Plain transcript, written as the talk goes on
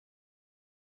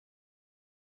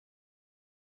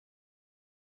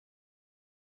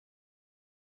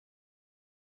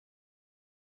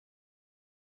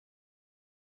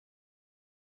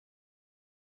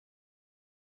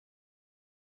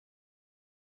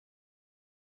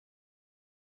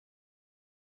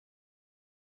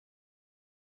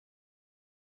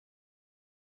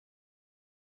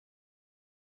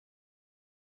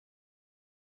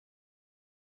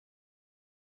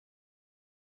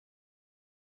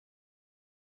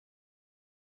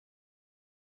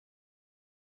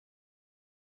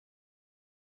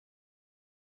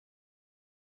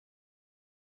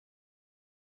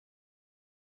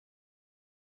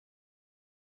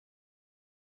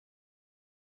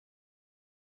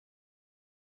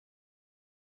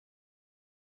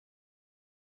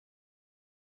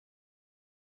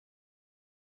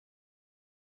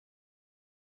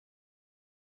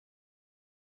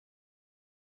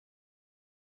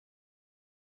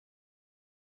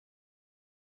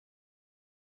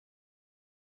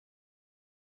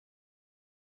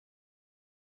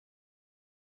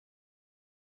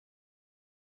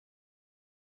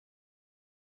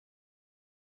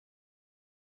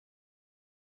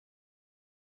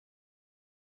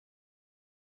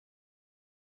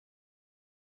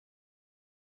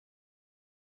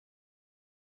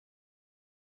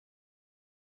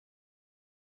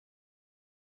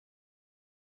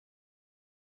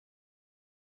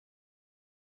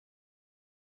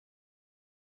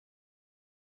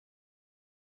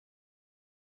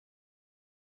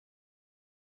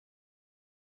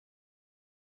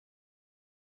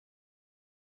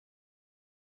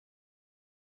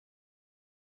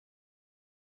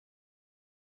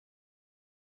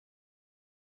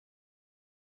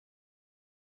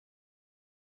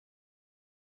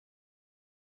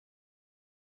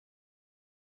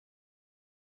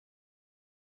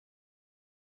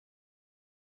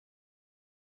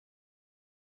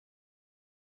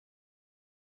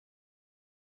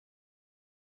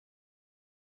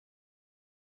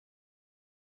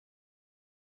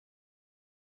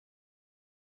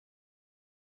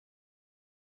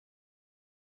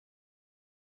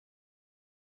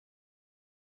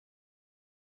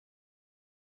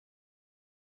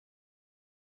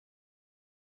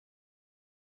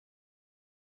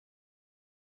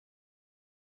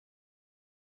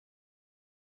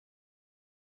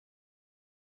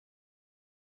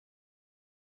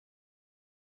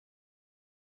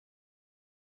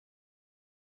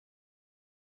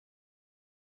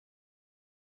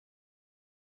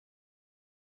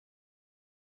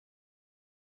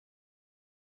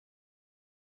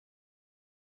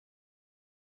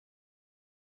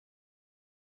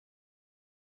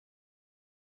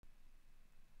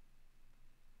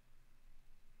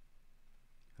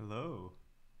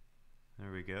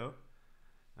we go.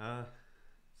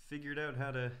 Figured out how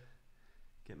to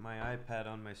get my iPad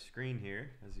on my screen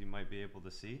here, as you might be able to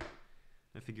see.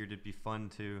 I figured it'd be fun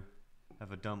to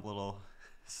have a dumb little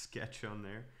sketch on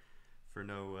there for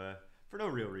no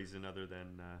real reason other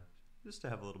than just to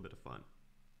have a little bit of fun.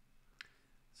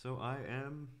 So I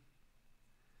am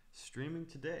streaming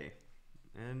today,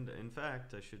 and in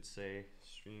fact I should say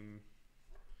stream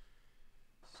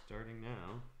starting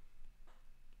now.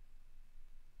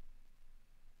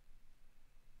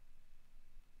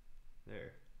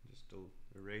 There, just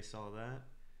erase all that.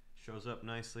 Shows up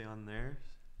nicely on there.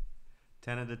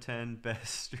 10 out of 10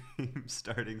 best stream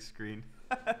starting screen.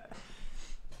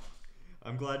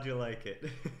 I'm glad you like it.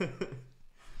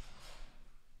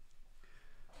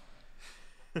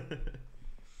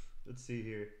 Let's see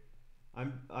here.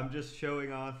 I'm just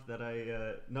showing off that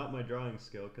I not my drawing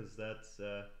skill, because that's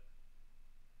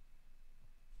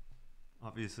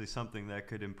obviously something that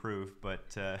could improve,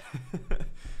 but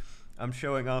I'm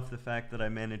showing off the fact that I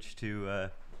managed to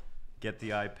get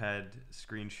the iPad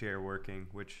screen share working,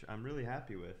 which I'm really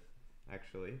happy with,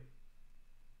 actually,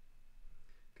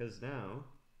 because now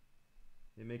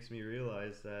it makes me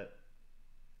realize that.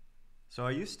 So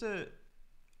I used to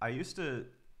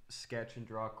sketch and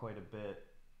draw quite a bit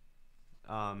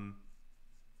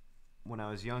when I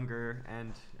was younger,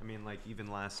 and I mean, like, even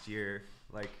last year,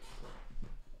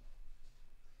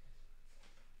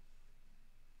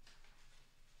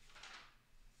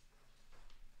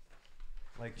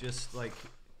 just like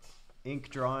ink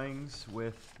drawings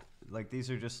with, like, these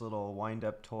are just little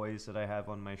wind-up toys that I have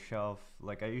on my shelf.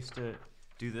 Like, I used to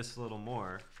do this a little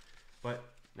more, but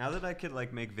now that I could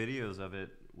like make videos of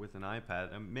it with an iPad,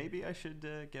 maybe I should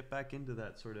get back into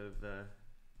that sort of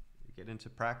get into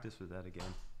practice with that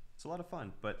again. It's a lot of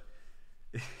fun, but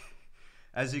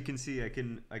as you can see, I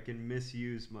can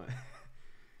misuse my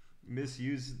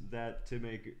misuse that to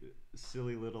make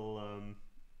silly little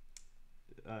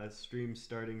stream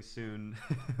starting soon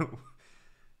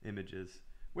images,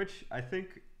 which I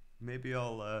think maybe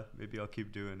I'll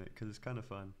keep doing it because it's kind of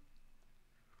fun.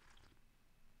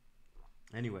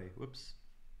 Anyway, whoops,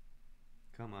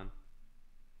 come on.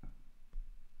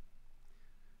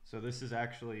 So this is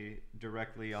actually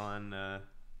directly on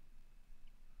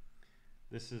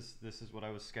this is what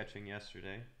I was sketching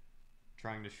yesterday,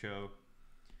 trying to show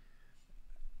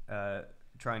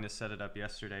trying to set it up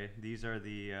yesterday. These are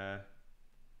the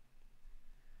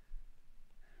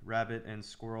rabbit and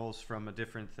squirrels from a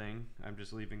different thing. I'm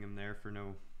just leaving them there for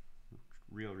no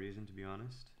real reason, to be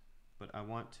honest. But I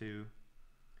want to,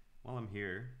 while I'm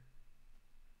here,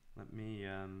 let me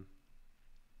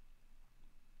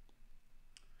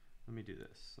do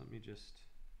this. I'm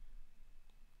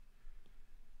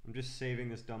just saving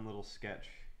this dumb little sketch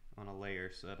on a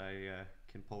layer so that I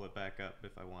can pull it back up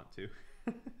if I want to.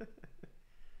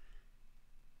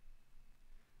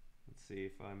 Let's see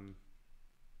if I'm,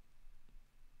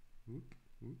 whoop,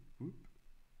 whoop, whoop.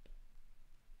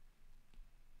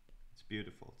 It's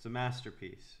beautiful. It's a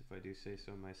masterpiece, if I do say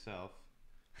so myself.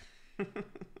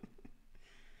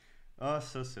 Oh,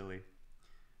 so silly.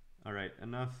 All right,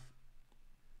 enough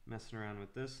messing around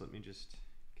with this. Let me just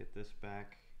get this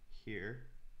back here.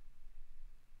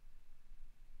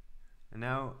 And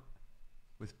now,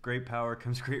 with great power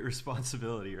comes great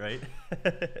responsibility, right?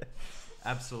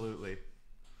 Absolutely.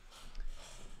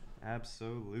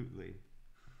 Absolutely.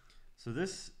 So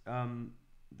this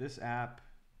this app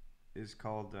is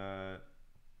called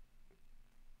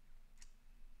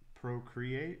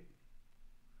Procreate,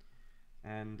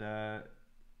 and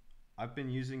I've been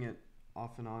using it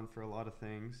off and on for a lot of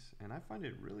things, and I find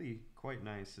it really quite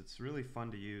nice. It's really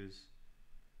fun to use.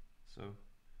 So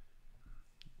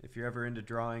if you're ever into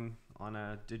drawing on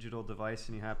a digital device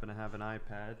and you happen to have an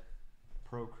iPad,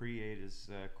 Procreate is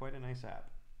quite a nice app.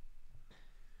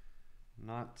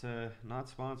 Not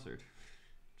sponsored,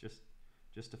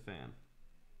 just a fan.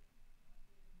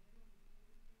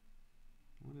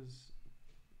 What is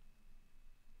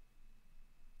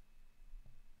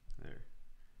there?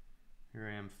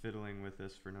 Here I am fiddling with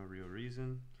this for no real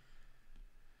reason.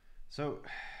 So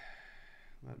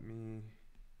let me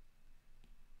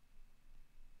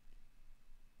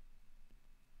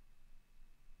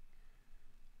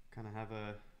kind of have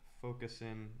a focus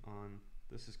in on,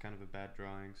 this is kind of a bad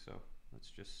drawing, so let's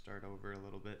just start over a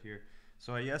little bit here.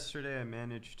 So yesterday I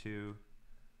managed to,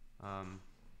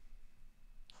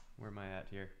 where am I at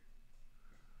here?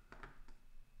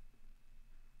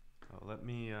 Oh, let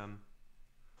me,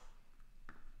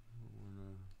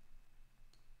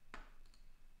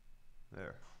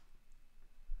 there.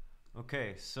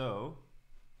 Okay, so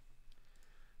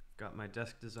got my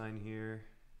desk design here.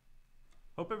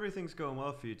 Hope everything's going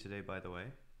well for you today, by the way.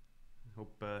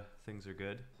 Hope things are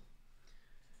good.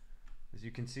 As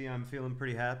you can see, I'm feeling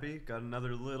pretty happy. Got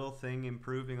another little thing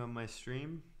improving on my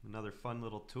stream. Another fun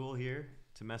little tool here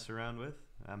to mess around with.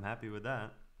 I'm happy with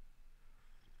that.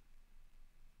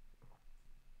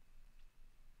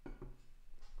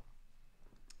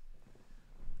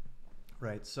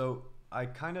 Right, so I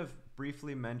kind of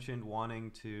briefly mentioned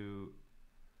wanting to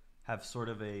have sort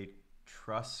of a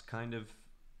truss kind of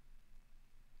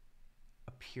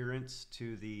appearance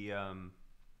to the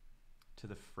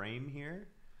frame here.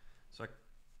 So I'm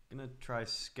gonna try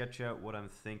sketch out what I'm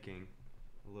thinking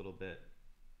a little bit.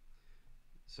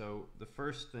 So the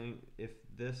first thing, if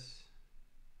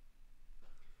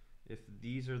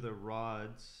these are the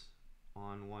rods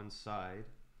on one side,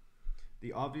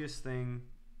 the obvious thing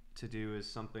to do is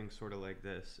something sort of like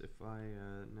this. If I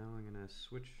now I'm gonna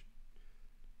switch.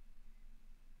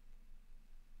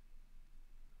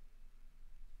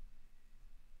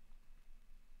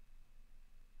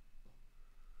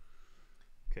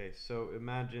 Okay, so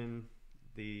imagine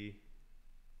the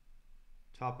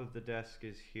top of the desk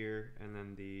is here, and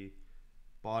then the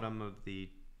bottom of the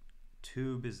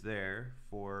tube is there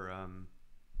for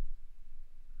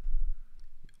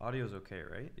audio's okay,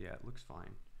 right? Yeah, it looks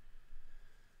fine.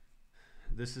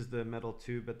 This is the metal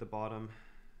tube at the bottom,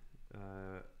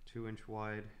 2-inch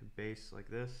wide base like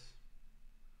this.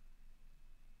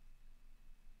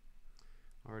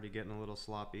 Already getting a little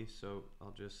sloppy, so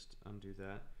I'll just undo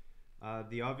that.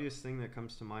 The obvious thing that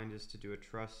comes to mind is to do a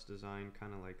truss design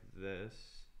kind of like this,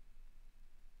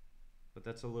 but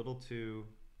that's a little too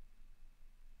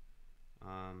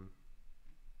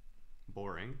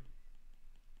boring.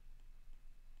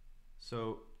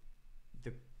 So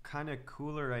the kind of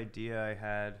cooler idea I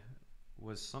had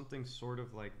was something sort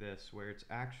of like this, where it's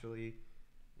actually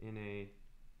in a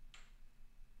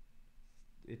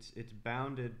it's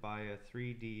bounded by a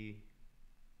 3D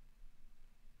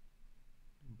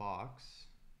box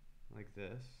like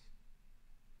this,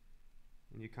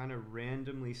 and you kind of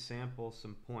randomly sample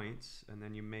some points, and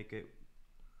then you make it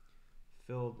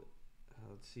filled.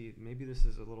 Let's see, maybe this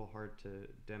is a little hard to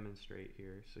demonstrate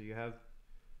here. So you have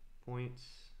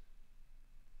points,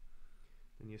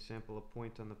 then you sample a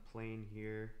point on the plane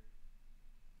here,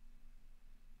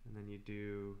 and then you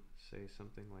do, say,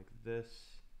 something like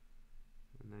this,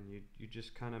 and then you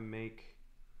just kind of make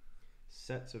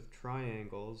sets of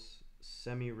triangles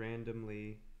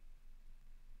semi-randomly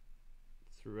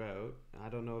throughout. I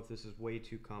don't know if this is way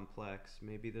too complex.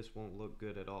 Maybe this won't look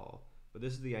good at all, but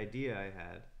this is the idea I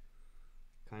had.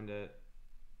 Kind of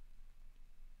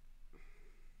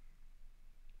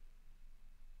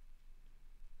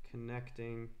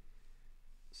connecting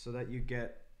so that you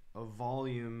get a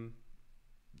volume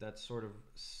that's sort of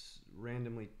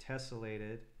randomly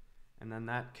tessellated, and then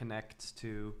that connects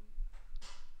to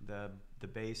the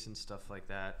base and stuff like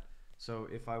that. So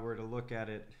if I were to look at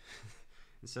it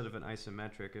instead of an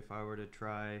isometric, if I were to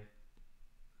try,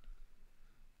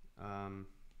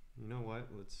 you know what,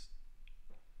 let's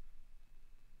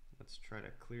try to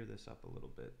clear this up a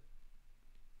little bit.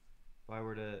 If I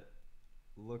were to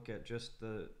look at just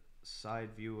the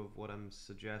side view of what I'm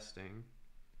suggesting,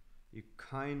 you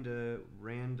kind of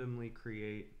randomly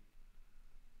create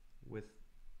with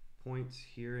points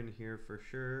here and here for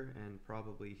sure, and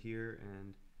probably here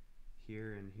and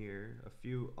here and here, a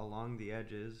few along the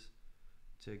edges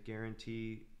to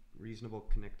guarantee reasonable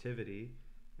connectivity,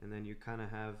 and then you kind of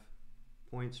have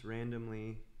points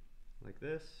randomly like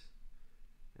this,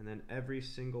 and then every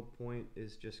single point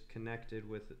is just connected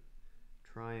with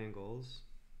triangles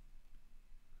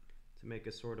to make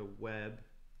a sort of web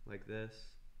like this.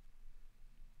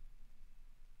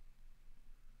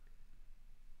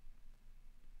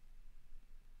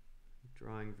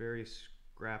 Drawing very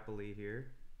scrappily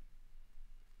here.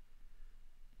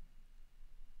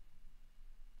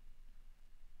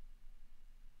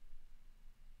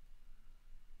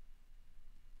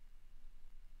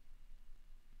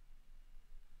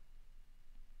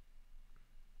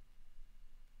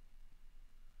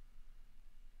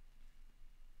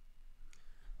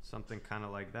 Something kind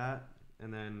of like that,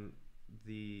 and then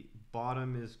the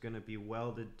bottom is going to be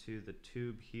welded to the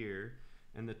tube here,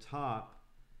 and the top,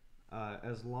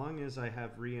 as long as I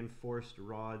have reinforced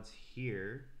rods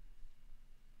here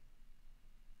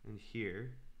and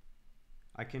here,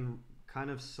 I can kind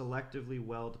of selectively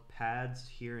weld pads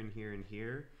here and here and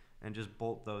here and just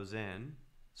bolt those in.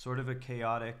 Sort of a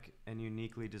chaotic and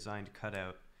uniquely designed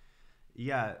cutout.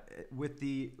 Yeah, with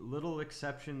the little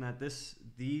exception that this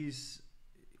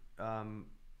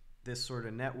sort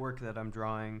of network that I'm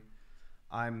drawing,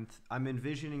 I'm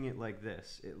envisioning it like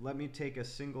this. Let me take a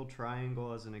single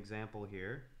triangle as an example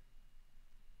here.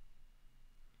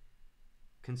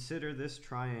 Consider this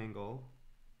triangle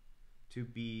to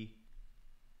be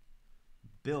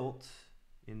built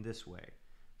in this way.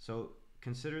 So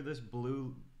consider this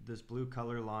blue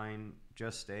color line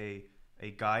just a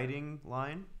guiding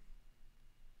line.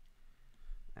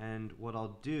 And what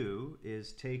I'll do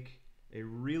is take a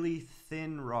really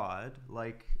thin rod,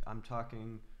 like I'm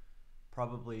talking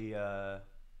probably a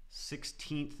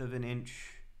 1/16 of an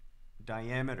inch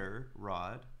diameter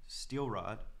rod, steel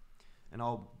rod, and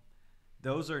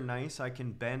those are nice. I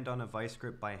can bend on a vice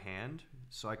grip by hand,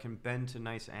 so I can bend to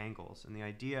nice angles. And the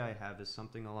idea I have is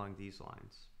something along these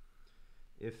lines.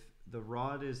 If the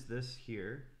rod is this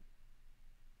here,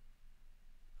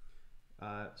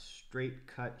 straight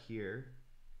cut here,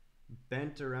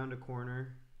 bent around a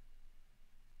corner,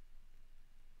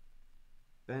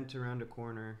 bent around a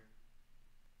corner,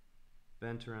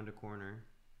 bent around a corner.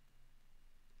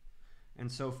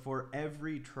 And so for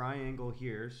every triangle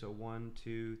here, so 1,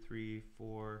 2, 3,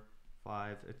 4,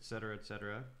 5,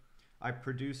 etc., I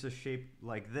produce a shape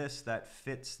like this that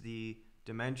fits the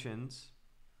dimensions.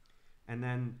 And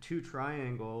then 2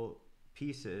 triangle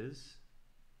pieces,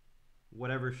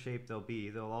 whatever shape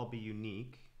they'll all be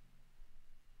unique.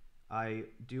 I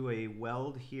do a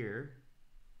weld here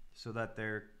so that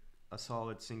they're a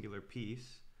solid singular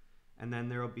piece. And then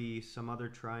there will be some other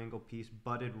triangle piece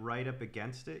butted right up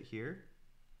against it here.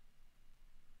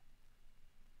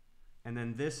 And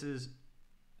then this is,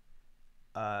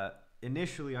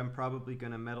 initially I'm probably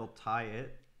going to metal tie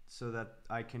it so that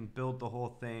I can build the whole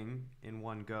thing in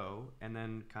one go and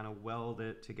then kind of weld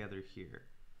it together here.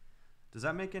 Does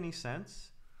that make any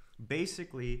sense?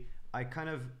 Basically, I kind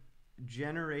of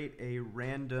generate a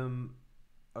random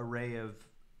array of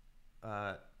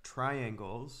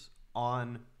triangles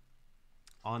on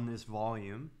this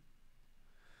volume.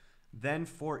 Then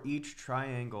for each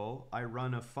triangle, I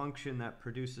run a function that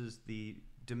produces the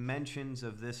dimensions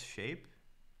of this shape.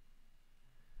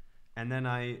 And then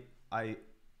I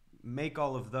make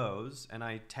all of those and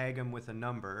I tag them with a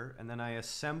number, and then I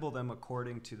assemble them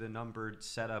according to the numbered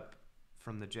setup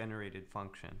from the generated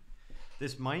function.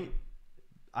 This might,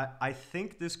 I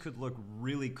think this could look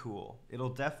really cool.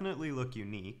 It'll definitely look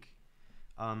unique.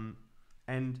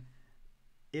 And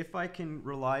if I can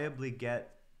reliably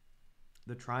get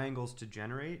the triangles to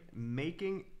generate,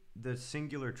 making the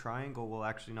singular triangle will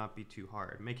actually not be too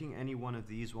hard. Making any one of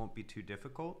these won't be too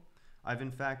difficult. I've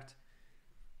in fact,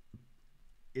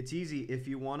 it's easy if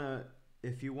you want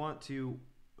to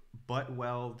butt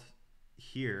weld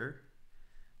here.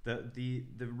 The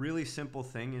really simple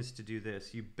thing is to do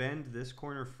this. You bend this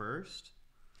corner first,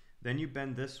 then you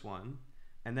bend this one,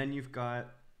 and then you've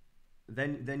got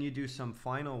then you do some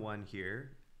final one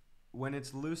here. When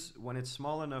it's loose, when it's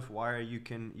small enough wire, you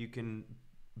can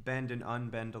bend and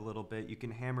unbend a little bit. You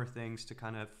can hammer things to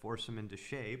kind of force them into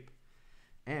shape,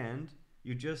 and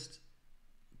you just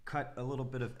cut a little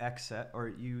bit of excess, or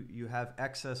you have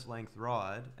excess length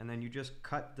rod, and then you just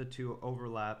cut the 2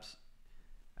 overlaps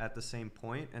at the same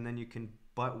point, and then you can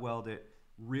butt weld it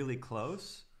really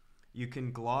close. You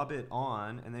can glob it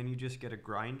on, and then you just get a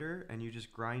grinder and you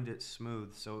just grind it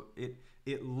smooth so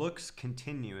it looks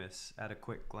continuous at a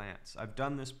quick glance. I've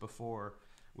done this before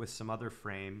with some other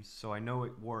frames, so I know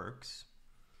it works.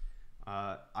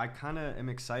 I kind of am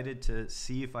excited to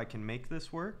see if I can make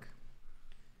this work,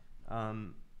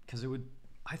 because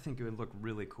I think it would look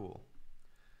really cool.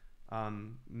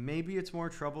 Maybe it's more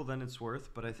trouble than it's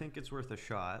worth, but I think it's worth a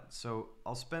shot. So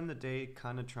I'll spend the day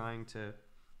kind of trying to,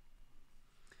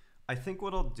 I think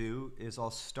what I'll do is I'll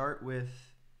start with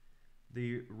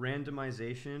the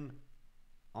randomization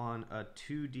on a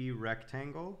 2D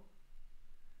rectangle,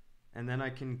 and then I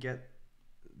can get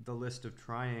the list of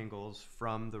triangles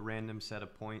from the random set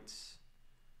of points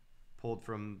pulled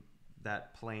from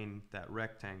that plane, that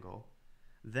rectangle.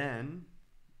 Then,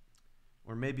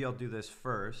 or maybe I'll do this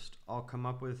first, I'll come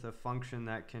up with a function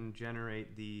that can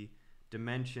generate the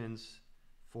dimensions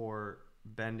for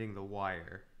bending the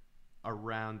wire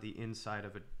around the inside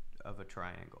of a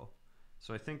triangle.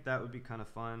 So I think that would be kind of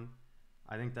fun.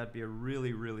 I think that'd be a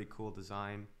really, really cool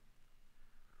design.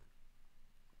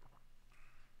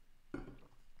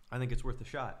 I think it's worth a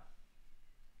shot.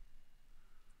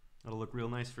 It'll look real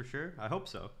nice for sure. I hope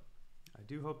so. I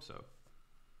do hope so.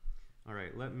 All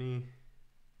right, let me,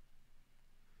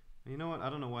 you know what? I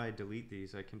don't know why I delete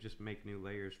these. I can just make new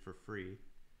layers for free.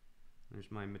 There's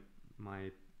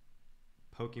my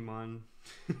Pokemon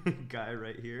guy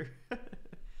right here.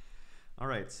 All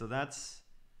right, so that's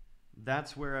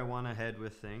where I want to head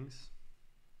with things.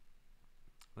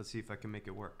 Let's see if I can make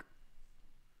it work.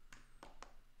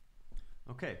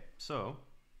 Okay, so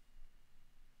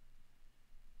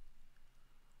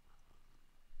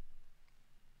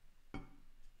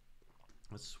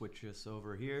let's switch this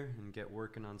over here and get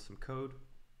working on some code.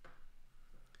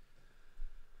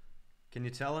 Can you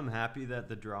tell I'm happy that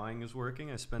the drawing is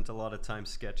working? I spent a lot of time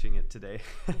sketching it today.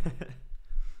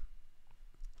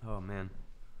 Oh man.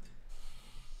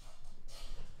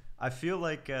 I feel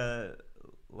like I'm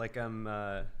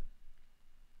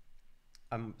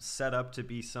set up to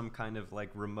be some kind of like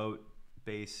remote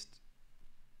based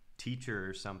teacher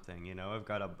or something, you know. I've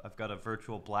got a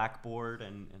virtual blackboard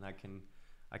and I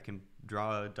can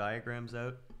draw diagrams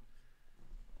out.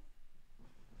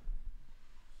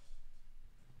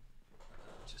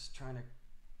 Just trying to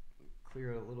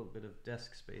clear a little bit of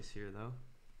desk space here though.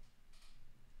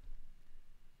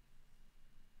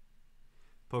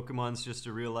 Pokemon's just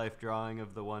a real life drawing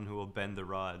of the one who will bend the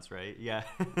rods, right? Yeah.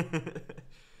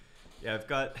 Yeah, I've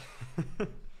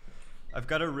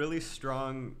got a really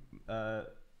strong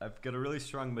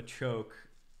Machoke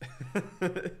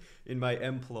in my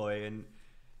employ, and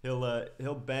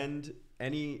he'll bend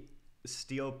any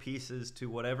steel pieces to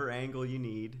whatever angle you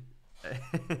need.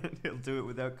 And he'll do it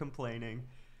without complaining.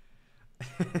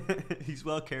 He's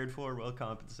well cared for, well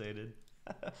compensated.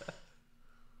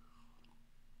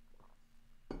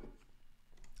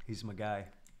 He's my guy.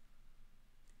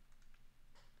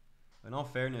 In all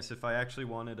fairness, if I actually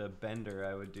wanted a bender,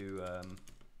 I would do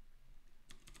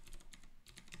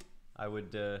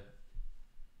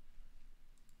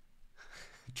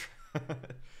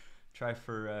try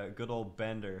for good old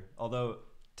Bender. Although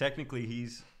technically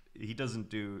he doesn't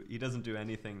do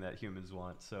anything that humans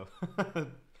want, so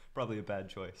probably a bad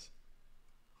choice.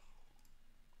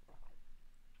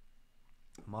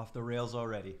 I'm off the rails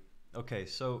already. Okay,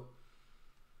 so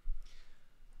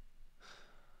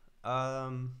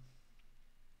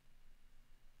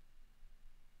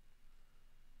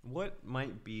what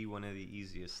might be one of the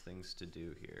easiest things to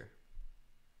do here?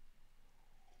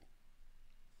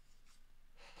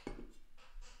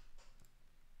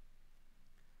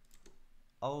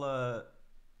 I'll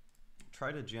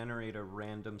try to generate a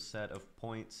random set of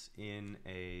points in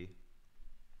a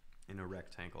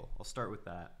rectangle. I'll start with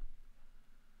that.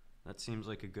 That seems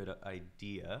like a good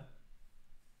idea.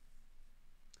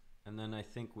 And then I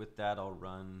think with that I'll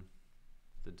run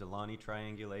the Delaunay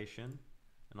triangulation,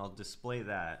 and I'll display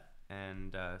that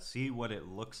and see what it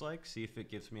looks like, see if it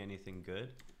gives me anything good.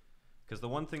 Because the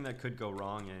one thing that could go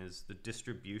wrong is the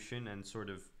distribution and sort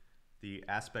of the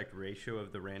aspect ratio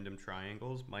of the random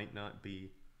triangles might not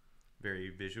be very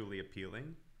visually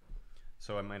appealing.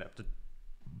 So I might have to,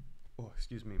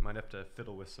 might have to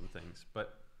fiddle with some things,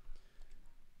 but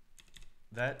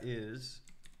that is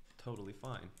totally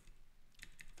fine.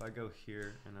 If I go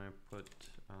here and I put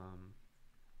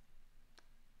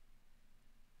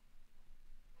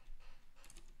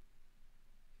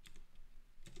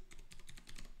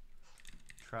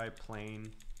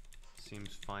triplane,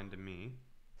 seems fine to me.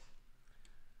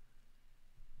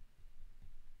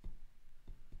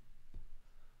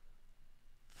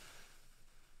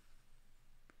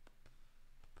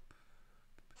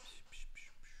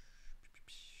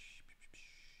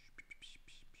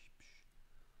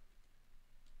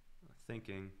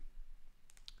 Thinking.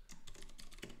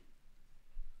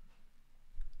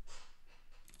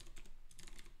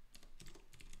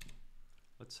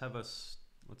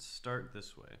 Let's start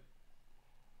this way.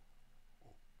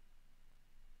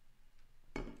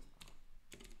 It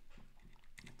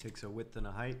takes a width and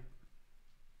a height,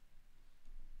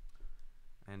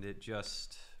 and it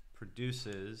just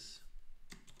produces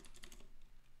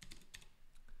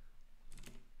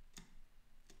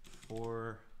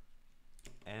for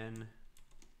n.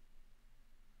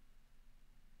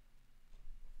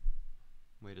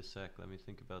 Wait a sec, let me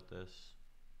think about this.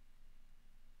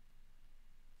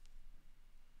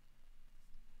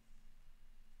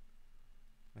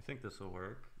 I think this will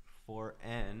work. For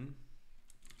n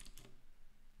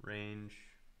range,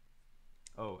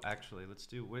 oh, actually, let's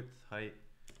do width, height,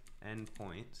 n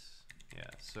points. Yeah,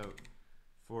 so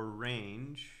for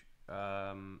range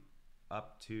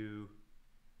up to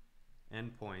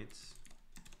n points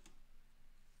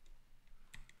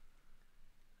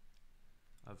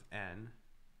of n.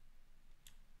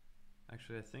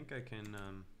 Actually, I think I can, there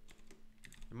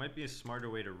might be a smarter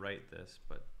way to write this,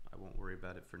 but I won't worry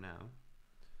about it for now.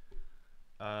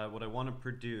 What I want to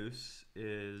produce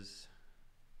is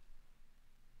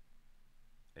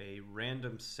a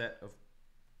random set of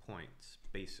points,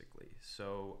 basically.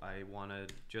 So I want to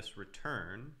just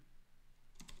return,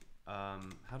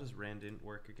 how does randint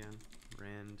work again?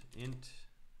 Randint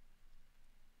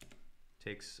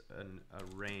takes a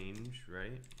range,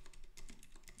 right?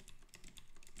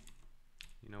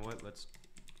 you know what, let's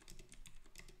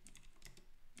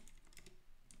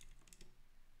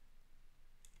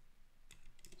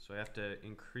so I have to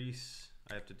increase,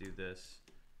 I have to do this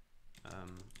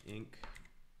inc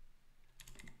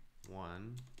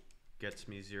 1 gets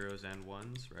me zeros and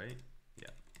ones, right?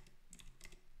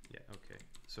 Yeah, okay,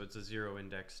 so it's a 0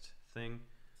 indexed thing.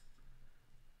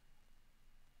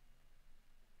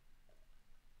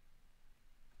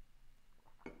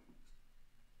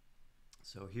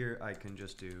 So here I can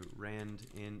just do rand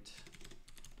int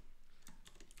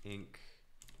inc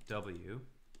w.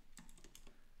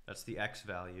 That's the x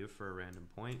value for a random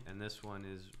point, and this one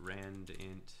is rand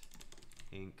int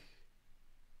inc.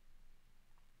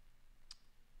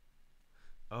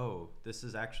 Oh, this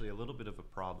is actually a little bit of a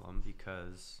problem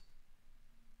because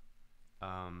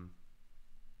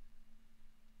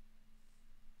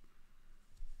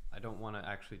I don't want to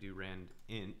actually do rand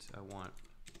int. I want,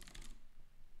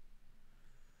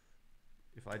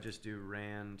 if I just do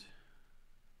rand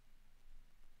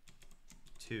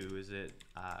 2, is it,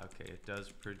 okay, it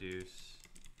does produce,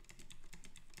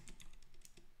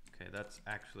 okay, that's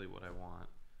actually what I want.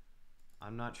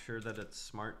 I'm not sure that it's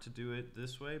smart to do it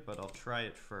this way, but I'll try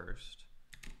it first.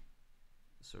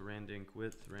 So rand inc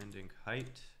width, rand inc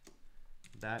height,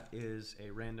 that is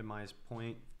a randomized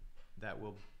point that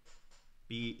will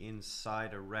be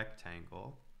inside a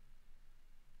rectangle,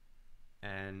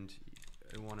 and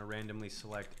I want to randomly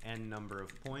select n number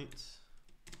of points.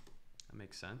 That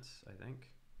makes sense, I think.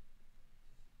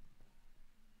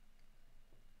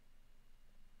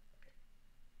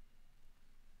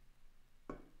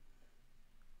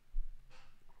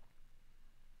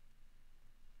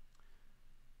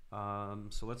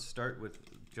 So let's start with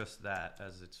just that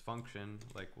as its function.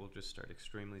 Like, we'll just start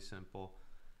extremely simple,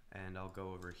 and I'll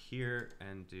go over here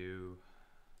and do,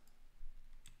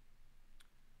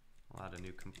 I'll add a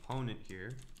new component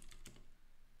here,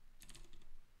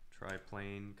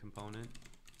 triplane component,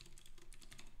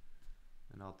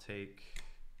 and I'll take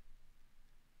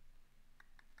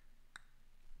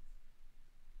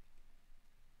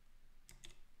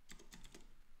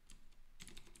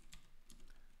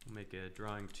we'll make a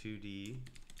drawing 2D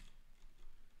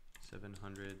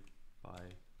 700 by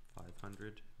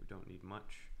 500. We don't need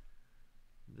much.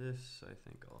 This, I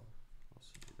think I'll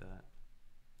also do that.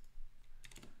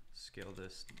 Scale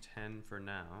this 10 for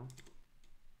now.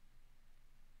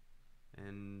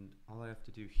 And all I have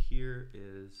to do here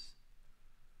is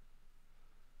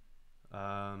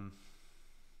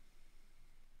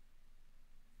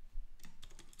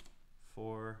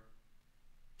for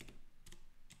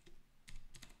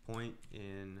point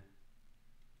in,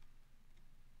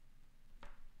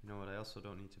 you know what, I also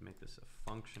don't need to make this a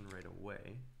function right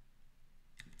away.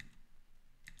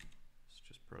 It's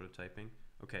just prototyping.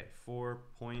 Okay, for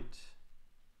point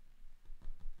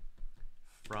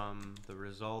from the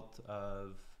result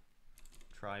of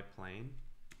triplane.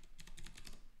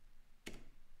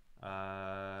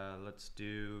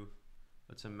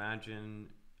 Let's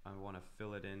imagine I want to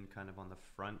fill it in kind of on the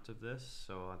front of this,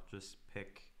 so I'll just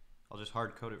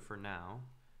hard code it for now.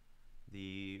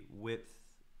 The width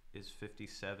is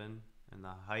 57 and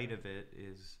the height of it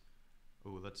is,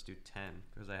 oh, let's do 10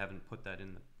 because I haven't put that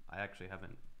in I actually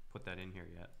haven't put that in here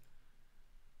yet.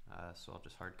 So I'll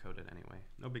just hard code it anyway.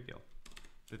 No big deal.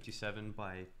 57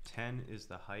 by 10 is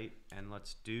the height, and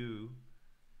let's do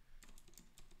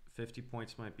 50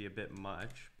 points might be a bit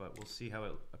much, but we'll see how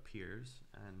it appears,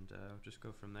 and just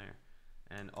go from there.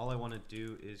 And all I want to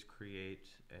do is create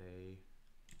a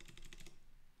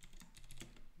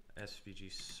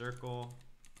SVG circle.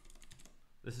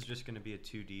 This is just going to be a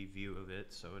 2D view of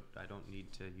it, so I don't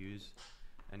need to use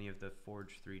any of the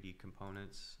Forge 3D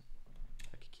components.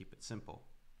 I can keep it simple.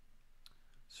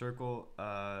 Circle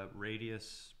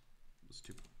radius, let's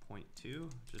do 0.2,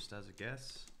 just as a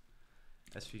guess.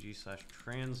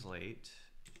 SVG/translate.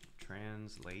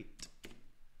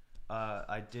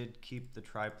 I did keep the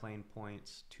triplane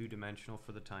points two-dimensional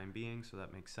for the time being, so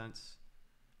that makes sense.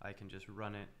 I can just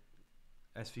run it.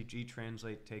 SVG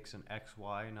translate takes an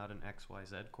XY, not an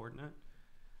XYZ coordinate,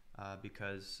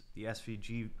 because the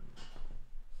SVG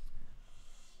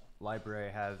library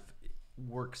I have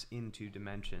works into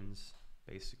dimensions,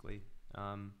 basically.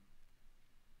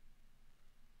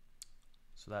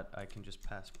 So that I can just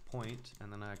pass point,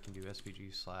 and then I can do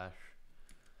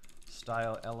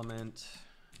SVG/style element,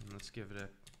 and let's give it a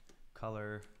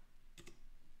color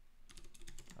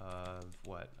of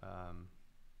what?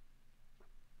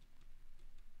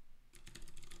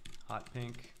 Hot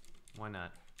pink. Why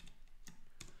not?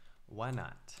 Why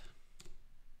not?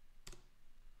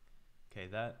 Okay,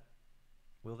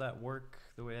 will that work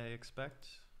the way I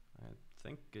expect? I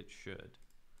think it should.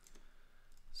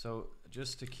 So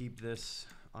just to keep this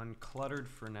uncluttered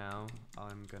for now,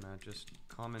 I'm gonna just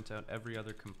comment out every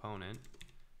other component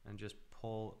and just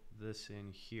pull this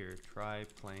in here, try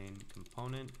plane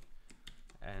component,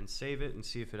 and save it and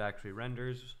see if it actually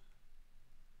renders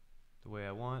the way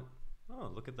I want.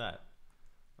 Oh, look at that.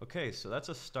 Okay, so that's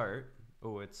a start.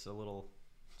 Oh, it's a little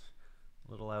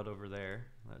out over there.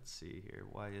 Let's see here.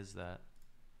 Why is that?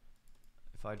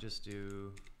 If I just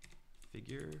do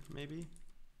figure, maybe?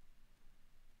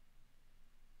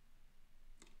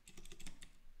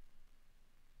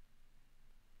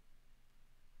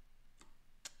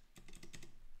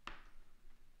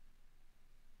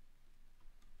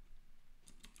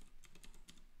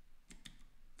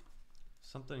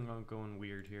 Something I'm going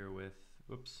weird here with,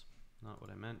 whoops, not what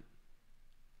I meant.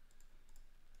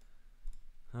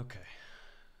 Okay.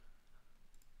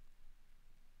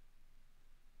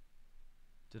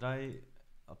 Did I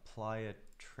apply a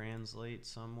translate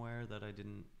somewhere that I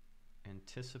didn't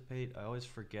anticipate? I always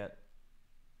forget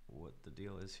what the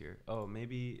deal is here. Oh,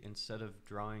 maybe instead of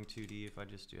drawing 2D, if I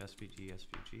just do SVG,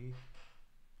 SVG,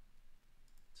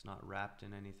 it's not wrapped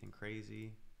in anything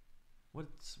crazy.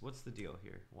 What's the deal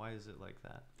here? Why is it like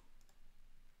that?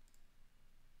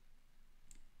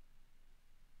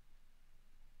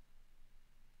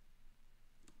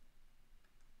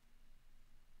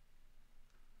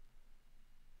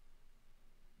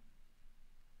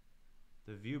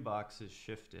 The view box is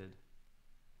shifted.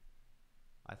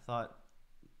 I thought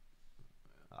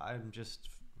I'm just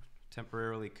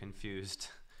temporarily confused.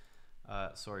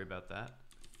 Sorry about that.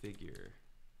 Figure.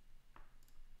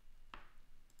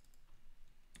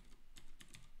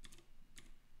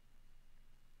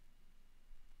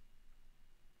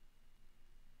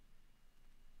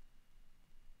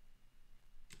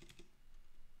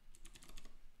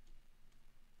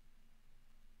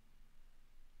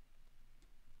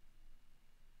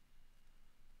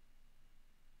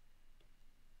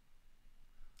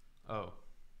 Oh,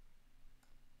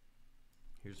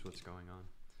 here's what's going on.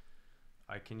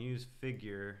 I can use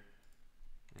figure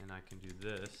and I can do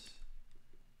this.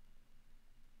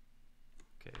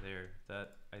 Okay, there.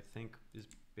 That I think is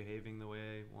behaving the way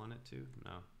I want it to.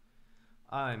 No.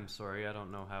 I'm sorry, I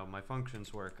don't know how my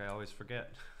functions work. I always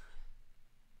forget.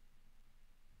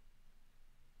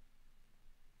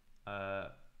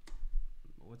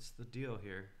 What's the deal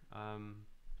here?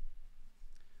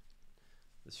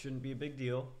 This shouldn't be a big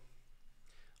deal.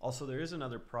 Also, there is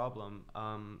another problem.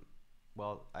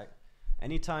 Well,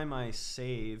 anytime I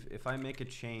save, if I make a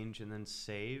change and then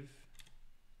save,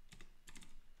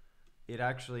 it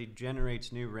actually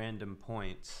generates new random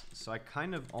points. So I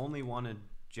kind of only want to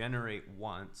generate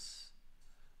once,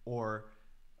 or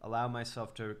allow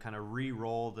myself to kind of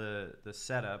re-roll the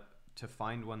setup to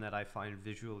find one that I find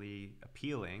visually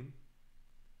appealing.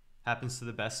 Happens to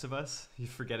the best of us. You're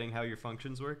forgetting how your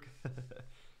functions work.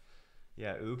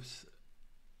 Yeah, oops.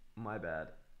 My bad.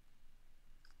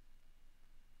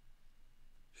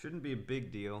 Shouldn't be a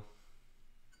big deal,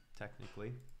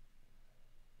 technically.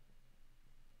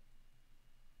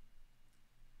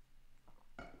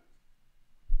 I'm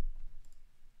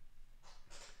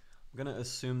gonna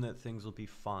assume that things will be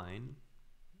fine.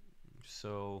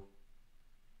 So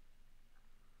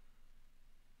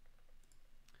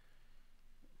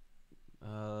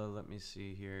let me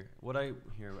see here. What I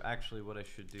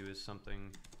should do is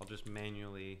something. I'll just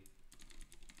manually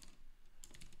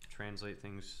translate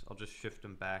things. I'll just shift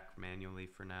them back manually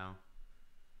for now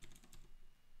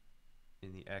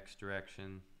in the X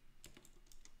direction.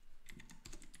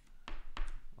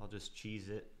 I'll just cheese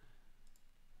it.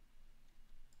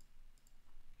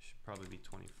 Should probably be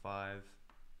 25.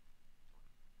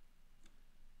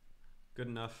 Good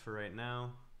enough for right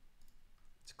now.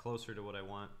 It's closer to what I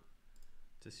want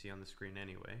to see on the screen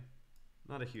anyway.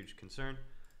 Not a huge concern.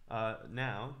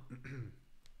 Now,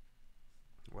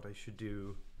 what I should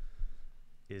do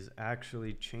is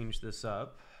actually change this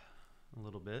up a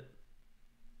little bit.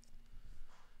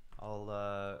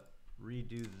 I'll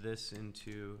redo this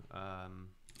into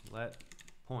let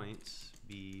points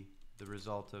be the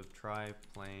result of try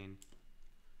plane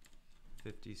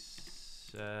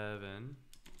 57,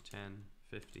 10,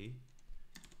 50.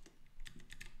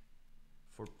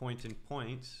 For point in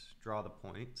points, draw the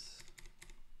points.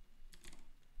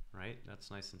 Right? That's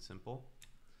nice and simple.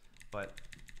 But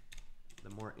the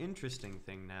more interesting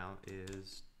thing now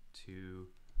is to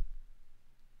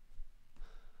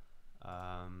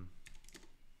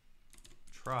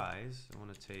tries. I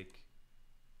want to take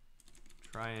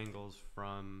triangles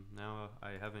from, now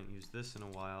I haven't used this in a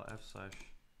while, f/.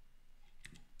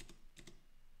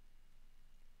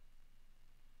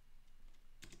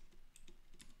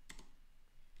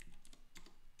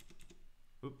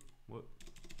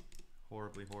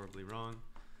 horribly, horribly wrong.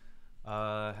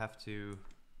 Have to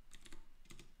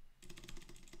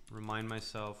remind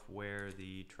myself where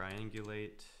the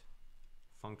triangulate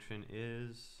function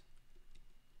is.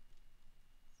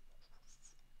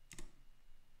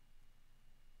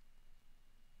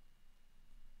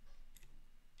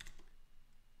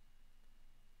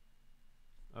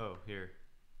 Oh, here.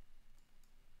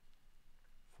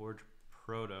 Forge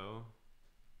proto.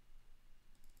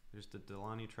 There's the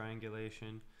Delani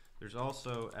triangulation. There's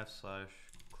also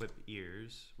f/clip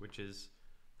ears, which is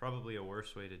probably a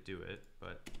worse way to do it,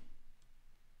 but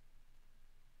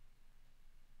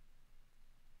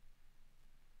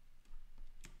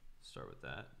start with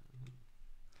that.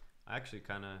 I actually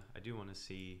I do want to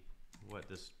see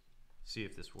see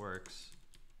if this works.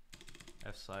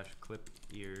 F/clip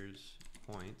ears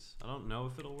points. I don't know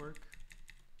if it'll work.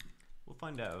 We'll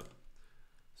find out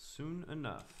soon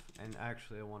enough. And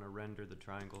actually I want to render the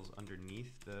triangles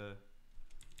underneath the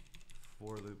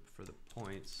for loop for the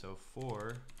points. So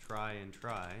for try and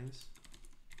tries.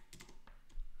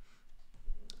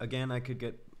 Again, I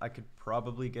could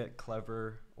probably get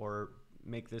clever or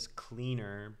make this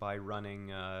cleaner by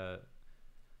running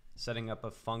setting up a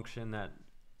function that,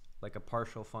 like a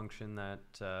partial function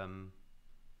that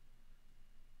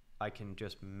I can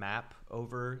just map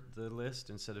over the list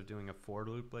instead of doing a for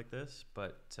loop like this,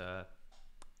 but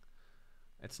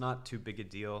it's not too big a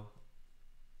deal,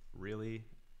 really.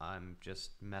 I'm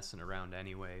just messing around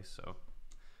anyway, so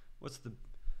in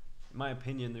my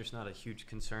opinion, there's not a huge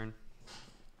concern.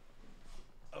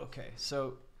 Okay,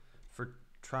 so for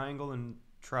triangle and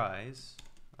tries,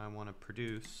 I want to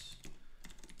produce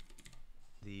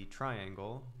the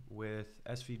triangle with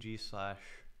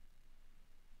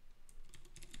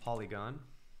svg/polygon.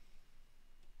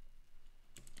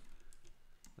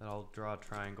 That'll draw a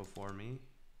triangle for me.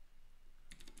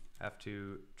 Have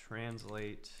to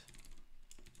translate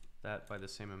that by the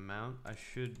same amount. I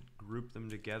should group them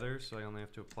together so I only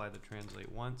have to apply the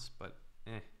translate once, but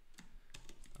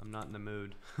I'm not in the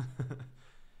mood.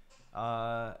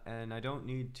 And I don't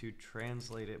need to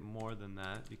translate it more than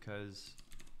that because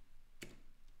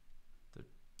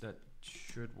that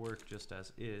should work just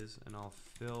as is, and I'll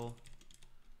fill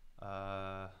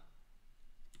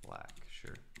black,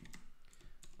 sure.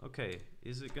 Okay,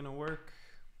 is it gonna work?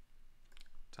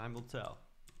 Time will tell.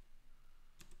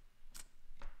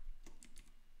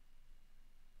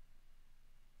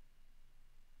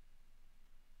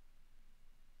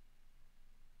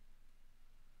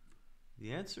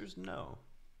 The answer is no.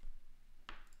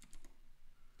 I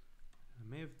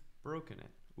may have broken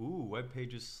it. Ooh, web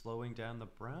page is slowing down the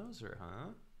browser,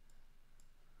 huh?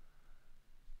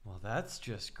 Well, that's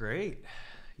just great.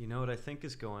 You know what I think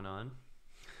is going on?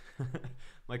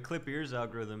 My clip ears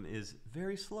algorithm is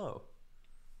very slow.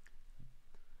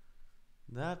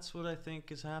 That's what I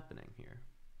think is happening here.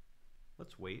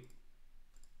 Let's wait.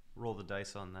 Roll the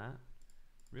dice on that.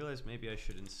 Realize maybe I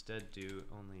should instead do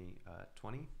only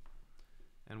 20.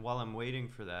 And while I'm waiting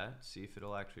for that, see if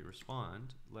it'll actually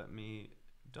respond, let me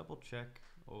double check.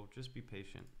 Oh, just be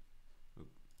patient. Oop.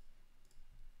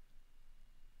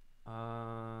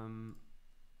 I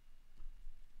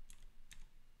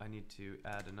need to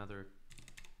add another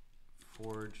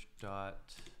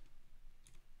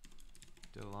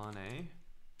forge.delane.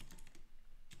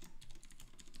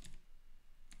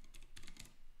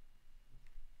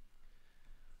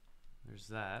 There's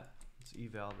that. Let's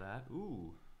eval that.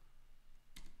 Ooh.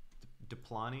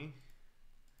 Deplani.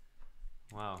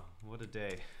 Wow, what a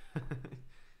day.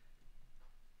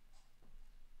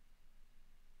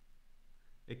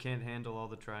 It can't handle all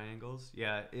the triangles.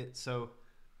 Yeah,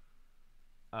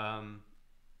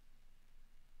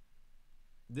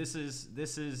 this is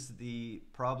the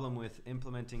problem with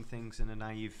implementing things in a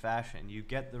naive fashion. You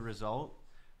get the result,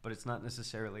 but it's not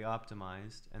necessarily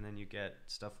optimized, and then you get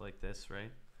stuff like this,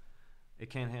 right? It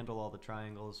can't handle all the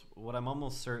triangles. What I'm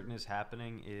almost certain is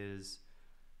happening is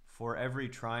for every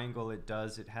triangle it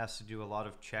does, it has to do a lot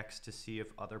of checks to see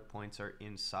if other points are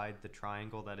inside the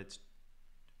triangle that it's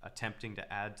attempting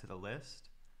to add to the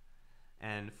list.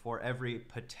 And for every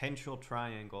potential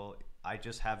triangle, I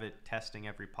just have it testing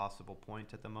every possible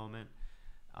point at the moment.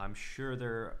 I'm sure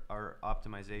there are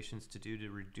optimizations to do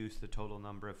to reduce the total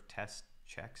number of test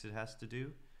checks it has to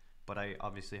do, but I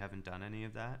obviously haven't done any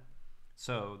of that.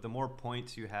 So the more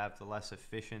points you have, the less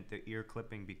efficient the ear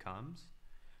clipping becomes.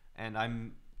 And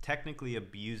I'm technically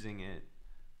abusing it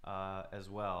as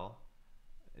well.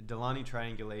 Delani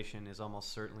triangulation is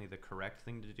almost certainly the correct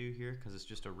thing to do here because it's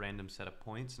just a random set of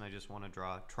points and I just want to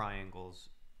draw triangles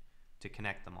to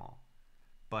connect them all.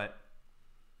 But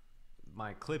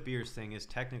my clip ears thing is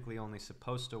technically only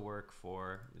supposed to work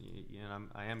for, you know,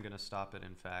 I am going to stop it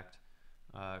in fact,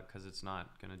 because it's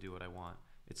not going to do what I want.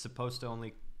 It's supposed to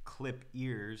only clip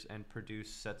ears and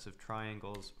produce sets of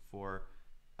triangles for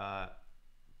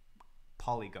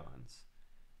polygons.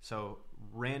 So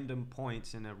random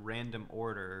points in a random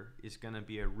order is going to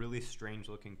be a really strange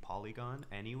looking polygon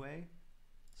anyway.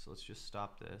 So let's just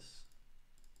stop this.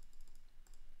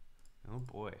 Oh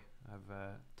boy, I've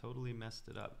totally messed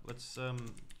it up. Let's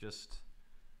just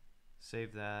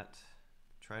save that,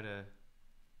 try to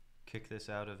kick this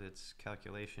out of its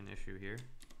calculation issue here.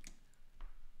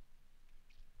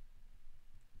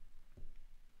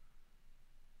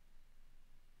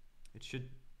 It should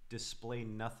display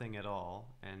nothing at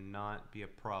all and not be a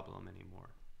problem anymore.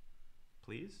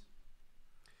 Please?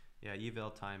 Yeah,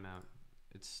 eval timeout.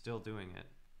 It's still doing it.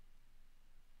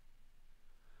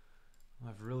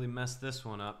 I've really messed this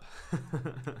one up.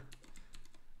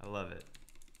 I love it.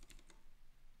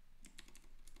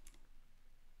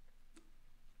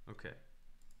 Okay.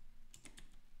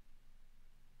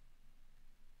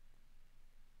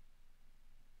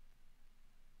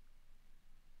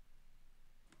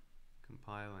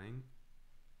 Compiling.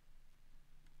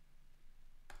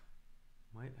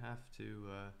 Might have to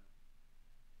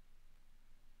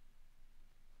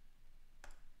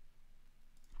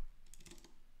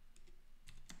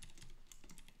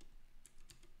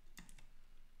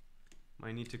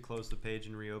might need to close the page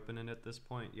and reopen it at this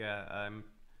point. Yeah,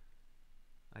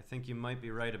 I think you might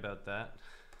be right about that.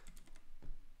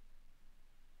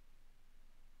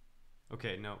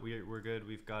 Okay, no, we're good.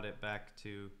 We've got it back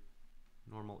to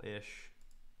normal-ish.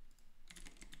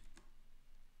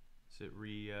 Is it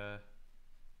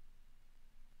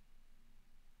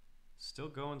still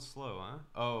going slow, huh?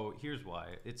 Oh, here's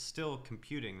why. It's still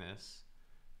computing this.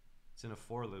 It's in a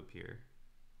for loop here.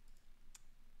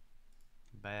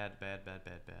 Bad, bad, bad,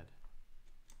 bad, bad.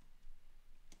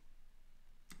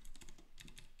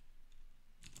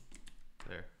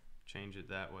 There, change it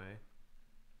that way.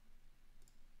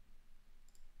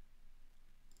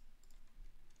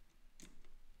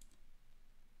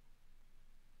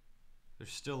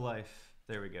 There's still life.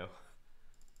 There we go.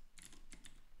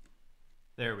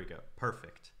 There we go.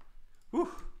 Perfect.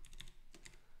 Whew.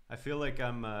 I feel like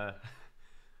I'm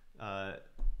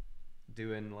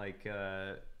doing like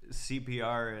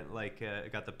CPR and like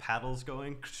got the paddles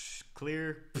going,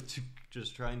 clear,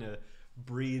 just trying to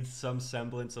breathe some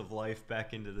semblance of life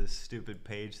back into this stupid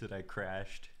page that I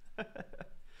crashed.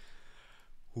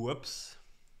 Whoops.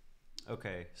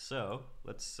 Okay, so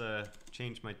let's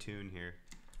change my tune here.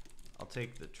 I'll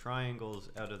take the triangles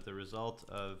out of the result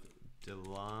of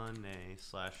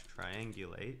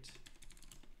Delaunay/triangulate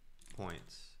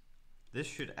points. This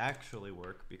should actually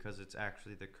work because it's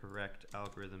actually the correct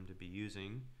algorithm to be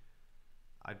using.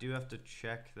 I do have to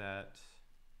check that.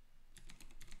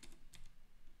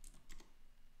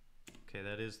 Okay,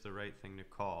 that is the right thing to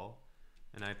call.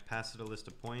 And I pass it a list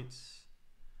of points,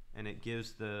 and it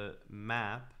gives the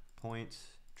map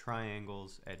points,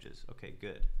 triangles, edges. Okay,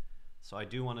 good. So I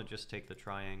do want to just take the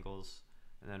triangles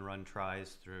and then run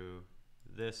tries through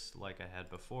this like I had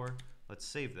before. Let's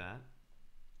save that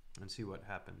and see what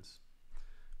happens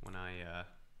when I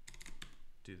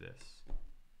do this.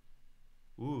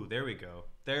 Ooh, there we go.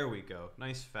 There we go.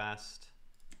 Nice fast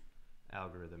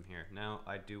algorithm here. Now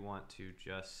I do want to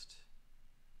just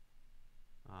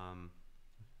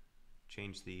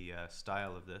change the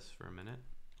style of this for a minute.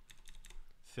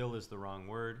 Fill is the wrong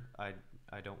word.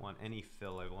 I don't want any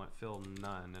fill. I want fill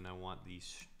none, and I want the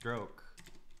stroke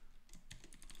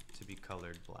to be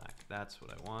colored black. That's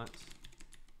what I want.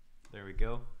 There we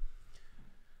go.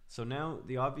 So now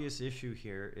the obvious issue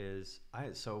here is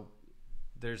so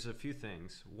there's a few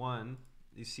things. One,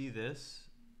 you see this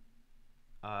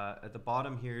at the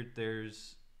bottom here.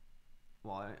 There's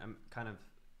I'm kind of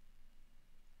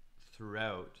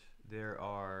throughout. There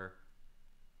are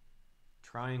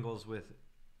triangles with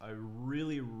a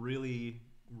really, really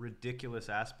ridiculous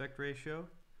aspect ratio.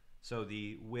 So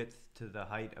the width to the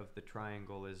height of the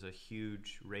triangle is a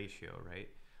huge ratio, right?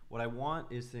 What I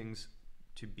want is things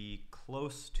to be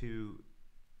close to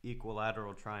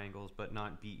equilateral triangles, but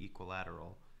not be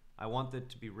equilateral. I want that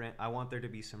to be I want there to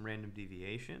be some random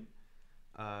deviation,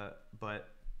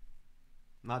 but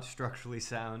not structurally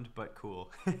sound, but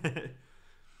cool.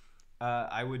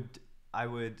 I would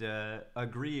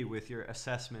agree with your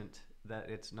assessment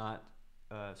that it's not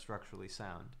structurally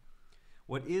sound.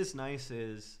 What is nice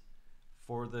is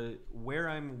for where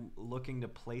I'm looking to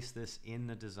place this in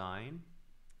the design.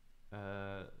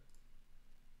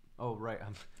 Oh right,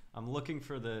 I'm looking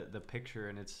for the picture,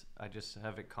 and I just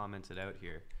have it commented out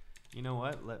here. You know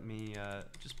what? Let me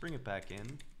just bring it back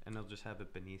in, and I'll just have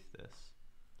it beneath this.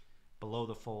 Below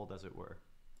the fold, as it were.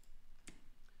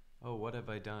 Oh, what have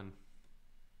I done?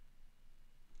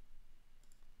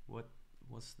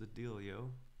 What's the deal,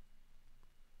 yo?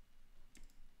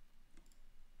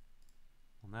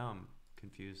 Well, now I'm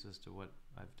confused as to what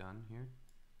I've done here.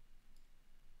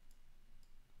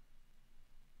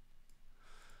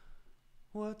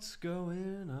 What's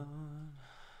going on?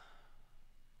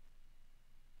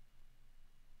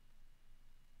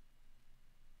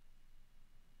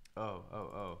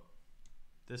 Oh.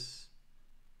 This.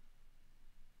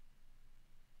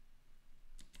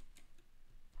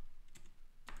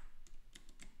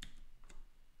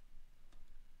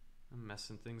 I'm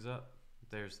messing things up.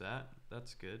 There's that.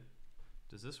 That's good.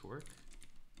 Does this work?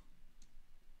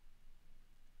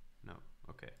 No.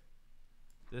 Okay.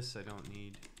 This I don't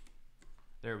need.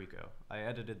 There we go. I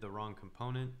edited the wrong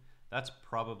component. That's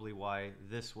probably why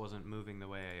this wasn't moving the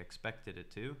way I expected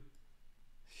it to.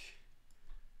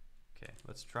 Okay,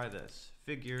 let's try this.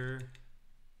 Figure,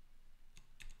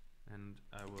 and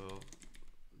I will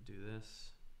do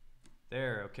this.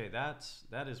 There, okay,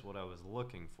 that is what I was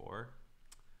looking for.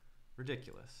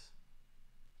 Ridiculous.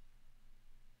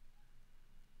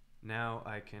 Now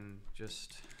I can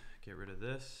just get rid of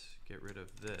this, get rid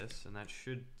of this, and that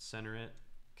should center it.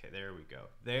 Okay, there we go.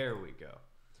 There we go.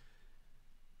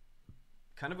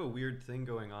 Kind of a weird thing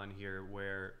going on here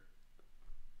where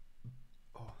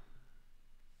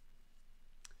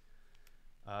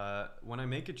when I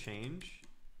make a change,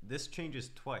 this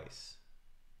changes twice.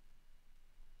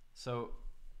 So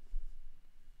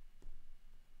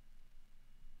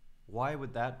why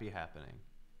would that be happening?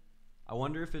 I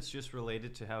wonder if it's just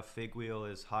related to how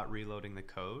Figwheel is hot reloading the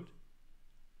code.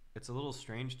 It's a little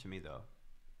strange to me though.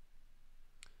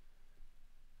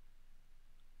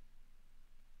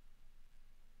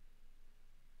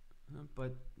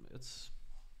 But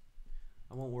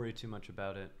I won't worry too much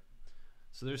about it.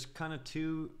 So there's kind of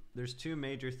two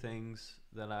major things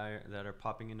that are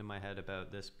popping into my head about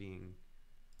this being,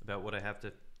 about what I have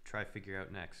to try figure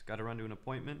out next. Got to run to an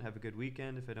appointment. Have a good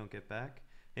weekend if I don't get back.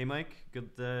 Hey Mike, good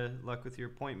luck with your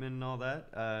appointment and all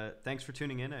that. Thanks for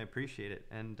tuning in. I appreciate it.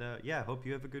 And yeah, hope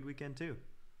you have a good weekend too.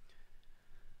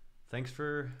 Thanks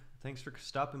for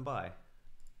stopping by.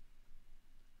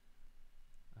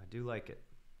 I do like it.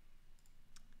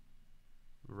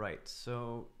 Right,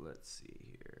 so let's see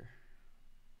here.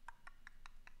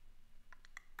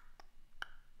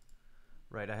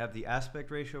 Right, I have the aspect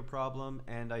ratio problem,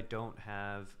 and I don't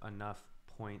have enough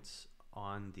points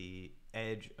on the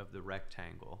edge of the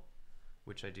rectangle,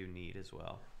 which I do need as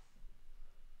well.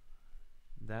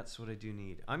 That's what I do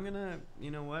need. I'm gonna,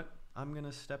 you know what? I'm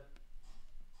gonna step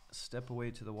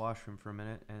away to the washroom for a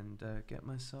minute and get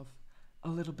myself a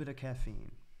little bit of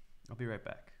caffeine. I'll be right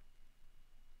back.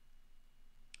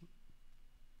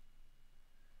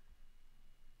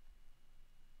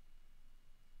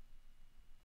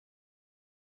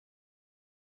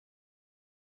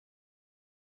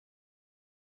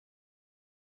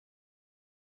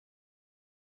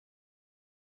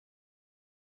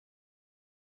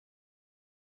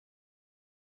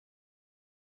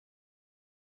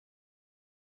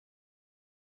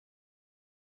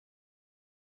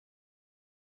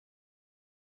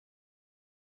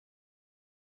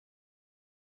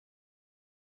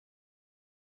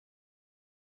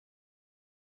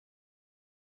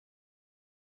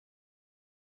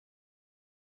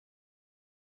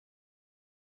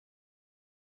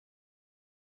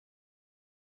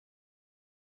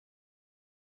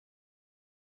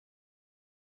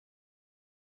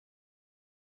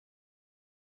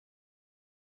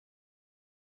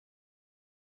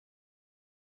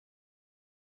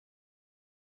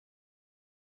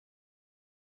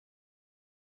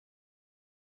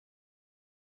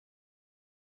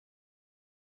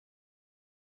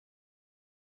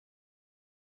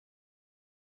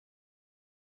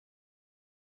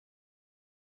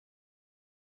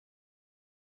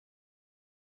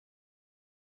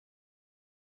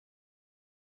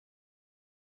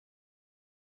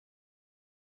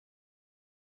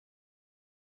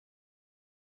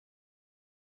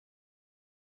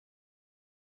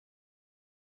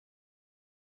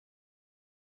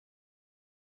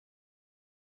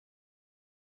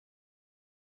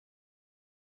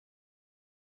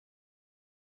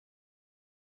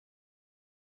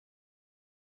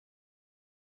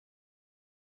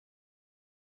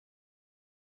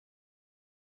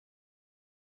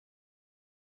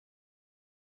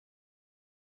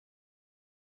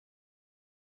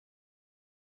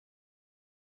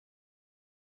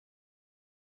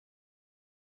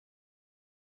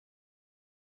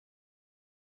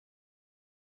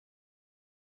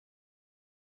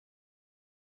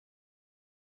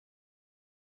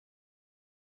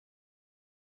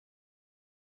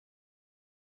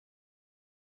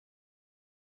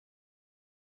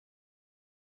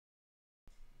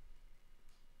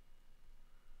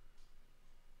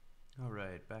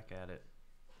 back at it.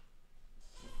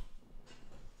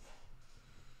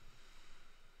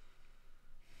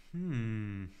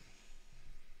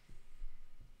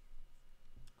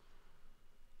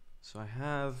 So I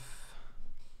have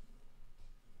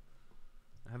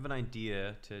an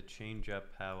idea to change up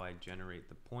how I generate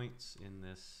the points in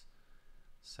this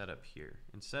setup here.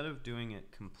 Instead of doing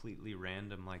it completely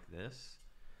random like this,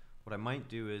 what I might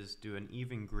do is do an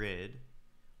even grid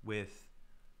with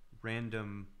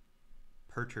random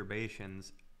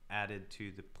perturbations added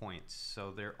to the points.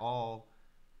 So they're all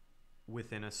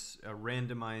within a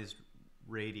randomized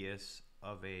radius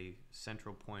of a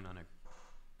central point on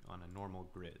a normal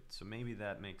grid. So maybe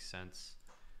that makes sense.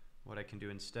 What I can do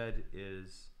instead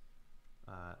is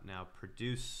now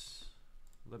produce.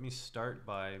 Let me start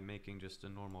by making just a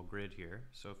normal grid here.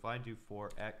 So if I do for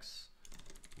x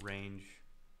range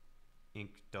inc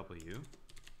w,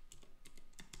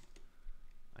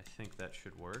 I think that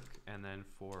should work. And then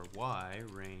for y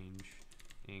range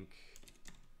inc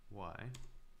y,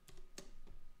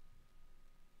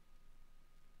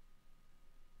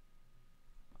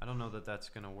 I don't know that that's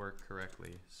going to work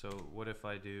correctly. So what if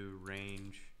I do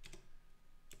range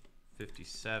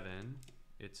 57?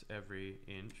 It's every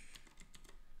inch.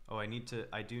 Oh, I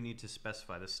do need to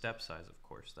specify the step size, of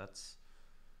course. That's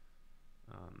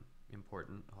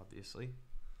important, obviously,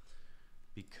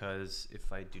 because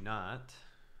if I do not,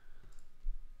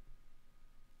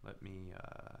 let me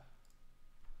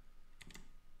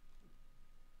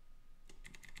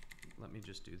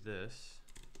just do this.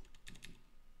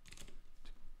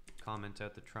 Comment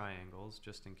out the triangles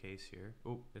just in case here.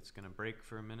 Oh, it's gonna break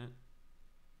for a minute.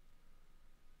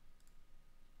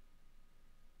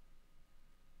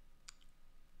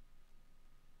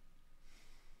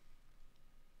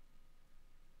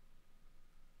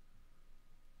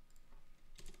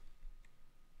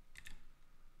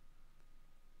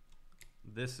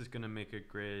 This is gonna make a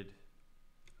grid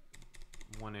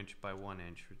 1 inch by 1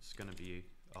 inch. It's gonna be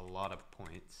a lot of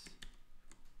points,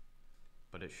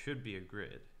 but it should be a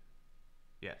grid.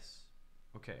 Yes.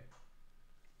 Okay.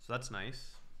 So that's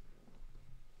nice.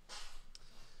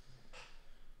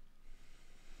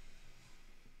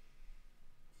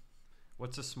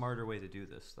 What's a smarter way to do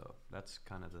this, though? That's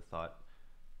kind of the thought.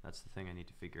 That's the thing I need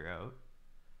to figure out.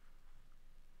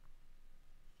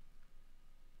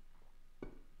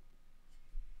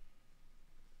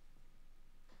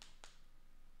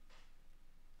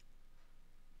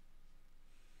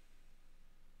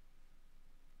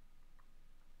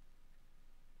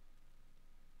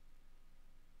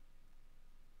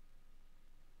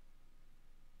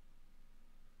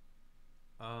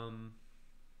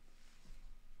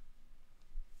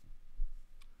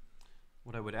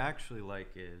 What I would actually like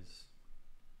is,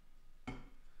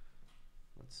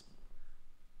 let's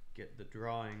get the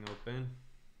drawing open.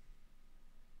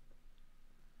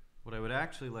 What I would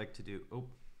actually like to do, oh,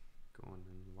 going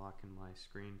and locking my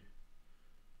screen.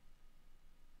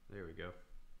 There we go.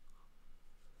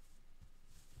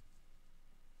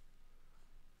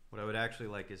 What I would actually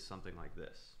like is something like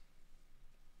this.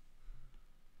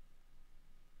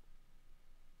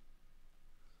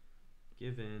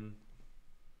 Given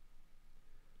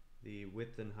the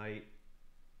width and height,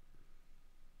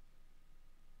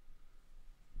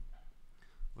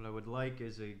 what I would like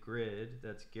is a grid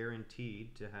that's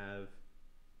guaranteed to have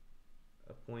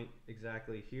a point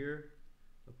exactly here,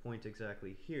 a point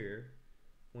exactly here,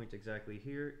 point exactly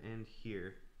here, and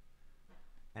here.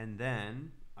 And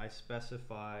then I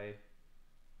specify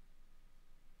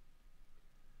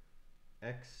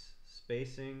x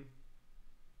spacing.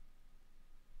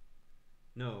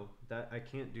 No, that I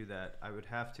can't do that. I would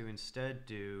have to instead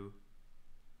do,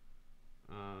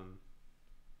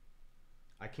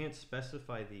 I can't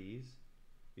specify these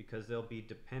because they'll be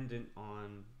dependent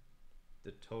on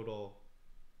the total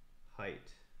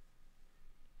height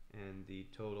and the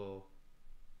total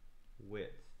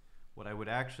width. What I would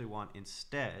actually want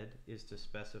instead is to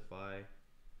specify,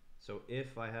 so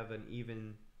if I have an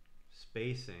even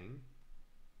spacing,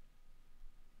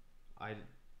 I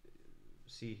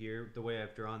see here, the way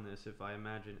I've drawn this, if I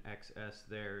imagine XS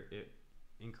there, it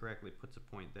incorrectly puts a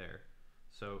point there.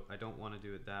 So I don't want to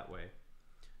do it that way.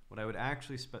 What I would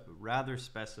actually rather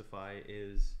specify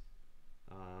is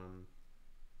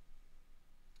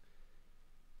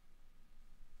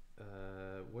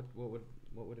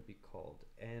what would it be called?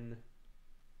 N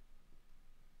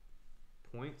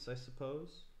points, I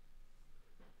suppose.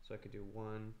 So I could do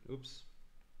 1,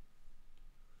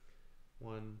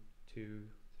 2,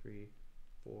 3,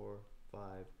 4,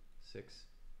 5, 6,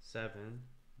 7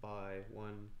 by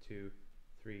 1, 2,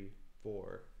 3,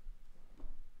 4.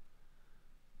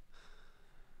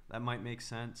 That might make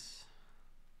sense.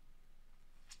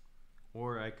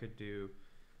 Or I could do,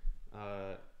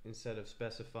 instead of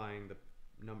specifying the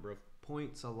number of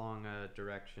points along a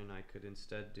direction, I could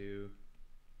instead do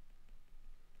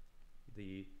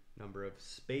the number of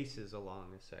spaces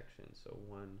along a section. So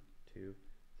 1, 2,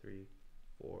 3,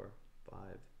 4, 5,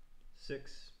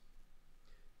 6,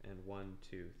 and 1,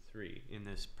 2, 3 in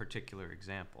this particular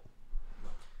example.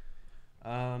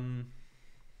 I'm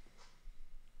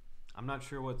not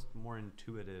sure what's more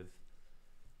intuitive.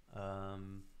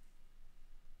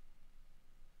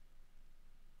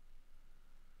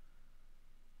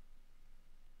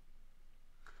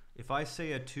 If I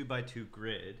say a 2x2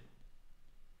 grid,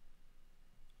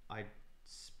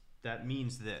 that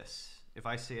means this. If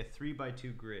I say a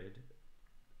 3x2 grid,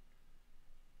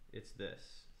 it's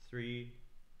this, 3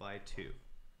 by 2.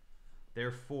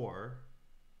 Therefore,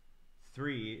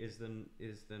 3 is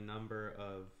the number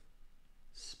of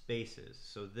spaces.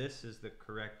 So this is the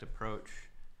correct approach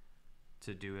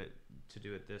to do it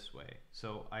this way.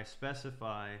 So I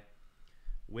specify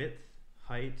width,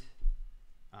 height,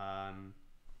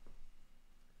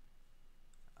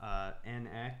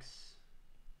 nx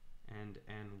and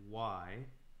ny.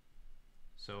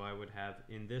 So I would have,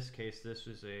 in this case, this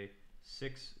was a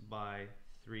 6 by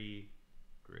 3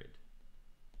 grid.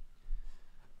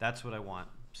 That's what I want.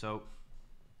 So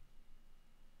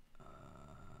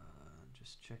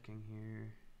just checking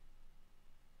here.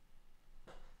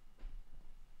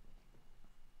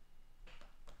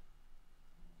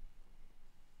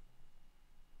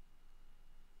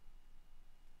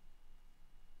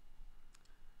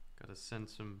 Gotta send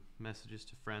some messages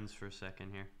to friends for a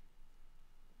second here.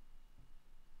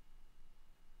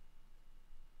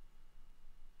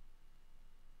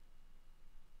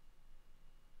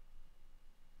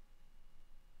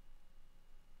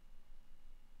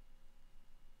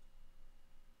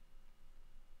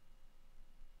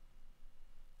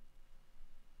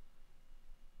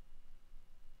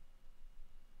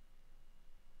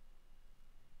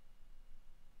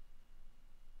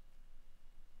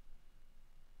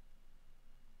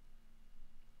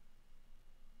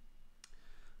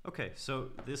 Okay, so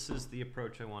this is the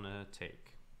approach I want to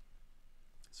take.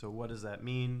 So what does that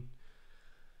mean?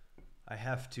 I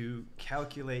have to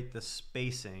calculate the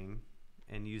spacing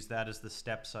and use that as the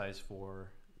step size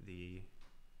for the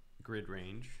grid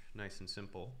range, nice and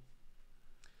simple.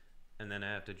 And then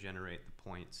I have to generate the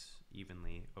points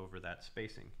evenly over that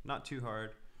spacing. Not too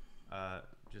hard,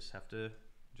 just have to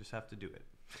do it.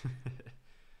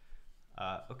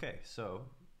 Okay, so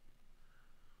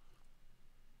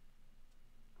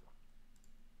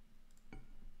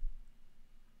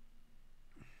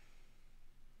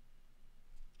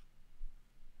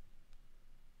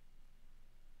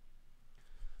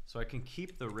I can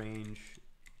keep the range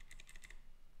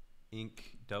inc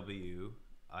w.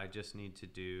 I just need to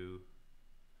do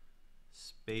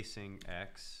spacing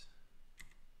x,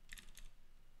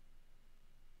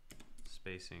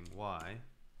 spacing y.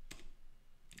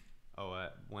 Oh,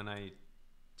 when I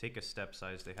take a step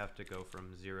size, they have to go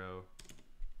from 0,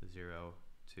 0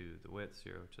 to the width,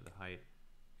 0 to the height.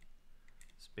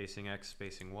 Spacing x,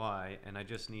 spacing y, and I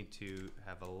just need to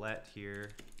have a let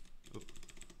here. Oops.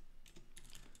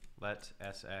 Let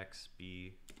sx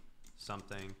be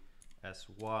something,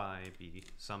 sy be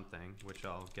something, which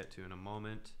I'll get to in a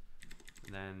moment.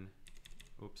 And then,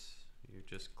 oops, you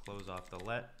just close off the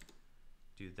let,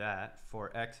 do that. For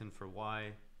x and for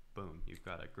y, boom, you've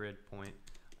got a grid point.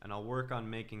 And I'll work on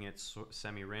making it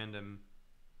semi-random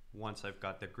once I've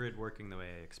got the grid working the way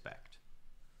I expect.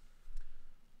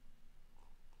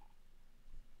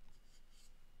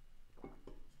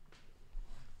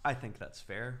 I think that's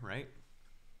fair, right?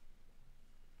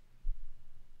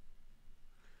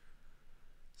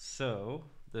 So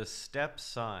the step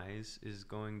size is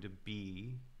going to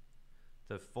be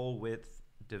the full width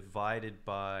divided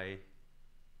by,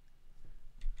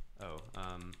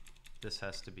 this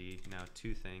has to be now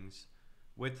two things,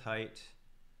 width, height,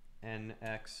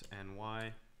 nx and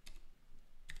y.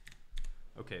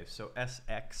 Okay, so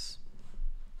sx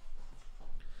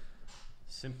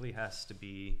simply has to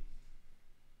be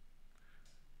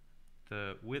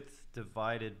the width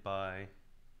divided by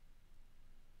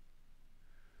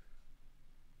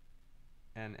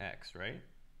nx, right?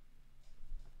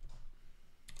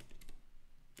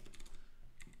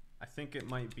 I think it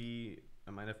might be,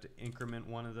 I might have to increment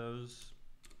one of those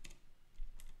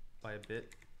by a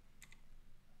bit.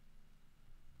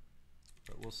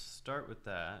 But we'll start with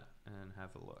that and have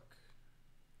a look.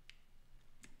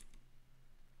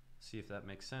 See if that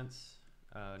makes sense.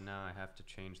 Now I have to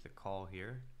change the call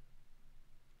here.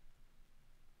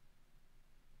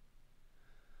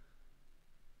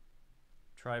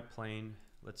 Triplane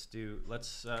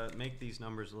let's make these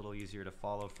numbers a little easier to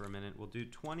follow for a minute. We'll do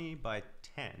 20 by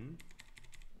 10,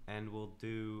 and we'll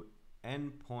do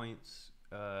endpoints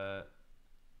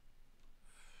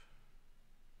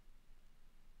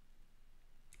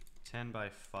 10 by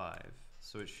 5.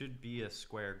 So it should be a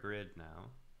square grid now.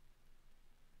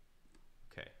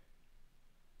 Okay.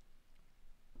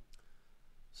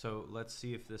 So let's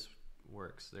see if this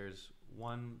works. There's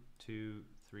 1, 2,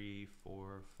 3,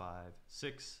 4, 5,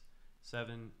 6,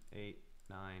 7, 8,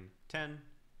 9, 10.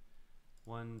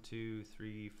 1, 2,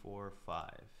 3, 4, 5.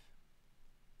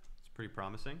 It's pretty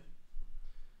promising.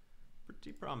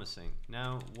 Pretty promising.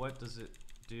 Now, what does it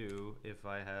do if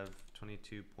I have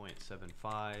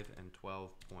 22.75 and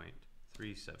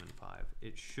 12.375?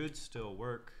 It should still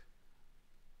work.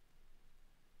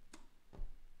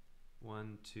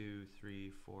 1, 2,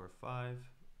 3, 4, 5.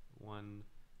 1,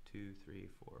 2, 3,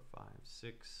 4, 5,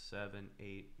 6, 7,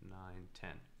 8, 9, 10.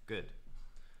 Good.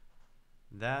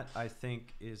 That, I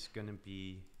think, is going to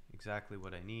be exactly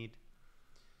what I need.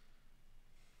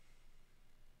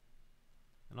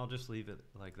 And I'll just leave it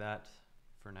like that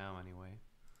for now anyway.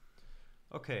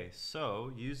 Okay,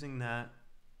 so using that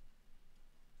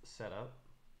setup,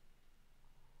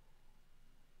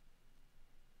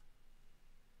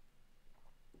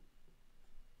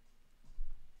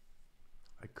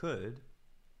 I could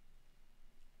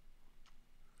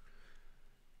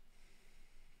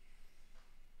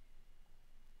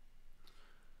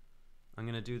I'm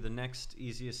going to do the next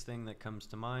easiest thing that comes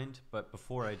to mind, but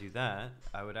before I do that,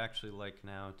 I would actually like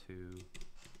now to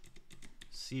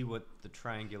see what the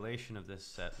triangulation of this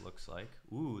set looks like.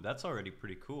 Ooh, that's already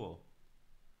pretty cool.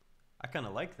 I kind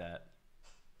of like that.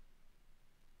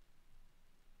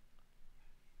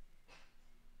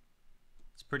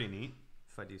 It's pretty neat,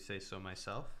 if I do say so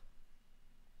myself.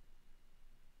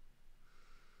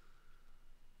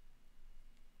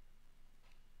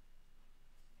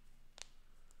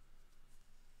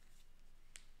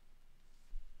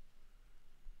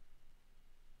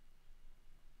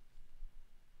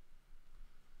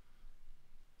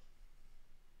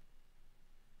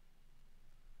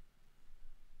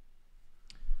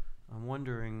 I'm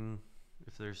wondering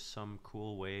if there's some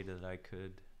cool way that I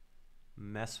could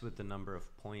mess with the number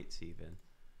of points even.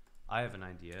 I have an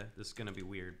idea. This is going to be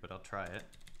weird, but I'll try it.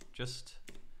 Just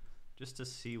to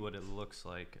see what it looks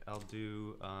like. I'll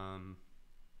do can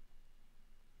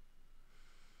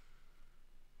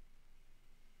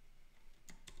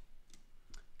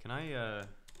I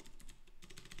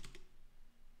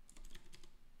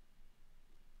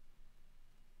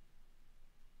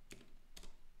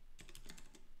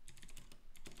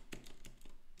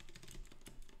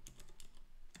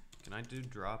can I do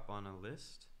drop on a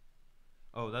list?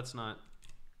 Oh, that's not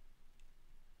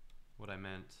what I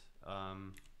meant.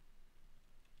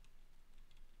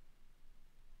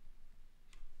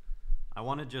 I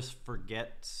want to just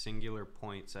forget singular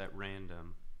points at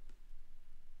random.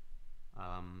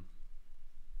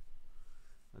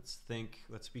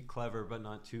 Let's be clever, but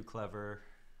not too clever.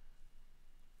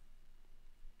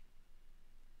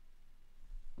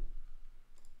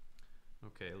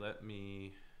 Okay,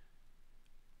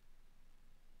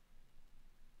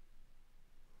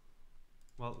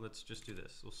 well, let's just do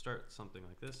this. We'll start something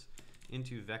like this.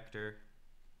 Into vector,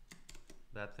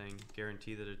 that thing,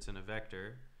 guarantee that it's in a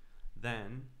vector.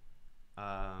 Then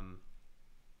I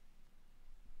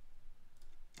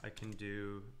can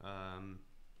do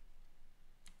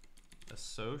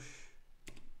assoc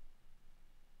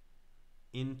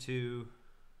into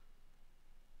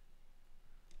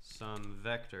some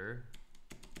vector,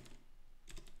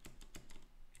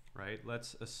 right?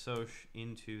 Let's assoc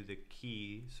into the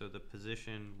key, so the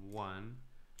position 1,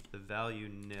 the value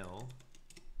 0.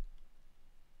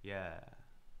 Yeah,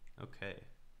 okay.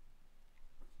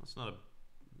 It's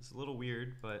a little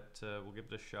weird, but we'll give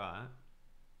it a shot.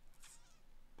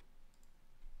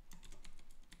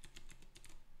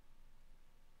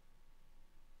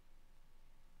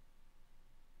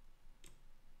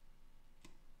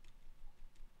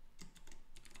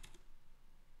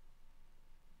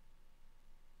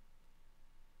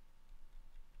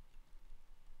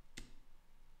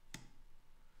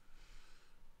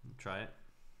 Try it.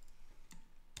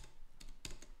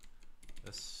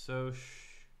 Assoc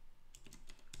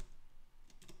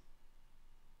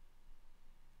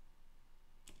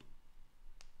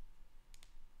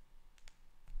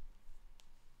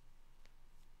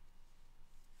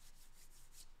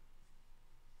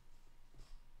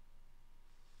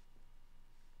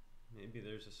maybe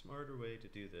there's a smarter way to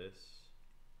do this.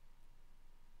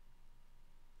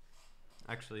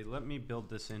 Actually, let me build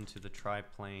this into the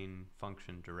triplane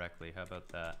function directly. How about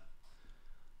that?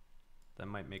 That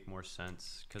might make more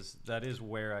sense, because that is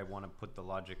where I want to put the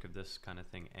logic of this kind of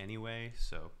thing anyway,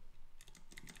 so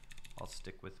I'll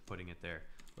stick with putting it there.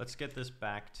 Let's get this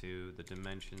back to the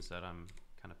dimensions that I'm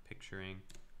kind of picturing.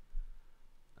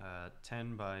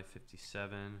 10 by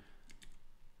 57.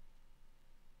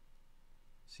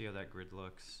 See how that grid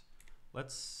looks.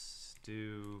 Let's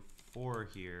do 4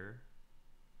 here.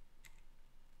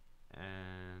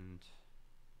 And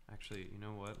actually, you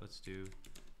know what? Let's do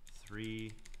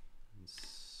 3 and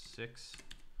 6.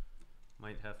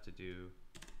 Might have to do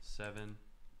 7.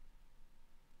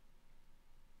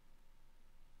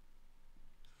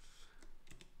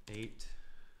 8.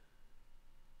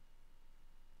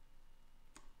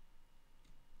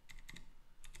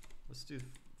 Let's do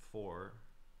 4.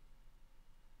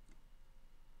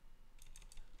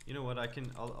 You know what?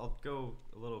 I'll go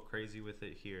a little crazy with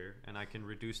it here, and I can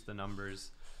reduce the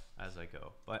numbers as I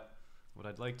go. But what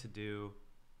I'd like to do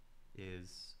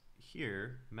is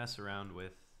here mess around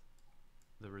with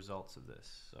the results of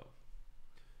this. So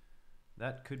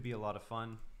that could be a lot of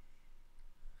fun.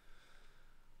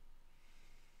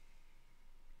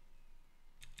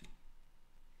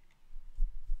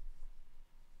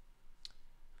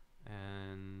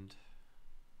 And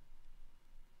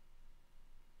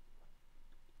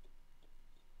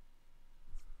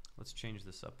let's change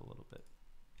this up a little bit.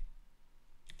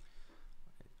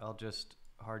 I'll just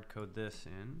hard code this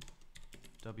in.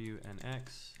 W and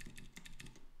X.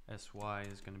 SY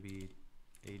is going to be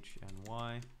H and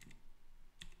Y.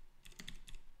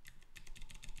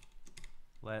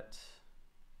 Let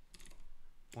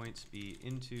points be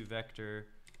into vector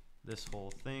this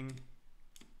whole thing.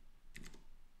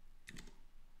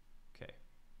 Okay.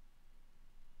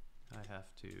 I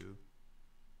have to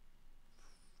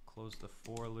close the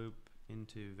for loop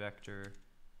into vector.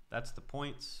 That's the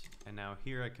points, and now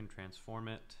here I can transform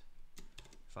it.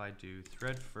 If I do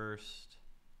thread first,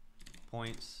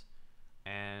 points,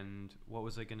 and what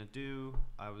was I going to do?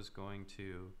 I was going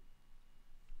to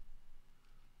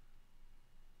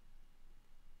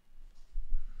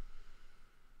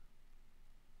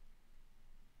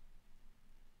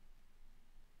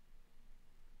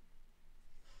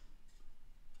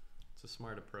it's a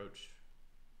smart approach.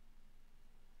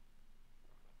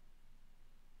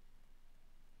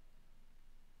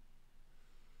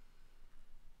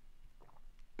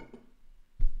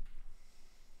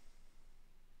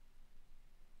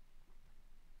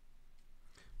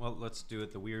 Well, let's do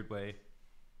it the weird way.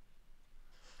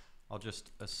 I'll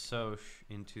just assoc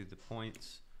into the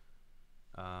points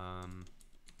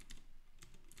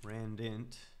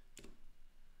randint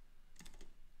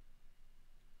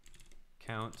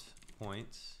count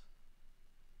points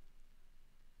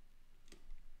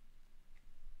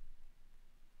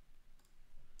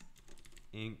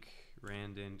inc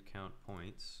randint count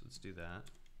points. Let's do that.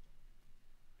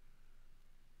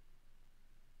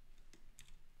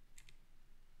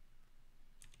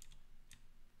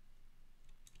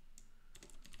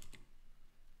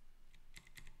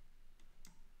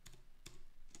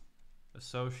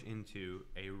 Assoc into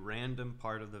a random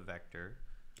part of the vector,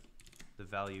 the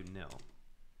value nil.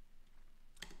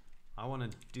 I want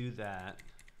to do that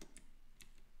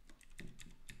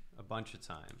a bunch of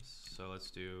times. So let's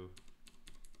do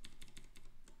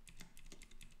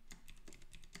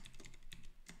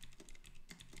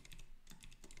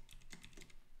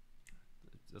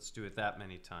it that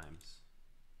many times.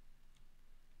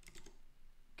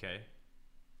 Okay.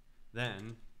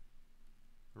 Then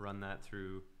run that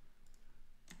through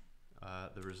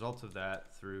the result of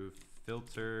that through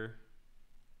filter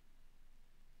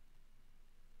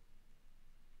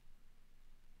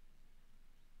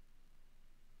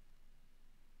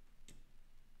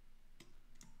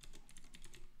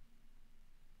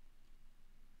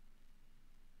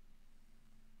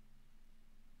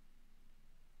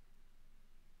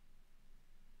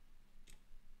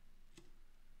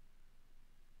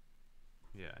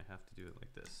yeah, I have to do it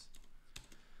like this.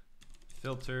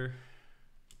 Filter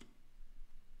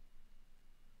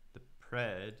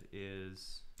pred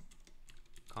is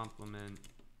complement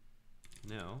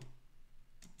nil,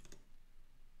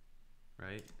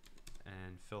 right?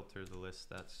 And filter the list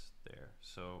that's there.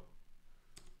 So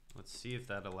let's see if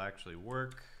that'll actually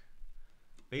work.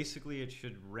 Basically, it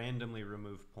should randomly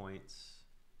remove points,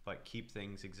 but keep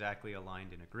things exactly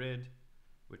aligned in a grid,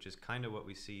 which is kind of what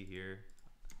we see here.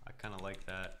 I kind of like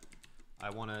that. I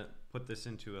want to put this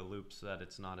into a loop so that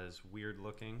it's not as weird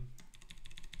looking.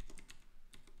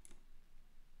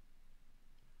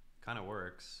 Kind of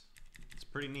works. It's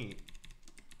pretty neat.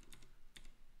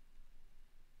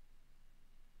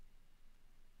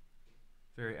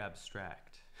 Very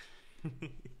abstract.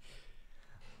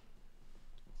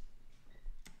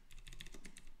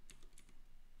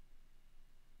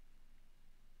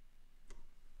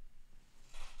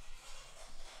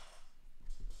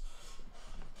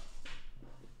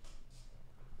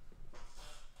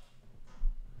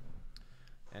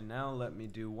 And now let me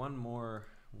do one more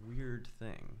weird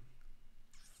thing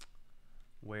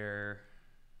where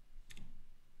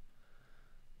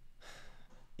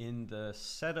in the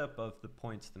setup of the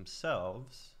points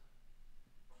themselves,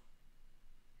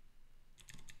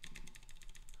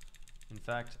 in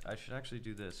fact, I should actually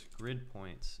do this. Grid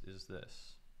points is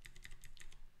this.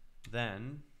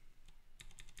 Then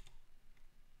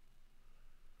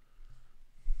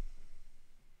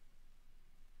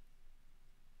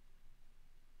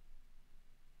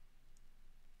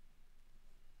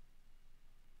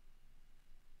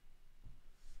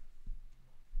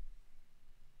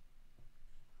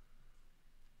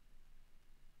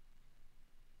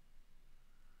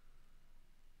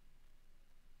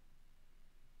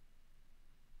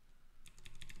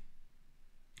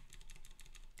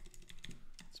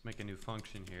make a new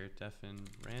function here, defin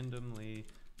randomly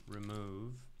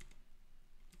remove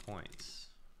points.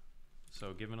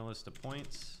 So given a list of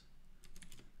points,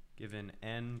 given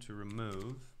n to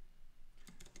remove,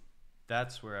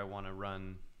 that's where I want to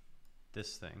run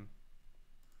this thing,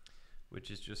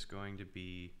 which is just going to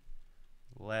be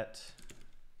let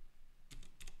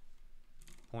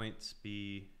points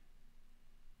be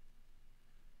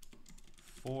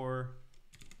for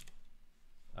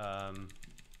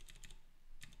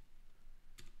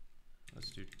let's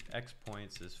do x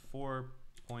points is 4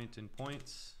 point in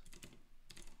points.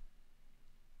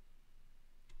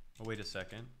 Oh, wait a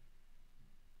second.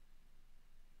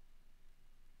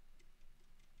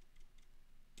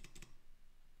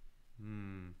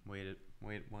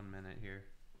 Wait 1 minute here.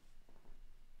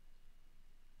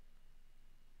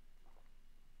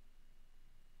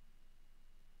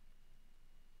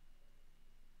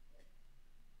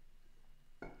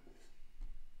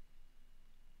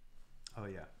 Oh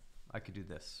yeah, I could do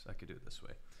this. I could do it this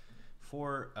way.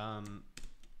 For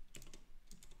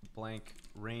blank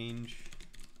range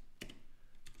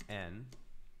n,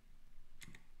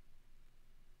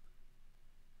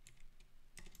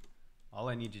 all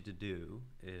I need you to do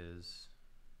is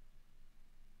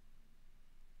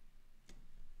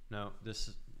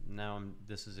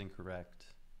this is incorrect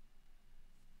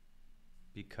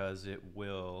because it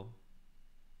will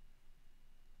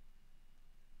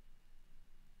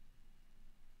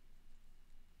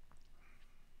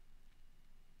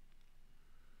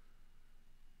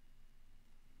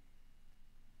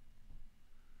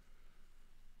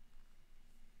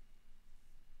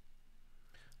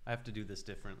I have to do this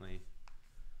differently.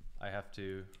 I have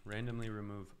to randomly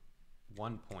remove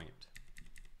 1 point.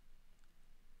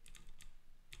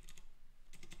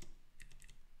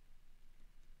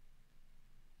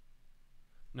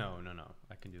 No,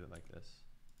 I can do it like this.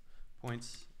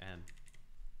 Points and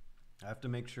I have to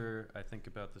make sure I think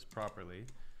about this properly.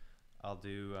 I'll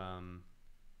do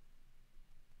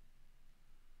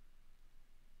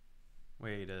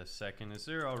wait a second, is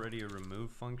there already a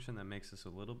remove function that makes this a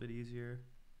little bit easier?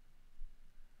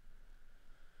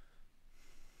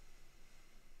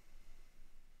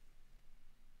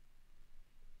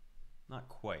 Not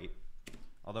quite.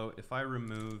 Although if I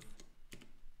remove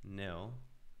nil,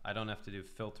 I don't have to do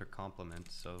filter complement.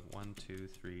 So 1, 2,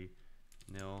 3,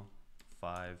 nil,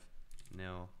 5,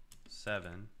 nil,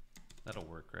 7. That'll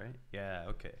work, right? Yeah,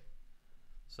 okay.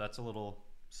 So that's a little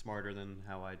smarter than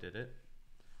how I did it.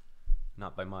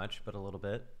 Not by much, but a little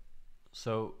bit.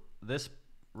 So this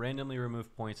randomly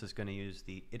remove points is going to use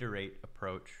the iterate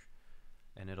approach,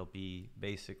 and it'll be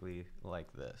basically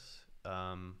like this.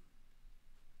 How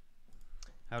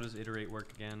does iterate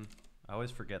work again? I always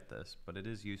forget this, but it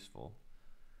is useful.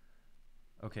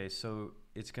 Okay, so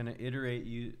it's going to iterate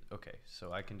you. Okay,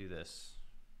 so I can do this.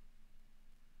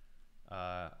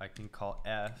 I can call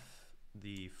f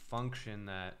the function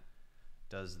that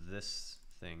does this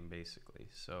thing basically.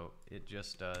 So it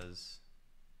just does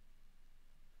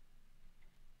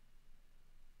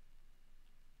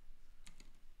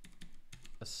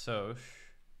assoc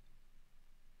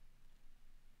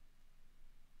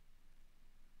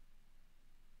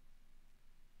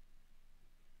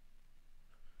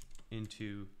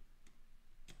into,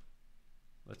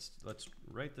 let's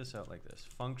write this out like this.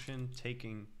 Function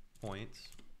taking points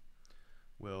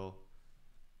will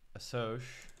assoc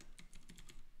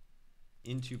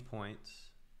into points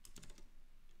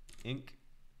inc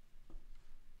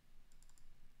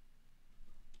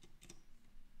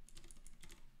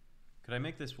Could I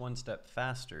make this one step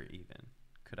faster even?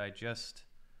 Could I just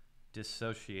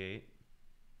dissociate?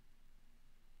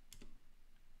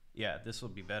 Yeah, this will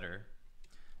be better.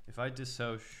 If I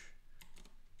dissociate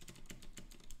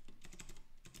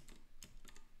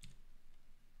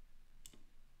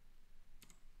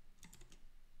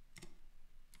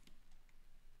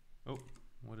oh,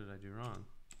 what did I do wrong?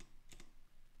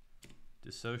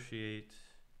 dissociate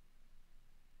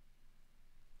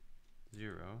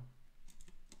 0.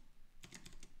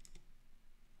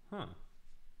 Huh.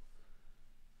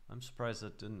 I'm surprised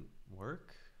that didn't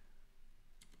work.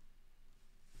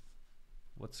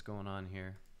 What's going on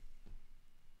here?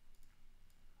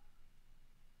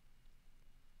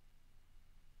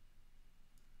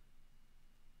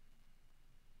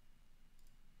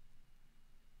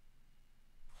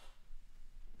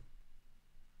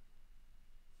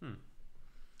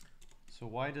 So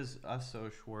why does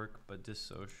assoc work but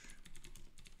dissoc?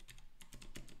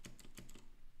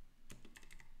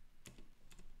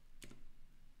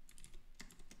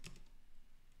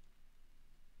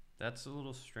 That's a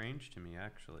little strange to me,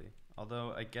 actually.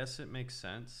 Although I guess it makes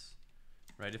sense,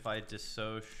 right? If I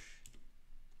dissoc,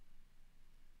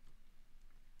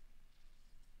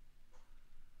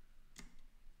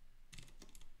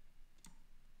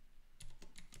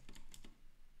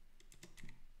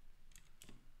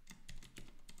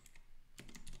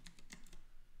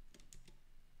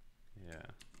 yeah,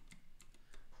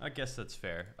 I guess that's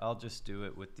fair. I'll just do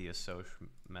it with the assoc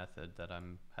method that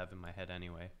I'm have in my head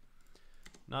anyway.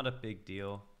 Not a big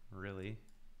deal, really.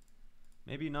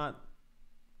 Maybe not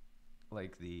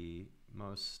like the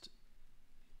most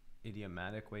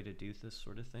idiomatic way to do this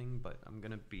sort of thing, but I'm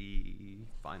gonna be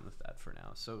fine with that for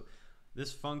now. So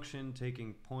this function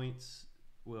taking points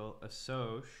will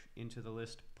assoc into the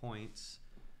list points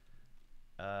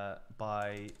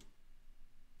by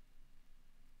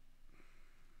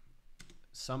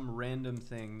some random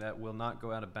thing that will not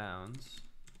go out of bounds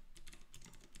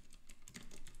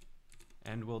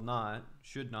and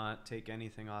should not take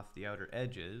anything off the outer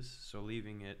edges, so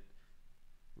leaving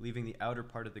the outer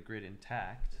part of the grid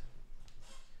intact.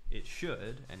 It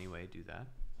should, anyway, do that.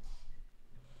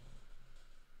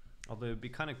 Although it'd be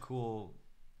kind of cool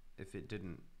if it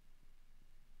didn't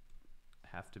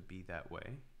have to be that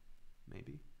way,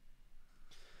 maybe.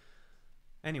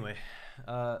 Anyway,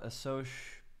 assoc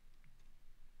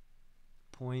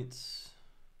points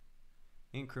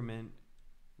increment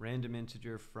random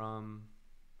integer from,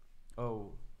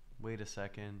 oh, wait a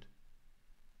second.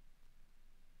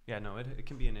 Yeah, no, it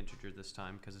can be an integer this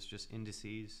time because it's just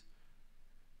indices.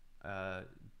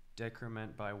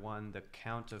 Decrement by 1 the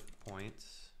count of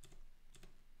points,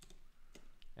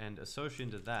 and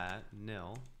associated to that,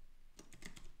 nil.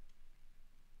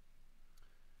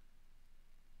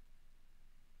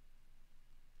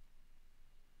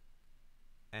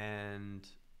 And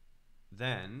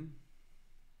then,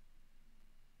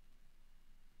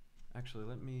 actually,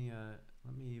 let me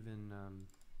even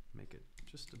make it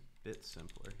just a bit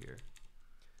simpler here.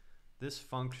 This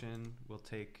function will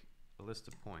take a list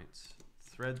of points,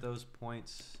 thread those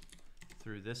points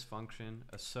through this function,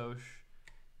 assoc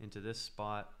into this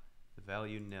spot, the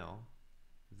value nil.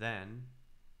 Then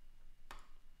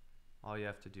all you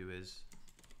have to do is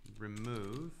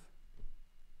remove,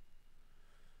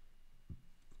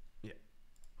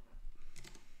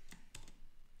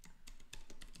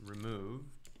 remove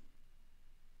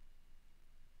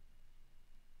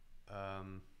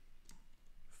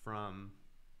from,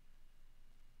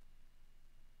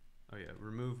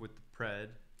 remove with the pred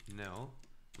nil,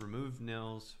 remove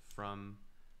nils from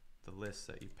the list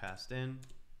that you passed in.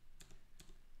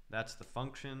 That's the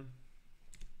function.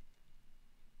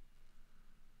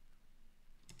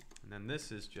 And then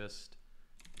this is just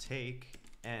take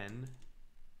n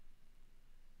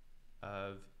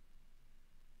of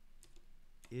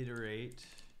iterate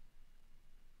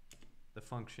the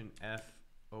function f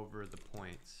over the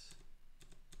points.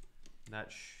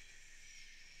 That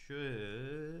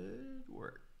should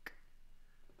work.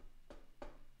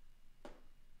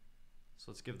 So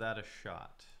let's give that a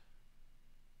shot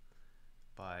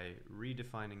by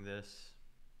redefining this.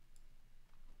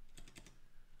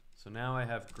 So now I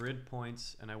have grid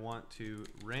points and I want to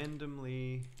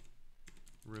randomly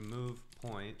remove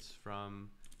points from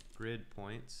grid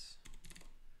points,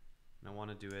 and I want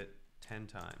to do it 10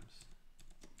 times.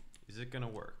 Is it going to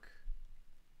work?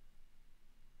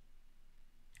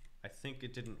 I think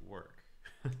it didn't work.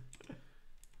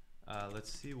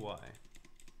 Let's see why.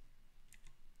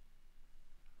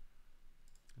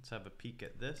 Let's have a peek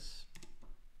at this.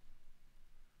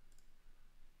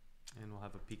 And we'll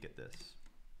have a peek at this.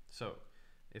 So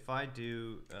if I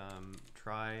do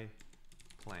try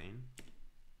plane,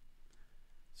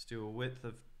 let's do a width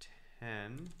of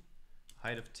 10,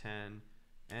 height of 10,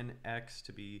 and x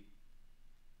to be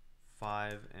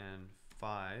 5 and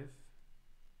 5.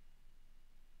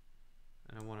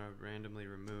 And I want to randomly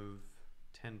remove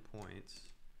 10 points.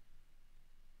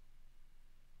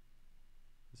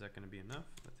 Is that going to be enough?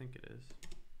 I think it is.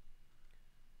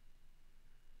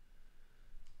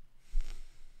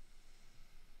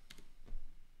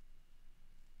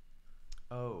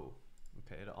 Oh,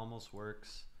 okay, it almost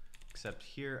works, except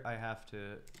here I have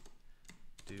to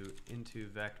do into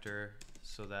vector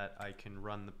so that I can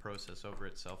run the process over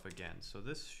itself again. So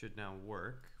this should now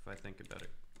work if I think about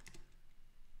it.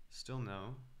 Still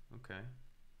no, okay.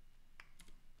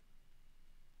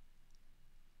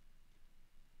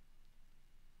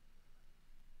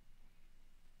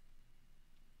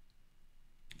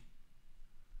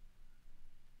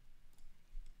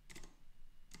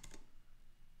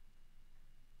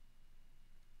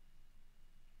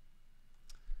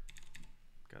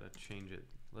 Gotta change it.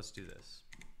 Let's do this.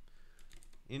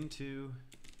 Into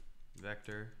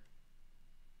vector.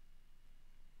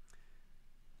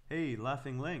 Hey,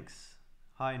 Laughing Lynx.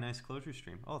 Hi, nice Clojure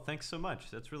stream. Oh, thanks so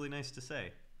much. That's really nice to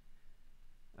say.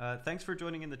 Thanks for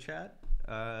joining in the chat.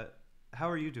 How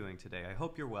are you doing today? I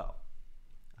hope you're well.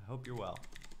 I hope you're well.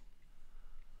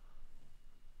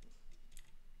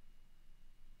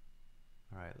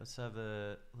 All right, let's have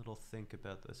a little think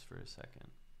about this for a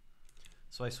second.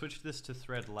 So I switched this to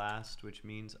thread last, which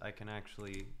means I can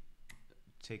actually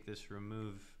take this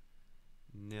remove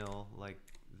nil like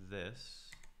this,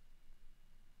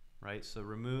 right? So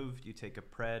removed, you take a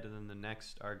pred, and then the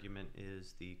next argument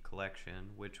is the collection,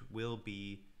 which will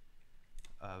be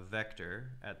a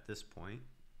vector at this point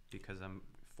because I'm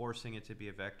forcing it to be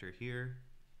a vector here.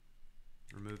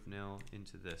 Remove nil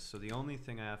into this. So the only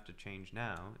thing I have to change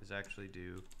now is actually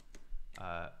do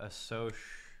assoc,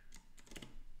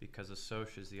 because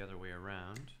assoc is the other way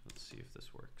around. Let's see if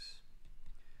this works.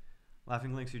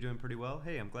 Laughing Lynx, you're doing pretty well.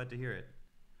 Hey, I'm glad to hear it.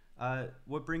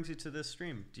 What brings you to this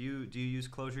stream? Do you use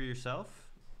Clojure yourself?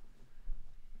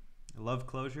 I love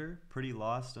Clojure. Pretty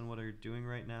lost on what you're doing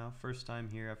right now. First time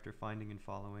here after finding and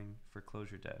following for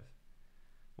Clojure Dev.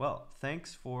 Well,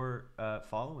 thanks for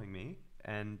following me,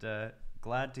 and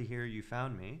glad to hear you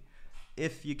found me.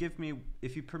 If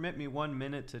you permit me 1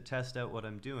 minute to test out what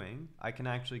I'm doing, I can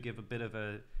actually give a bit of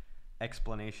a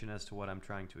explanation as to what I'm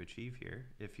trying to achieve here,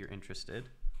 if you're interested.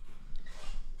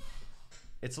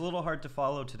 It's a little hard to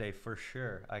follow today, for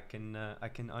sure. I can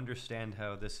understand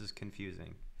how this is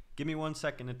confusing. Give me 1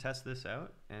 second to test this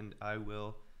out, and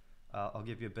I'll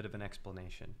give you a bit of an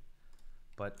explanation.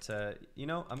 But you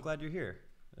know, I'm glad you're here.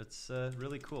 It's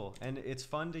really cool, and it's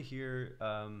fun to hear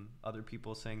other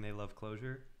people saying they love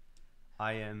Clojure.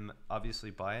 I am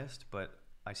obviously biased, but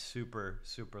I super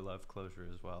love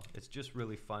Clojure as well. It's just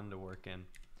really fun to work in.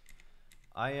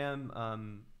 I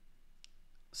am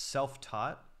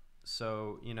self-taught,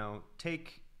 so you know,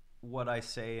 take what I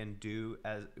say and do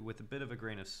as with a bit of a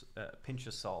grain of pinch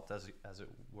of salt, as it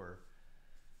were.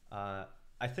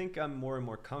 I think I'm more and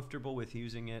more comfortable with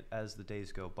using it as the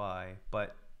days go by,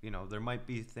 but you know, there might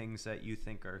be things that you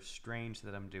think are strange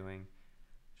that I'm doing.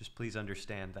 Just please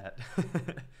understand that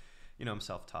you know, I'm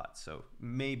self-taught, so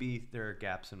maybe there are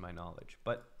gaps in my knowledge,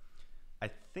 but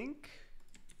I think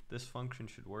this function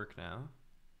should work now.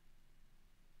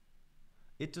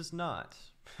 It does not.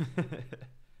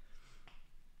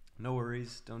 No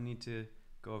worries, don't need to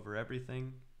go over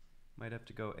everything. Might have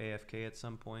to go AFK at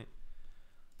some point.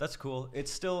 That's cool.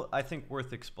 It's still, I think,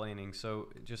 worth explaining. So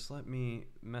just let me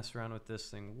mess around with this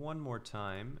thing one more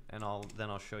time, and then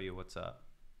I'll show you what's up.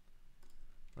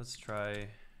 Let's try.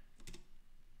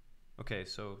 Okay,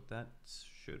 so that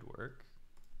should work.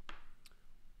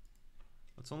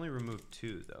 Let's only remove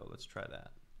 2 though. Let's try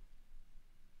that.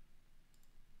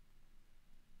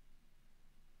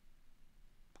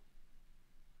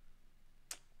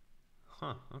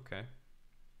 Huh, okay.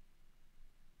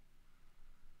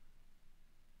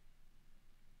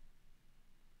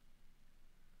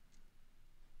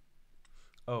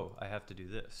 Oh, I have to do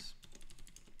this.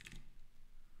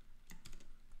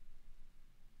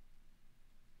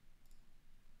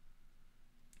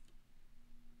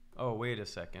 Oh, wait a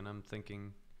second. I'm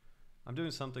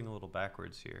doing something a little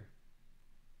backwards here.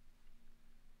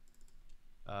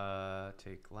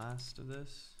 Take last of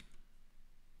this.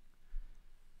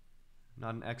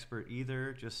 Not an expert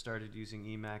either, just started using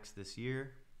Emacs this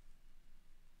year.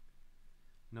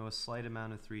 Know a slight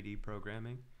amount of 3D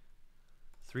programming.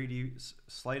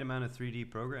 Slight amount of 3D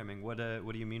programming. What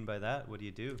do you mean by that? What do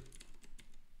you do?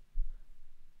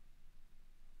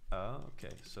 Oh,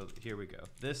 okay, so here we go.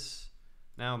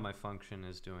 Now my function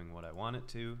is doing what I want it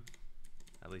to.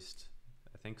 At least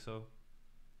I think so.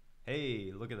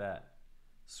 Hey, look at that.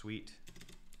 Sweet.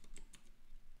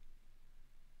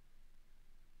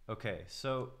 Okay,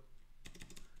 so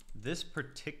this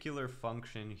particular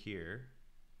function here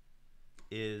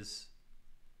is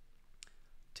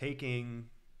taking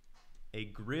a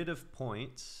grid of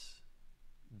points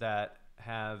that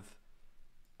I've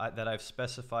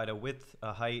specified a width,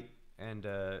 a height, and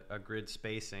a grid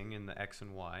spacing in the X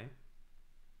and Y.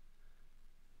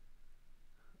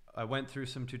 I went through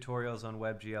some tutorials on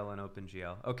WebGL and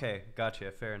OpenGL. Okay,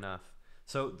 gotcha, fair enough.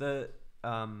 So the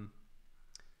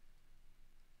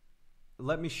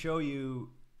let me show you,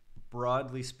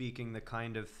 broadly speaking, the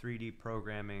kind of 3D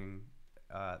programming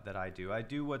that I do. I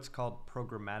do what's called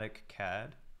programmatic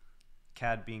CAD,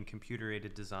 CAD being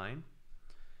computer-aided design.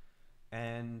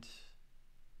 And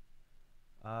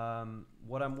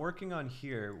what I'm working on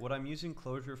here, what I'm using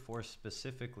Clojure for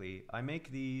specifically, I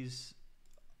make these.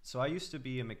 So I used to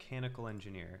be a mechanical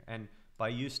engineer, and by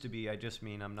used to be, I just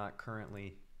mean I'm not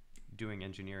currently doing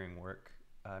engineering work.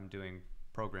 I'm doing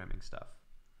programming stuff.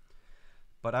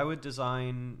 But I would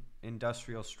design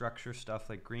industrial structure stuff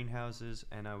like greenhouses,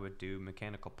 and I would do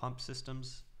mechanical pump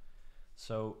systems.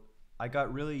 So I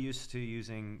got really used to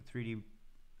using 3D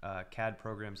CAD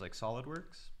programs like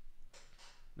SolidWorks.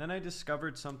 Then I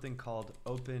discovered something called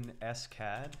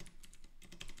OpenSCAD,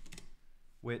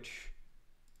 which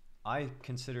I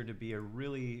consider to be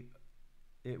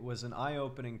it was an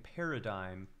eye-opening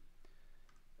paradigm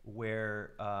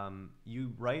where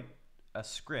you write a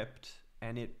script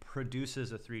and it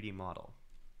produces a 3D model.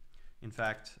 In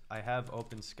fact, I have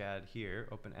OpenSCAD here.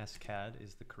 OpenSCAD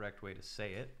is the correct way to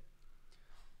say it.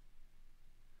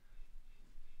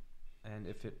 And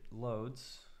if it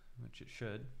loads, which it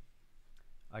should,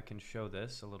 I can show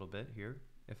this a little bit here.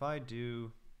 If I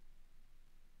do,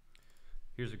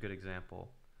 here's a good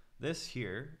example. This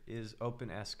here is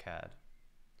OpenSCAD.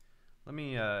 Let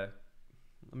me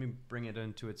bring it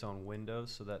into its own window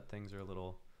so that things are a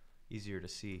little easier to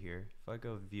see here. If I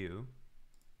go View,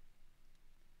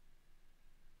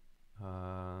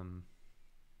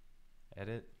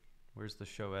 Edit, where's the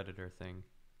Show Editor thing?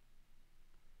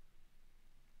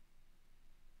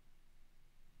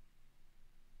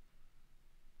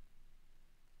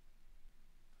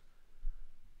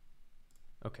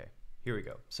 Okay, here we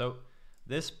go. So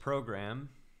this program,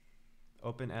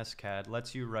 OpenSCAD,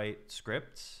 lets you write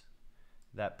scripts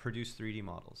that produce 3D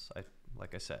models,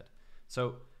 like I said.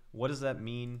 So what does that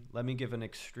mean? Let me give an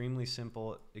extremely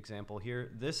simple example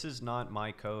here. This is not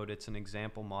my code. It's an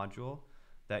example module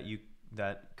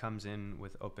that comes in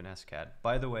with OpenSCAD.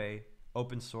 By the way,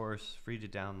 open source, free to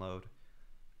download.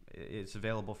 It's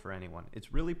available for anyone.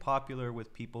 It's really popular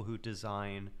with people who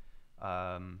design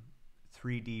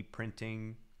 3D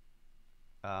printing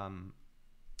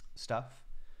stuff.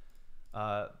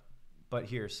 But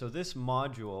here, so this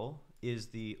module is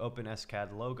the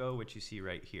OpenSCAD logo, which you see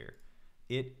right here.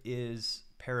 It is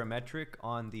parametric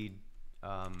on the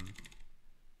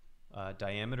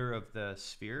diameter of the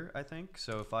sphere, I think.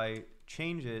 So if I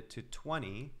change it to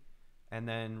 20 and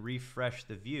then refresh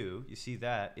the view, you see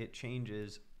that it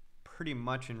changes pretty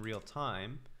much in real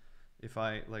time. If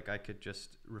I could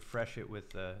just refresh it with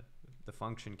the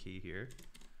function key here.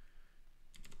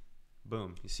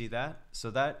 Boom, you see that? So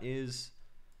that is,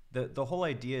 the whole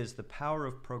idea is the power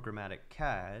of programmatic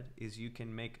CAD is you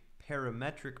can make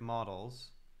parametric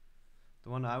models. The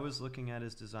one I was looking at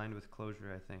is designed with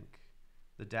Clojure, I think.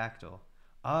 The dactyl.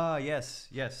 Ah, yes,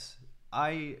 yes.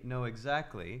 I know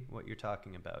exactly what you're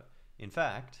talking about. In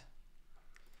fact,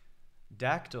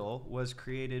 dactyl was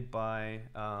created by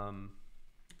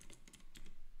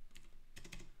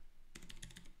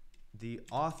the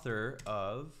author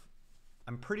of,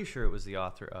 I'm pretty sure it was the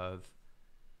author of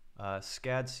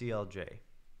SCAD CLJ.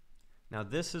 Now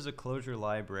this is a Clojure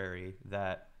library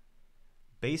that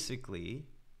basically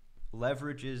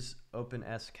leverages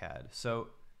OpenSCAD. So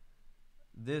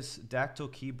this dactyl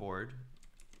keyboard,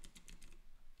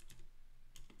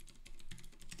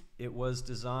 it was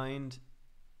designed,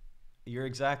 you're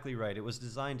exactly right, it was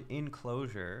designed in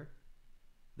Clojure.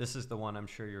 This is the one I'm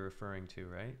sure you're referring to,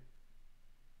 right?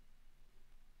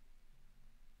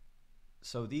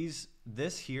 So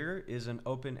this here is an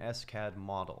OpenSCAD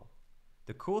model.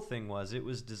 The cool thing was it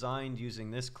was designed using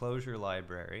this Clojure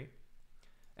library.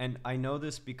 And I know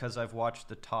this because I've watched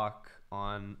the talk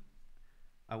on,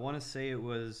 I want to say it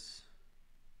was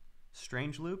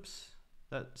Strange Loops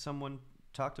that someone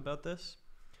talked about this.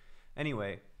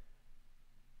 Anyway,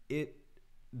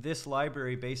 this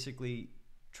library basically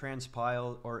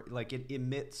transpile, or like it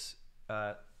emits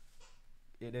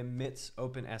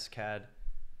OpenSCAD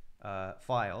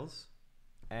files,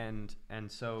 and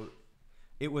so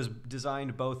it was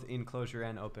designed both in Clojure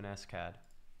and OpenSCAD.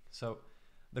 So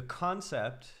the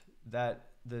concept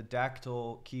that the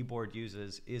dactyl keyboard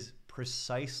uses is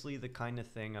precisely the kind of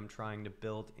thing I'm trying to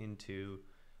build into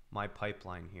my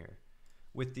pipeline here,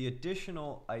 with the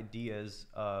additional ideas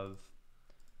of,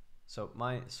 so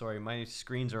my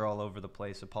screens are all over the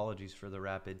place. Apologies for the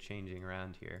rapid changing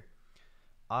around here.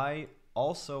 I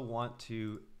also want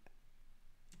to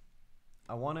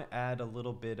add a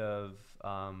little bit of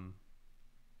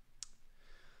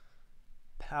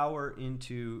power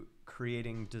into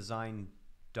creating design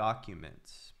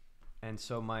documents. And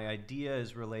so my idea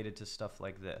is related to stuff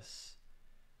like this.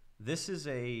 This is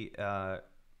a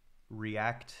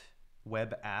React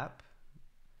web app,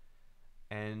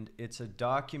 and it's a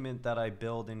document that I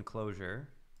build in Clojure.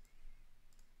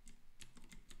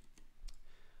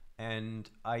 And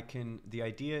the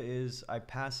idea is I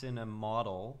pass in a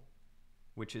model,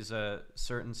 which is a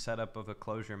certain setup of a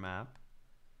Clojure map,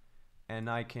 and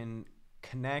I can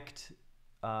connect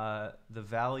the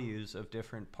values of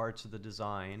different parts of the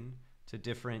design to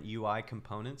different UI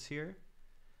components here,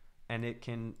 and it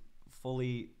can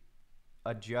fully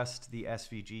adjust the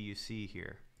SVG you see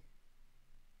here.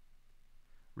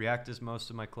 React is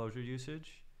most of my Clojure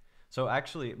usage. So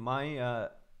actually,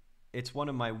 it's one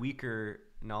of my weaker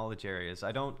knowledge areas.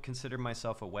 I don't consider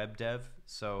myself a web dev,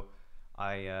 so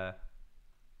in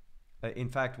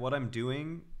fact, what I'm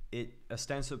doing, it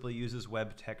ostensibly uses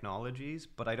web technologies,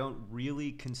 but I don't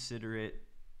really consider it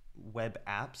web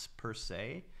apps per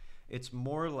se. It's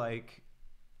more like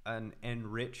an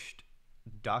enriched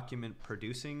document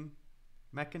producing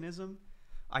mechanism.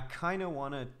 I kind of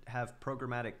want to have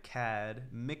programmatic CAD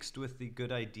mixed with the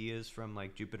good ideas from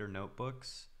like Jupyter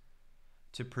Notebooks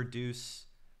to produce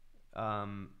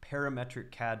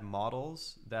parametric CAD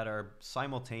models that are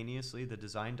simultaneously the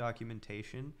design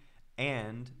documentation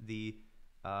and the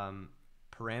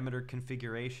parameter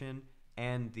configuration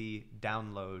and the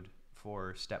download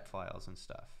for step files and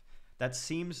stuff. That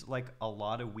seems like a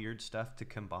lot of weird stuff to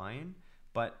combine,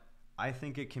 but I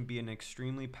think it can be an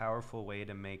extremely powerful way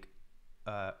to make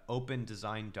open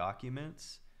design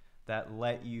documents that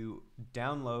let you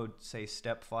download, say,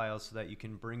 step files so that you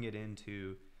can bring it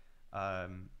into a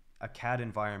CAD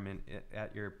environment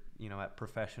at your, at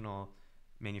professional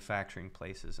manufacturing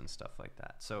places and stuff like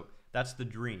that. So that's the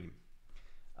dream.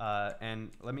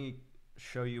 And let me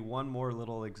show you one more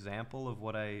little example of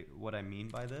what I mean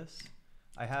by this.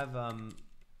 I have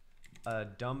a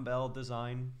dumbbell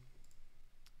design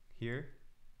here.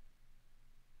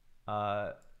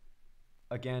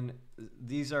 Again,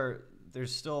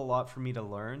 there's still a lot for me to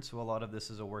learn, so a lot of this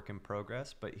is a work in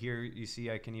progress, but here you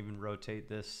see I can even rotate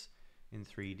this in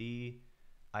 3D.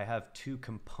 I have two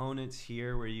components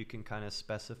here where you can kind of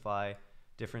specify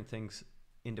different things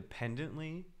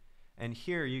independently, and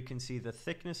here you can see the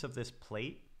thickness of this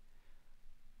plate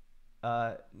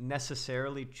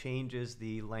necessarily changes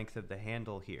the length of the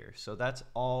handle here. So that's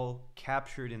all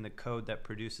captured in the code that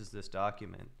produces this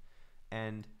document.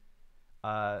 And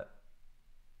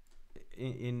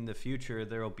in the future,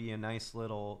 there will be a nice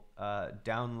little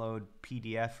download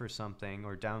PDF or something,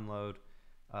 or download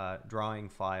drawing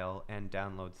file and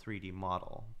download 3D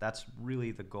model. That's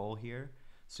really the goal here.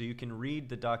 So you can read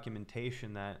the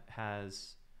documentation that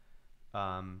has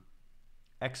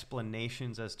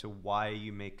explanations as to why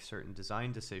you make certain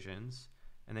design decisions,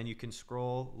 and then you can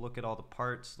scroll, look at all the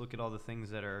parts, look at all the things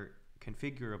that are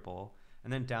configurable,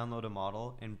 and then download a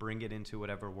model and bring it into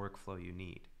whatever workflow you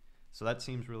need. So that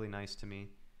seems really nice to me.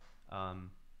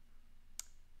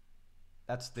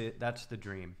 That's the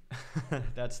dream.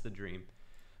 That's the dream.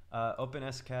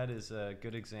 OpenSCAD is a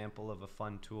good example of a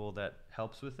fun tool that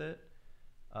helps with it.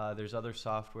 There's other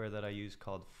software that I use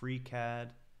called FreeCAD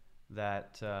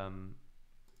that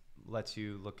lets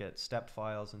you look at step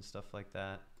files and stuff like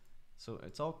that. So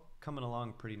it's all coming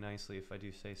along pretty nicely, if I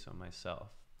do say so myself.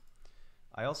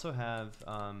 I also have,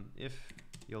 if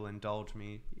you'll indulge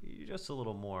me just a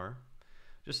little more,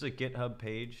 just a GitHub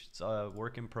page. It's a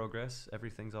work in progress.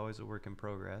 Everything's always a work in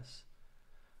progress.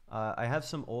 I have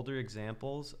some older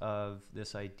examples of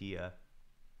this idea.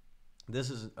 This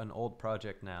is an old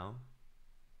project now,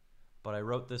 but I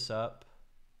wrote this up,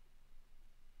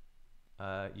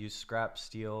 used scrap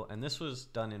steel, and this was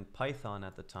done in Python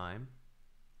at the time.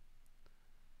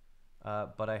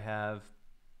 But I have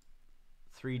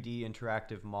 3D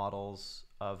interactive models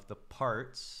of the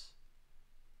parts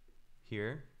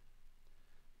here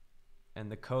and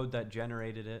the code that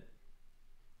generated it.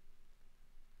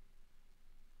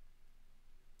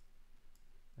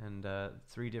 And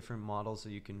 3 different models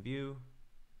that you can view,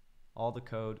 all the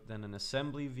code, then an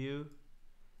assembly view.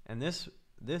 And this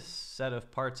set of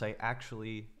parts I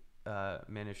actually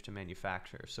managed to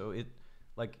manufacture. So it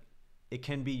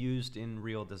can be used in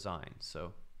real design.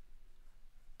 So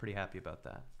pretty happy about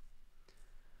that.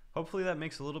 Hopefully that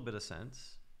makes a little bit of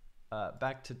sense.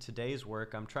 Back to today's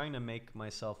work, I'm trying to make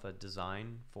myself a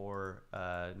design for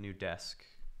a new desk.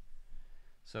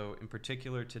 So in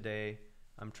particular today,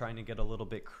 I'm trying to get a little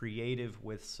bit creative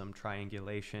with some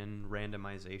triangulation,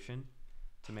 randomization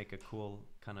to make a cool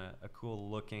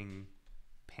looking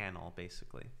panel,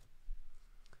 basically.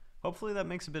 Hopefully that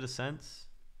makes a bit of sense.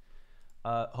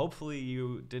 Hopefully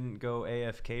you didn't go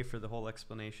AFK for the whole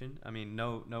explanation. I mean,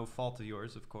 no fault of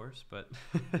yours, of course, but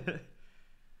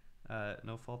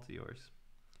no fault of yours.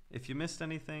 If you missed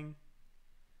anything,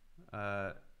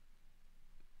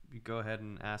 you go ahead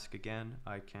and ask again.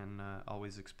 I can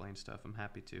always explain stuff. I'm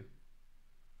happy to.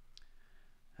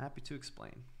 Happy to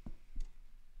explain.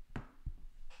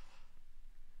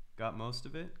 Got most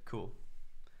of it? Cool.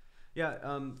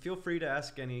 Yeah, feel free to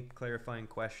ask any clarifying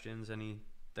questions,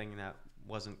 anything that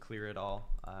wasn't clear at all.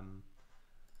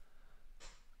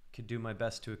 Could do my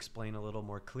best to explain a little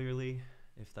more clearly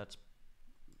if that's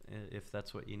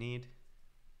what you need.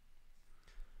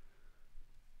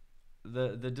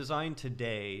 The design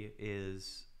today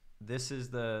is, this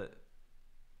is a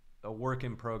work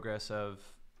in progress of,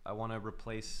 I want to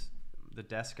replace the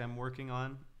desk I'm working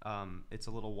on. It's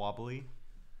a little wobbly,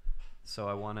 so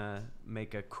I want to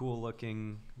make a cool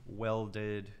looking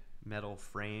welded metal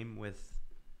frame with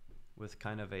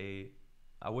kind of a,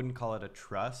 I wouldn't call it a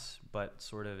truss, but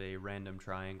sort of a random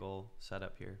triangle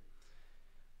setup here.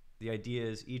 The idea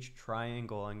is each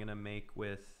triangle I'm going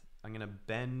to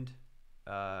bend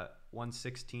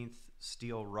 1/16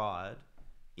 steel rod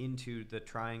into the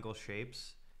triangle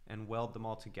shapes and weld them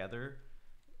all together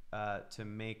to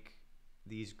make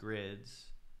these grids,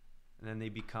 and then they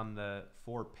become the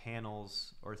 4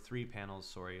 panels, or 3 panels,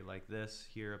 sorry, like this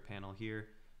here, a panel here,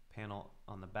 panel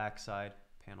on the back side,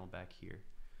 panel back here.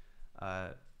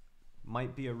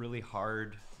 Might be a really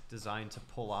hard design to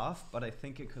pull off, but I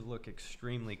think it could look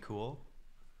extremely cool.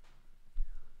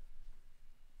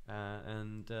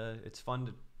 And it's fun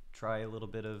to try a little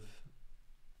bit of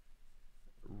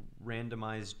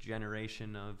randomized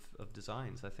generation of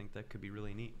designs. I think that could be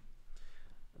really neat.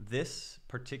 This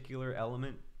particular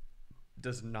element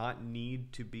does not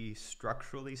need to be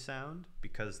structurally sound,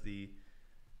 because the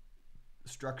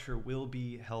structure will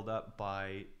be held up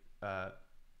by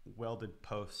welded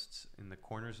posts in the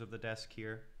corners of the desk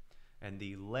here, and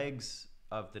the legs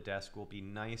of the desk will be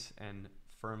nice and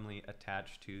firmly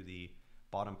attached to the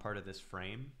bottom part of this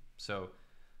frame. So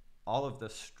all of the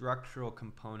structural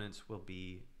components will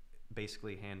be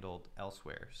basically handled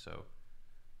elsewhere. So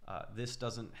this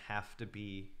doesn't have to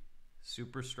be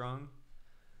super strong,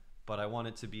 but I want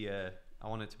it to be a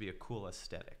cool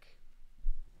aesthetic.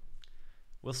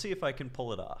 We'll see if I can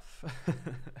pull it off.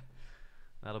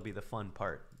 That'll be the fun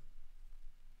part.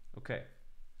 Okay,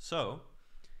 so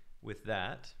with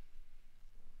that,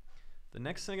 the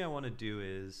next thing I want to do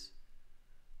is,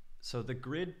 so the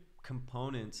grid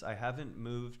components, I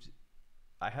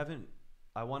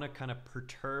want to kind of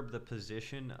perturb the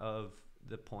position of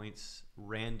the points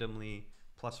randomly,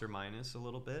 plus or minus a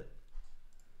little bit.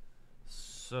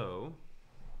 So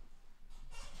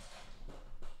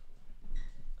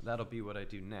that'll be what I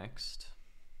do next.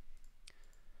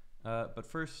 But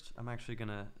first, I'm actually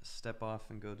gonna step off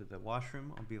and go to the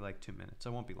washroom. I'll be like 2 minutes. I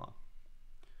won't be long.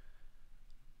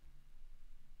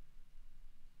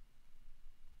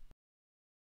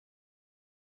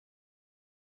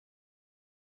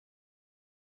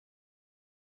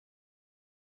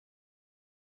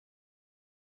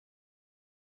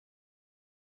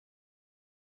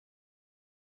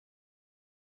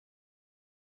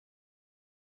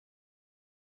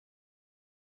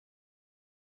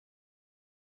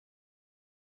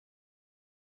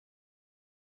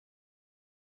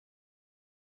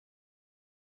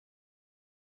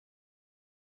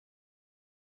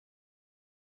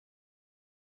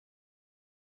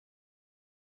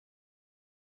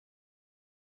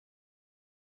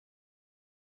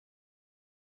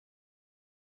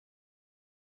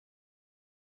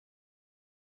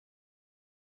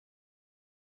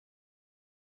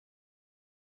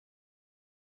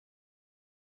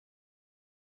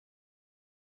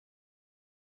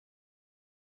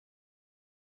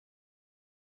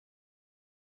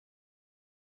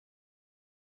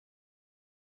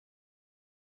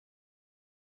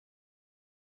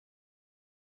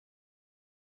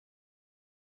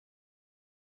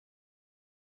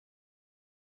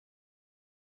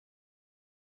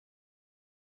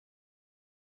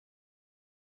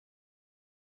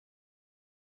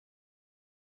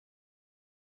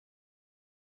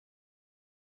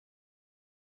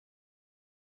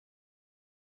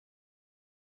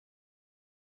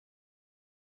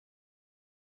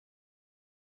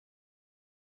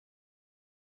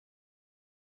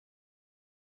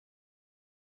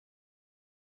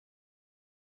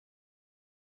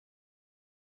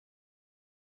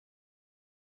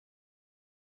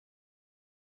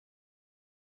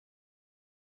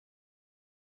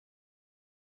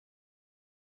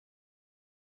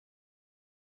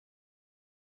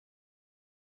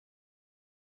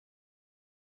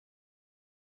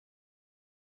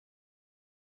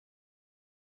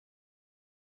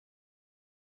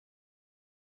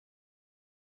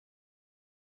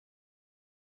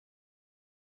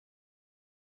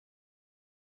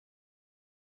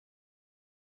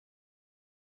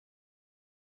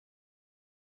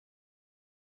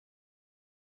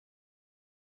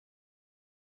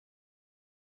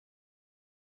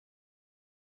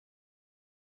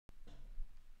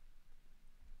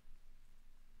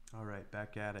 All right,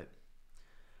 back at it.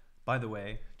 By the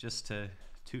way, just to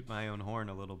toot my own horn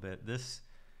a little bit, this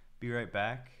Be Right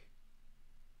Back,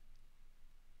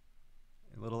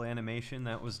 a little animation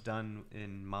that was done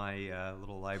in my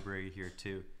little library here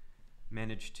too.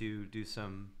 Managed to do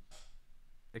some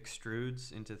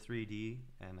extrudes into 3D,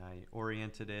 and I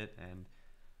oriented it and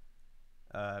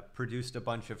produced a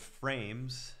bunch of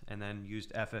frames, and then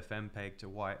used FFmpeg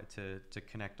to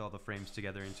connect all the frames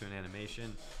together into an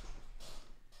animation.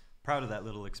 Proud of that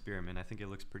little experiment. I think it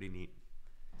looks pretty neat.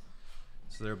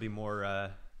 So there'll be more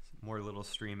little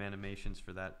stream animations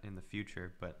for that in the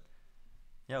future, but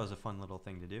yeah, it was a fun little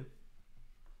thing to do.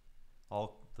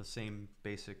 All the same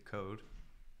basic code.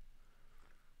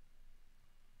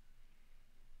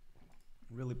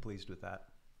 Really pleased with that.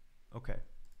 Okay.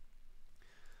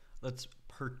 Let's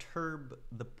perturb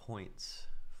the points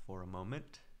for a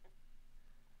moment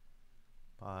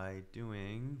by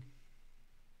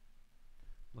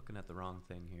looking at the wrong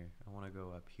thing here. I want to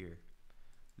go up here.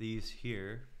 These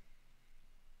here,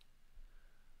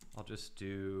 I'll just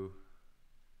do,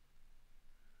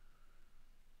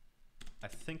 I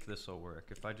think this will work.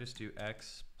 If I just do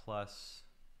x plus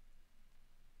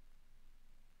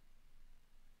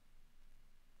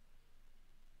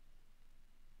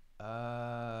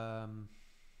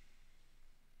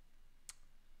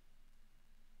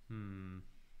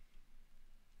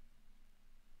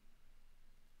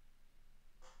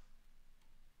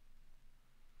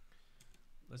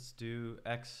let's do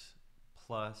x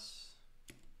plus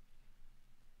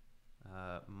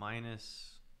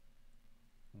minus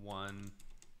 1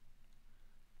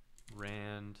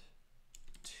 rand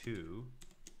 2.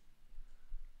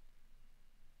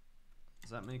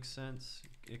 Does that make sense?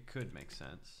 It could make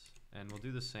sense. And we'll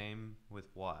do the same with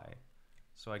y.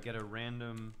 So I get a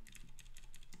random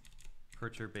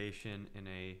perturbation in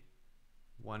a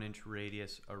 1-inch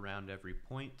radius around every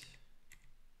point.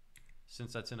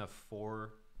 Since that's in a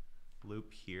for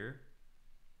loop here,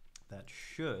 that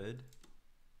should,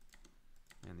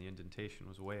 and the indentation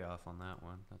was way off on that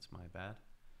one, that's my bad.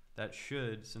 That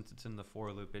should, since it's in the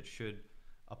for loop, it should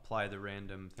apply the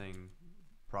random thing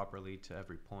properly to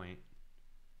every point.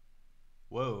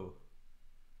 Whoa.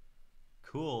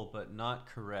 Cool, but not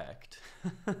correct.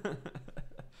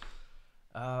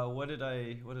 What did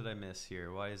I miss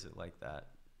here? Why is it like that?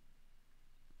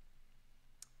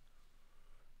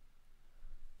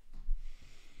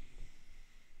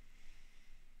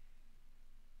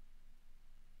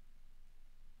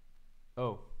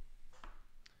 Oh,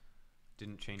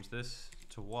 didn't change this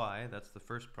to y. That's the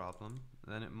first problem.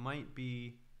 Then it might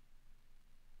be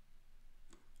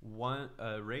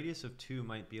a radius of 2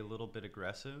 might be a little bit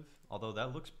aggressive, although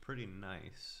that looks pretty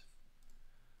nice.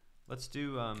 Let's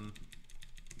do a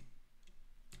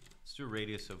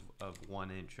radius of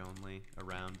 1 inch only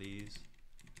around these.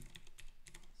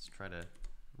 Let's try to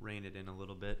rein it in a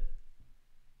little bit.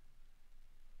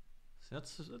 So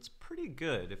that's pretty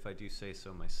good, if I do say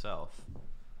so myself.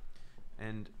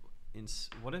 And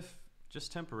what if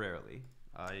just temporarily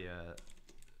I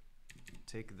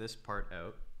take this part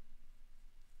out?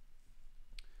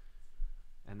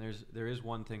 And there is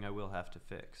one thing I will have to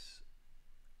fix,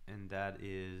 and that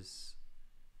is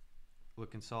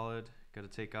looking solid. Got to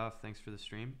take off. Thanks for the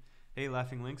stream. Hey,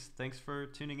 Laughing Links, thanks for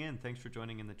tuning in. Thanks for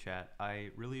joining in the chat.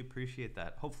 I really appreciate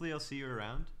that. Hopefully I'll see you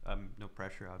around. No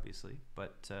pressure, obviously,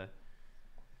 but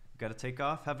got to take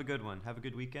off. Have a good one. Have a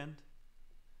good weekend.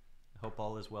 I hope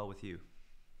all is well with you.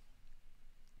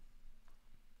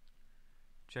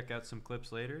 Check out some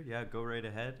clips later. Yeah, go right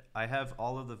ahead. I have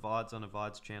all of the VODs on a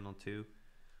VODs channel too.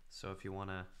 So if you want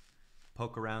to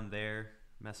poke around there,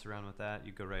 mess around with that,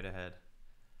 you go right ahead.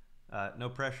 No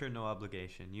pressure, no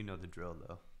obligation. You know the drill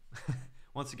though.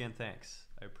 Once again, thanks.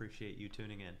 I appreciate you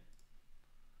tuning in.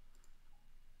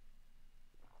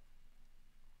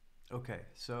 Okay,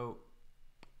 so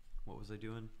what was I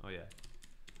doing? Oh yeah.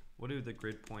 What do the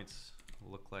grid points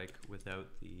look like without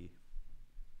the...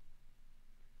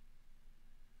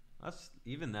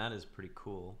 Even that is pretty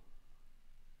cool.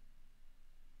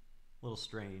 A little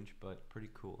strange, but pretty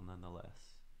cool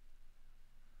nonetheless.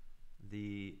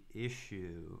 The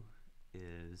issue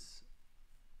is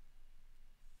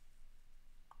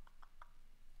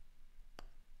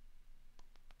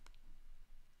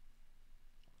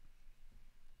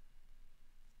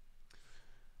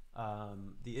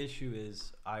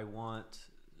I want,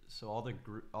 so all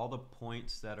the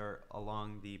points that are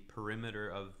along the perimeter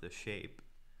of the shape,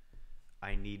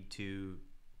 I need to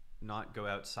not go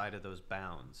outside of those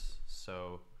bounds.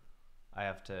 So I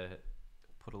have to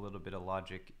put a little bit of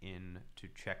logic in to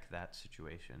check that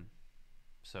situation.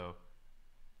 So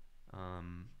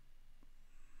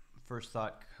first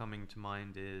thought coming to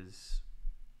mind is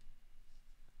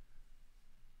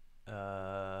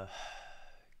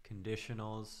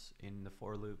conditionals in the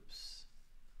for loops.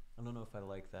 I don't know if I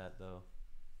like that though.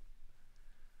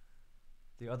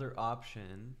 The other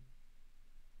option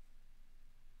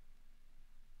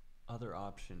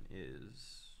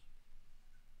is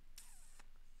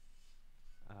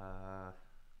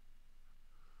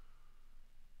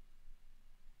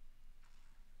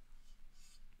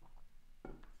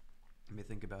let me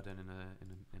think about it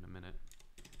in a minute.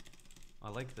 I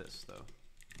like this though.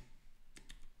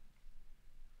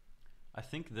 I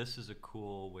think this is a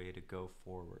cool way to go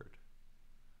forward.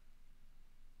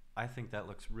 I think that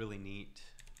looks really neat.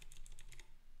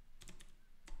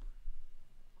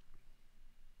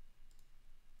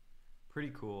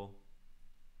 Pretty cool,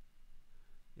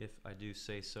 if I do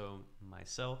say so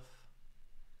myself.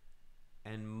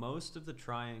 And most of the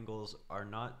triangles are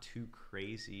not too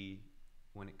crazy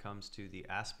when it comes to the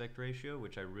aspect ratio,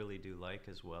 which I really do like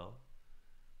as well.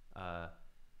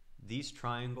 These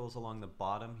triangles along the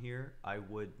bottom here, I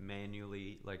would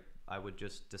manually, I would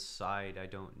just decide I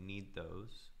don't need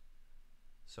those.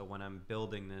 So when I'm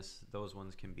building this, those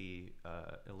ones can be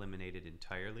eliminated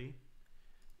entirely.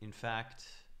 In fact,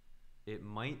 it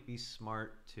might be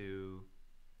smart to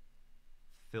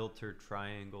filter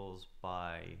triangles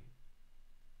by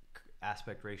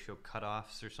aspect ratio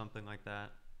cutoffs or something like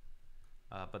that.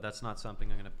 But that's not something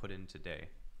I'm going to put in today.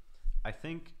 I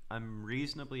think I'm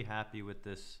reasonably happy with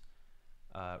this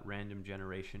random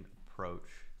generation approach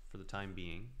for the time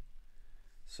being.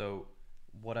 So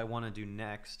what I want to do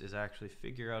next is actually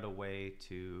figure out a way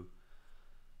to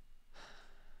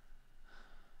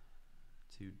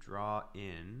draw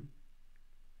in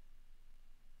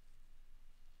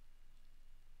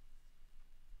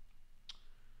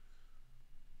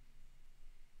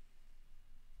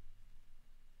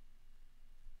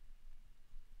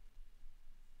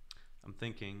I'm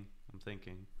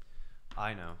thinking.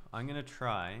 I know. I'm going to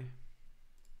try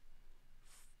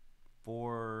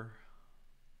for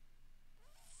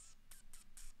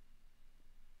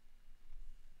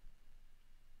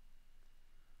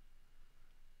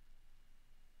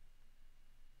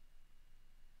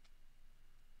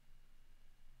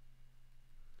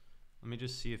let me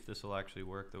just see if this will actually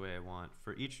work the way I want.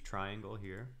 For each triangle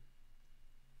here,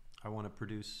 I want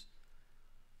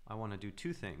to do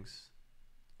two things.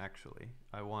 Actually,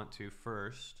 I want to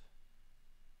first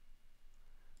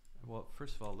of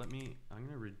all, I'm going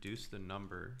to reduce the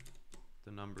numbers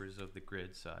of the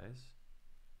grid size.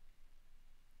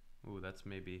 Ooh, that's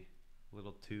maybe a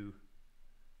little too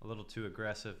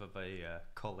aggressive of a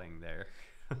culling there.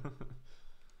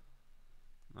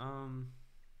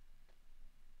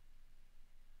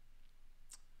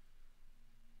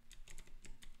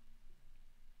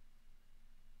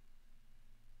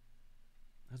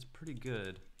 That's pretty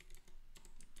good.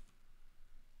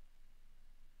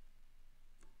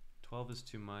 12 is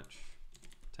too much.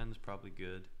 10 is probably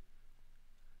good.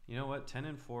 You know what? 10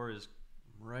 and 4 is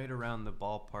right around the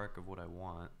ballpark of what I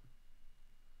want.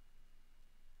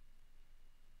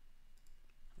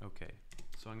 Okay,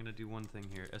 so I'm gonna do one thing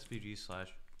here.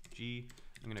 SVG/G.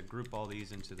 I'm gonna group all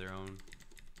these into their own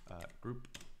group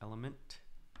element.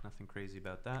 Nothing crazy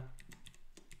about that.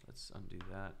 Let's undo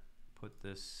that. Put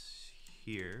this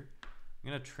here. I'm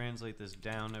gonna translate this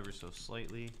down ever so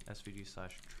slightly.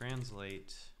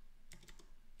 SVG/translate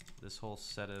this whole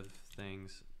set of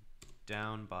things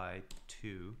down by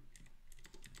 2.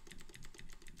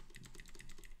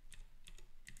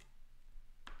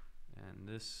 And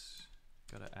this,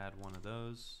 gotta add one of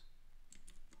those.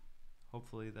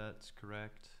 Hopefully that's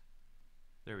correct.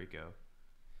 There we go.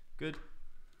 Good.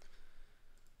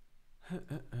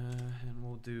 And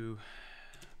we'll do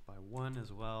by 1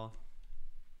 as well.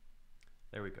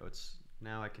 There we go. It's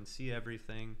now I can see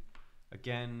everything.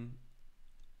 Again,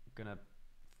 I'm gonna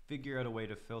figure out a way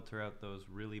to filter out those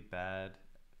really bad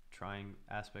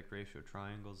aspect ratio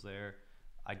triangles there.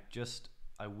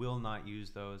 I will not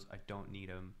use those. I don't need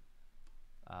them.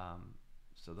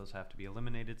 So those have to be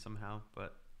eliminated somehow,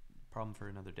 but problem for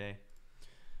another day.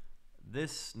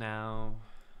 This now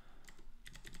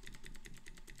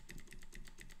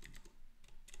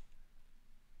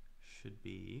should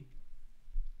be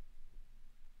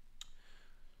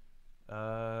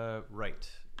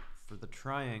right. For the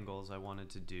triangles I wanted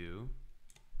to do,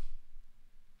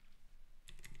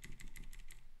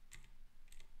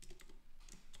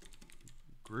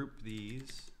 group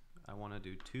these. I want to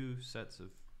do 2 sets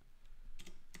of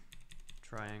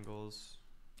triangles.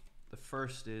 The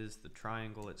first is the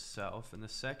triangle itself, and the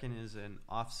second is an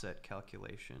offset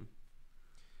calculation.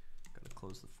 Gotta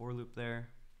close the for loop there.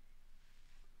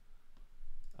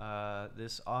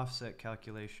 this offset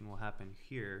calculation will happen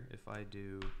here if I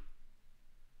do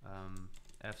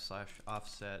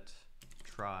f/offset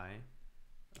try.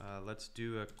 Let's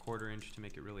do a 1/4 inch to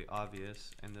make it really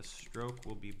obvious, and the stroke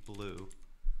will be blue.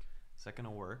 Is that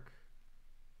gonna work?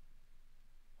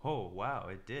 Oh wow,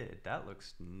 it did. That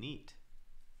looks neat.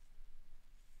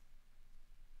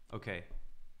 Okay,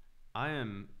 I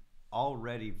am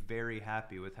already very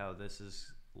happy with how this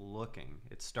is looking.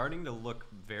 It's starting to look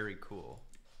very cool.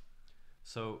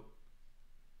 So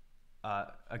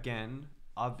again,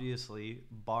 obviously,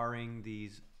 barring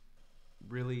these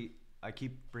really, I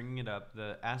keep bringing it up,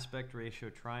 the aspect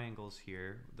ratio triangles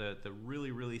here, the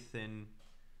really, really thin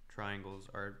triangles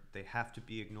they have to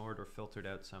be ignored or filtered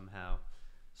out somehow.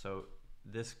 So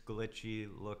this glitchy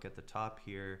look at the top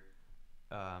here,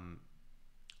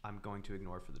 I'm going to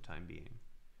ignore for the time being.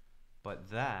 But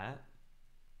that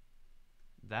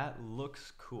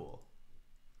looks cool.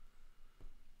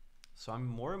 So I'm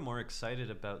more and more excited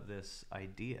about this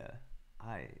idea.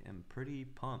 I am pretty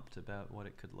pumped about what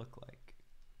it could look like.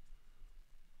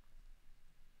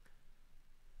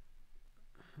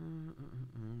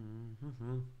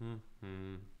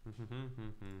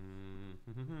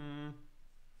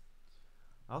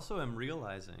 Also, I'm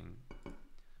realizing,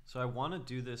 so I want to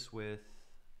do this with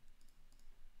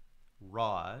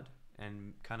rod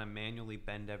and kind of manually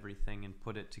bend everything and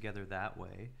put it together that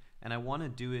way. And I want to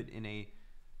do it in a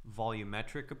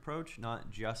volumetric approach, not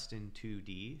just in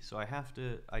 2D. So I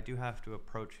do have to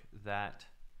approach that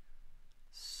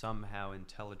somehow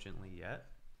intelligently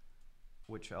yet,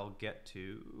 which I'll get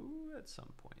to at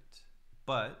some point.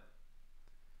 But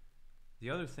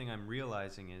the other thing I'm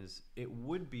realizing is it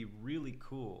would be really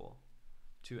cool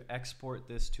to export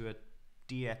this to a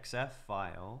DXF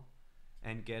file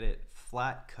and get it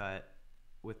flat cut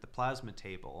with the plasma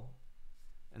table.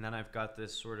 And then I've got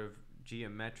this sort of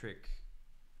geometric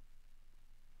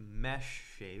mesh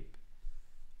shape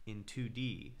in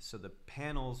 2D. So the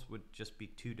panels would just be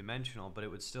 2-dimensional, but it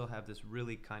would still have this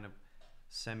really kind of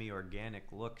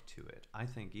semi-organic look to it. I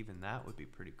think even that would be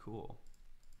pretty cool.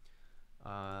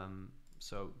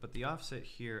 But the offset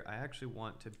here, I actually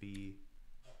want to be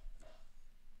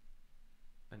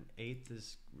an 1/8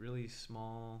 is really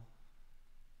small.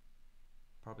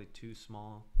 Probably too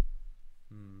small.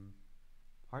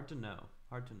 Hard to know.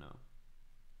 Hard to know.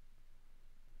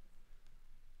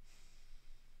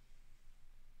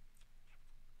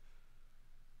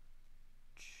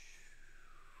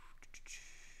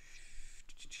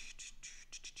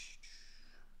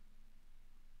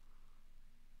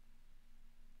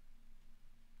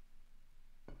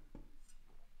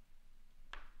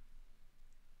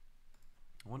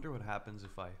 I wonder what happens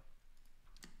if I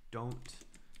don't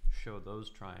show those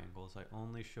triangles. I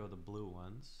only show the blue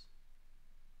ones.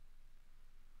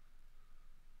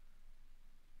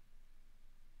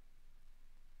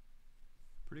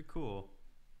 Pretty cool.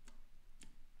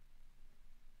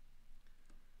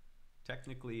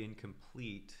 Technically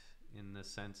incomplete in the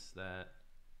sense that,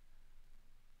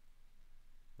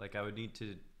 like, I would need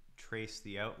to trace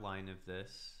the outline of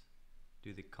this,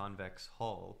 do the convex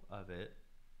hull of it,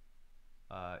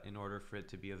 in order for it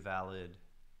to be a valid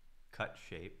cut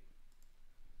shape,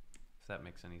 if that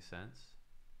makes any sense.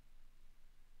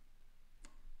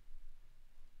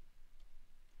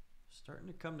 Starting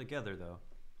to come together though.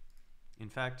 In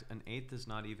fact, an 1/8 is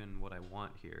not even what I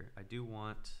want here. I do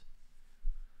want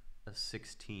a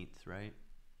 1/16, right?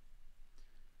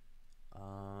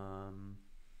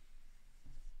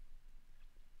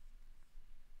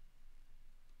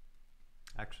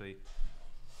 Actually,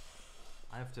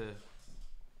 I have to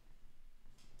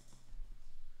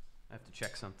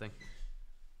check something.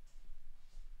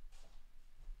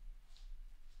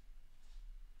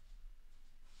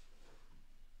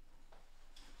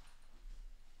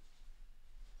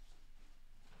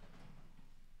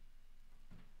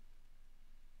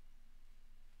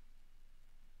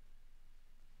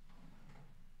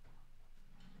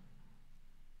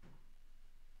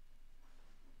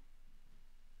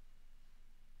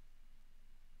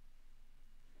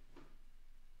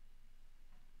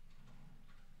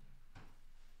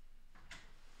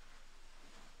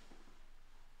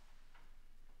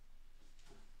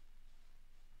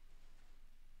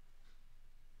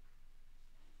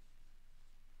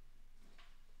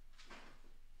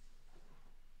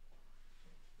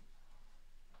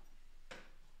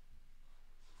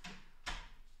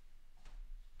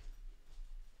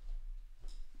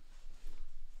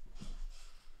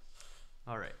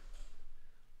 All right.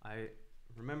 I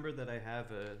remember that I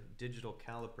have a digital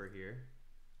caliper here.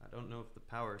 I don't know if the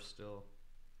power still,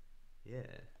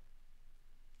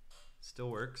 still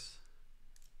works.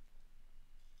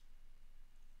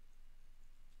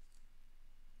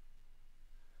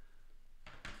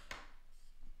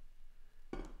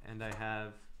 and I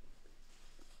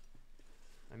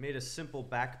made a simple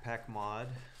backpack mod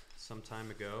some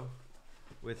time ago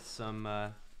with some,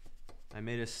 I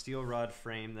made a steel rod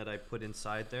frame that I put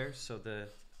inside there so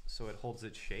it holds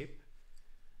its shape.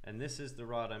 And this is the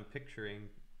rod I'm picturing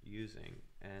using,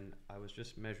 and I was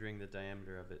just measuring the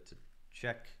diameter of it to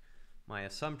check my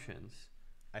assumptions.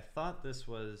 I thought this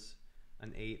was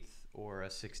an 1/8 or a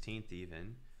 1/16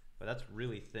 even, but that's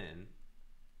really thin,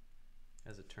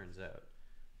 as it turns out.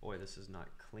 Boy, this is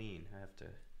not clean. I have to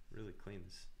really clean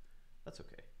this. That's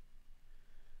okay.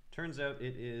 Turns out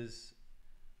it is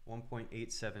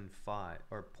 1.875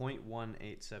 or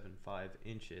 0.1875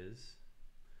 inches,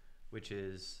 which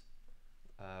is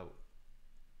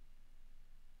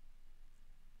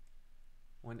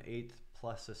 1/8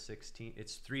 plus a 16.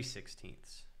 It's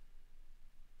 3/16.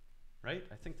 Right?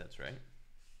 I think that's right.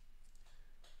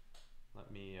 Let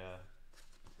me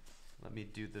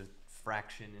do the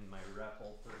fraction in my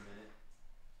REPL for a minute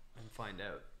and find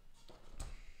out.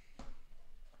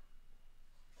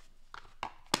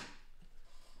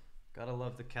 Gotta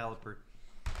love the caliper.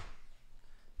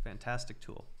 Fantastic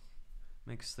tool.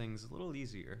 Makes things a little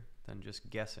easier than just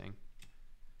guessing.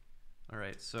 All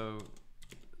right, so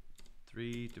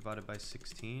 3 divided by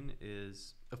 16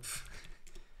 is,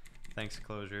 thanks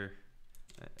Clojure.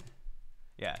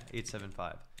 Yeah,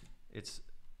 875. That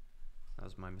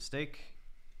was my mistake.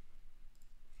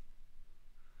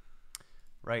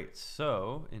 Right,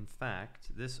 so in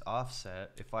fact, this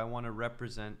offset, if I want to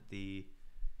represent the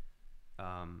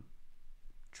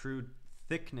true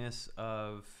thickness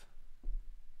of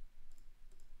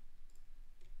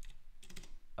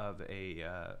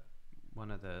one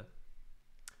of the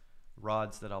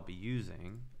rods that I'll be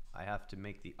using, I have to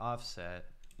make the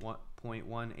offset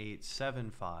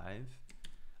 0.1875.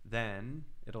 Then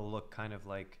it'll look kind of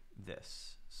like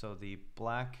this. So the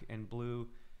black and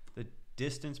blue, the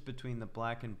distance between the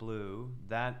black and blue,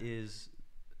 that is,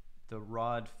 the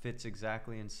rod fits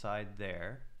exactly inside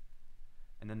there.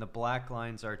 And then the black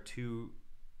lines are two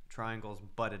triangles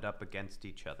butted up against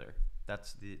each other.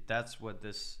 That's what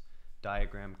this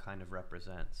diagram kind of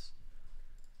represents.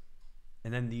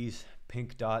 And then these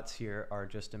pink dots here are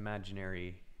just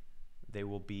imaginary.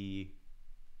 They'll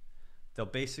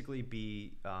basically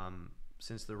be,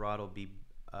 since the rod will be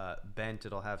bent,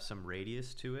 it'll have some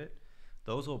radius to it.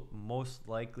 Those will most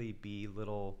likely be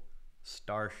little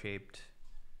star-shaped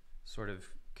sort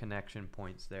of connection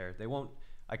points there. They won't,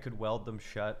 I could weld them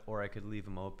shut or I could leave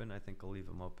them open. I think I'll leave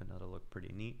them open. That'll look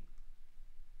pretty neat.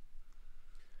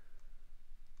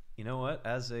 You know what?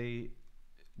 As a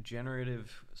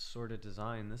generative sort of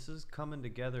design, this is coming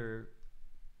together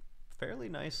fairly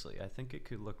nicely. I think it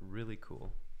could look really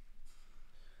cool.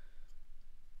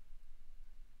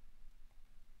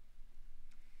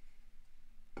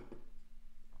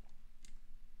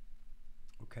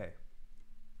 Okay.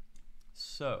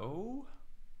 So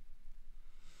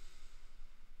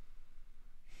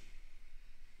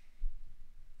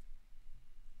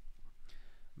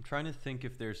I'm trying to think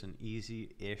if there's an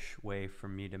easy-ish way for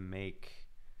me to make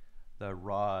the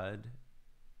rod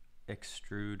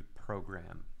extrude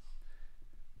program.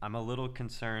 I'm a little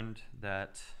concerned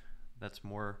that that's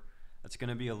going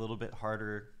to be a little bit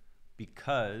harder,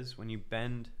 because when you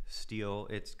bend steel,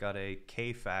 it's got a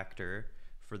K factor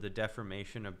for the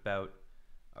deformation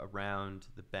around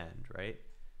the bend, right?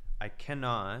 I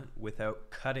cannot,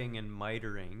 without cutting and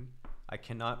mitering, I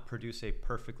cannot produce a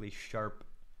perfectly sharp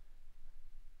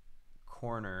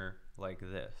corner like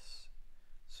this.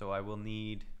 So I will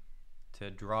need to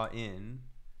draw in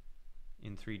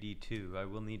 3D too, I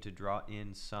will need to draw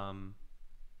in some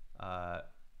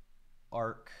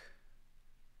arc,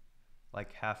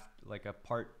 like a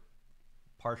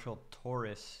partial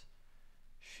torus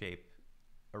shape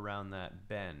around that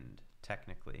bend,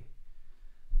 technically.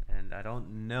 And I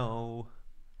don't know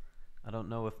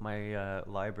if my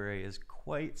library is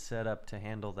quite set up to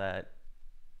handle that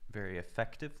very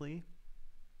effectively.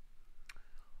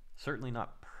 Certainly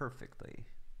not perfectly.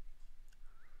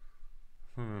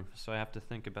 So I have to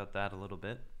think about that a little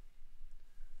bit.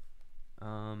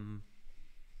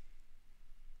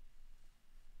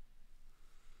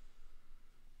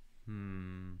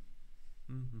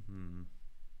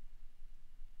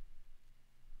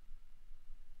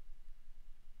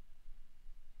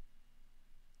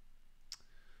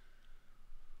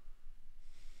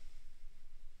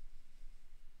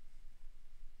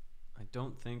 I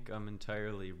don't think I'm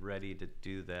entirely ready to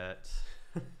do that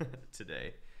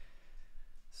today.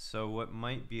 So what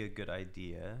might be a good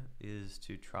idea is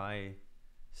to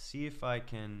see if I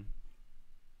can,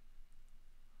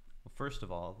 well, first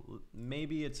of all,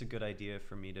 maybe it's a good idea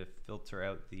for me to filter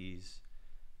out these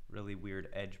really weird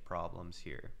edge problems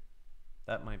here.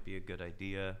 That might be a good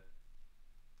idea.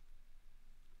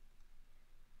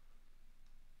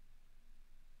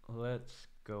 Let's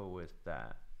go with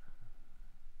that.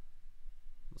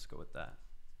 Let's go with that.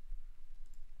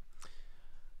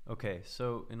 Okay,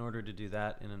 so in order to do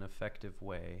that in an effective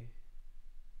way,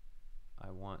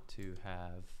 I want to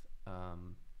have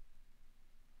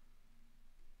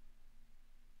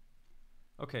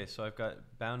okay, so I've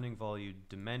got bounding volume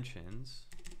dimensions,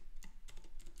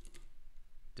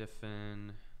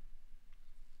 diffen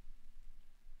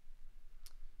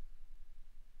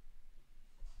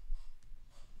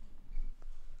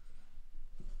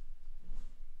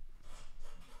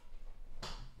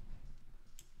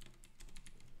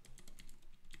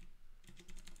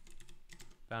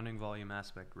bounding volume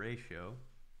aspect ratio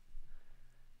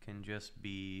can just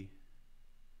be,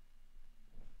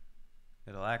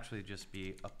 it'll actually just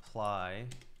be apply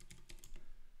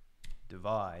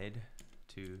divide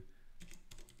to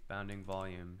bounding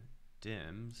volume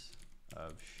dims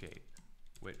of shape,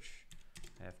 which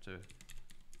I have to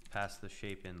pass the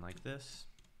shape in like this.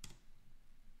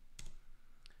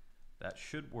 That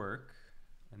should work,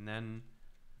 and then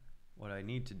what I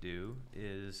need to do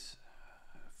is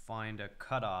find a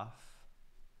cutoff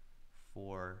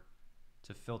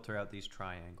to filter out these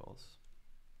triangles.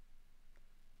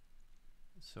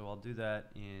 So I'll do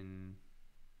that in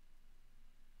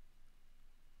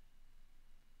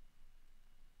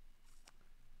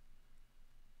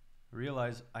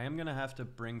realize I am going to have to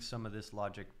bring some of this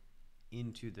logic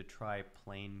into the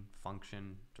try-plane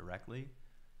function directly,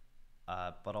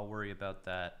 but I'll worry about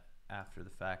that after the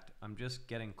fact. I'm just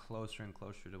getting closer and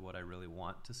closer to what I really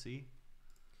want to see,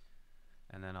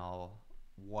 and then I'll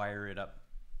wire it up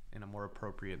in a more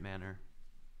appropriate manner.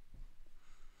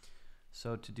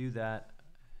 So to do that,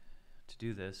 to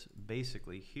do this,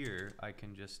 basically here I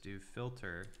can just do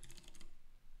filter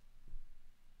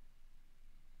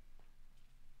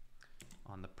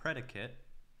on the predicate,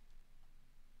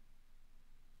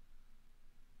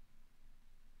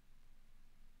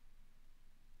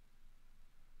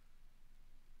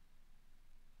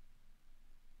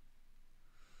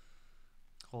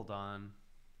 hold on,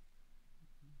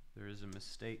 there is a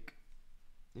mistake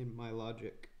in my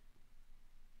logic.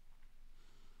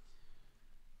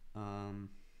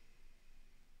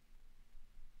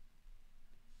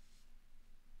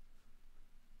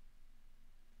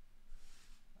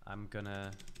 I'm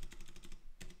gonna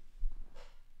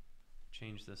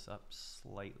change this up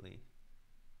slightly.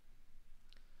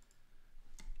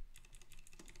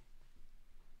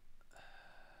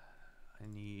 I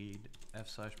need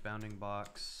f/bounding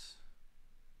box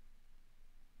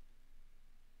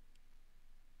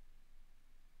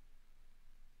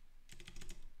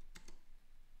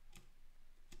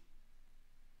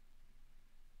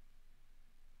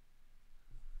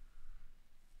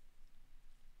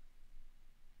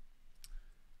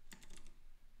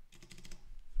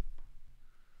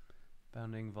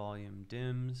bounding volume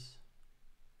dims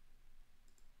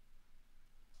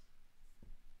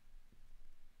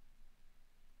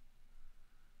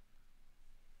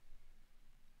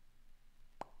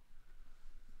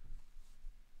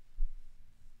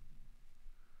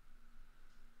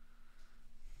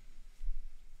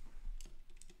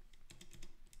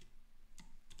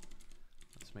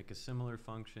make a similar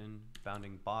function,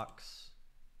 bounding box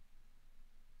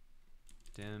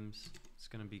dims. It's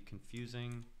going to be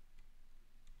confusing.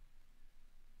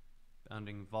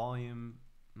 Bounding volume,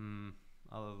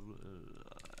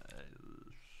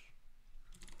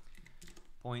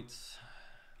 points,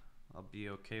 I'll be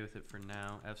okay with it for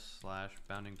now.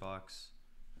 f/bounding box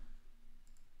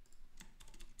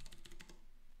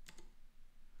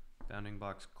bounding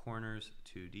box corners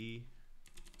 2D.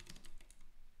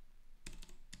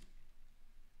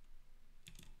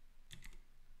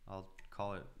 I'll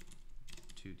call it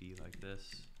 2D like this.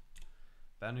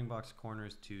 Bounding box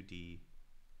corners 2D.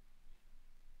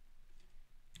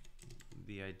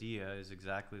 The idea is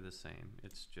exactly the same.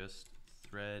 It's just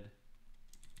thread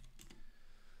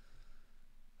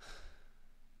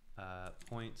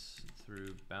points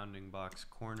through bounding box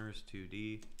corners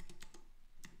 2D,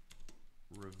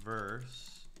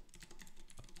 reverse,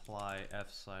 apply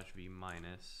f/v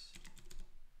minus.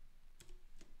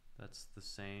 That's the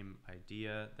same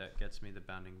idea. That gets me the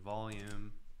bounding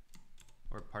volume,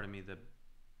 or pardon me, the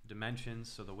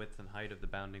dimensions, so the width and height of the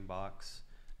bounding box,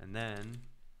 and then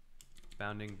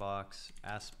bounding box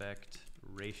aspect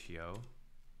ratio.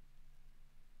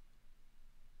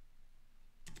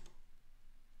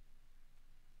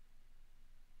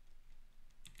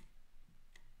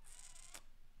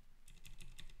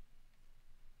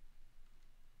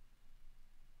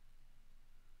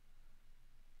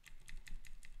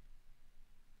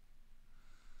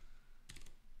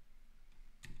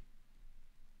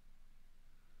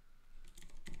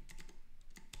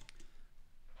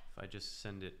 just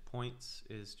send it points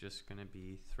is just going to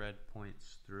be thread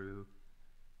points through.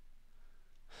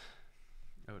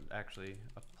 I would actually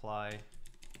apply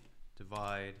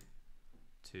divide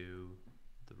to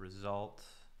the result.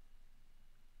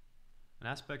 An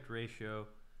aspect ratio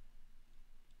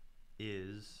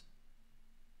is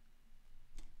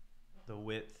the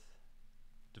width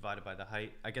divided by the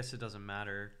height. I guess it doesn't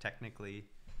matter technically.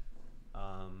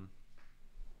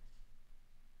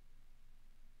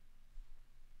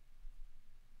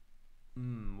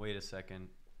 Wait a second.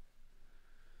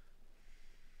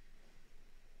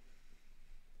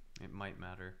 It might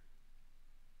matter.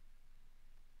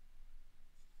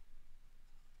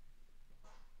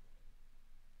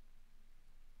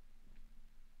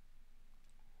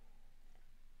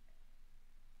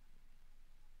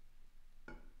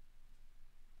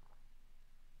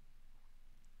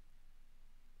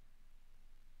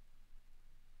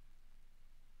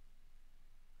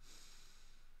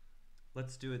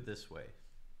 Let's do it this way.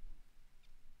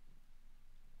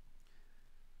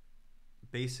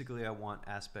 Basically, I want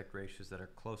aspect ratios that are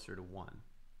closer to 1.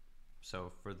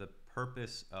 So for the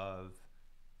purpose of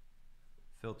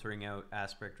filtering out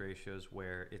aspect ratios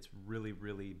where it's really,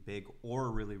 really big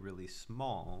or really, really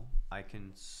small, I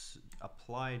can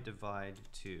apply divide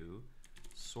to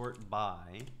sort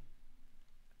by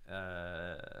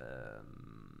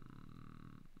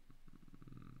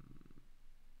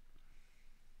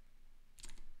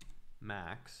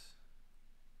max.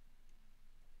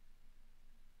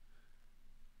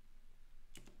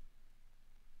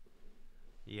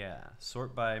 Yeah,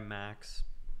 sort by max.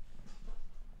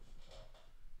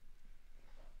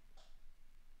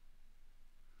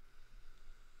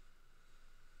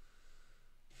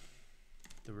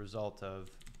 The result of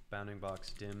bounding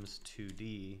box dims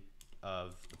 2D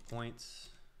of the points.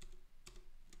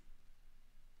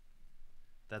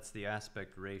 That's the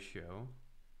aspect ratio.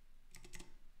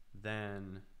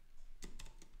 Then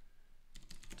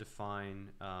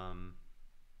define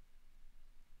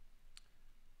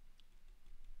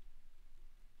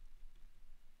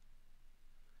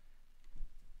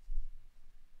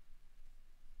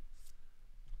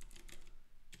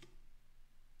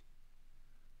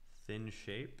thin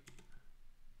shape.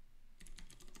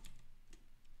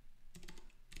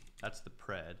 That's the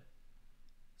pred.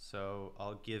 So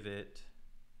I'll give it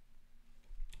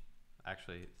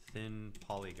actually thin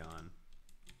polygon.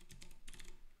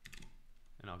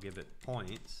 And I'll give it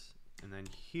points. And then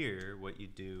here what you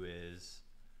do is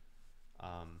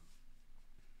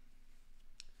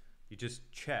you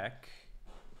just check.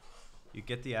 You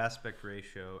get the aspect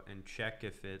ratio and check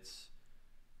if it's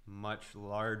much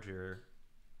larger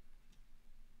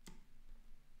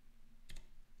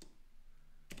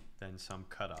than some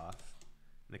cutoff.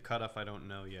 And the cutoff I don't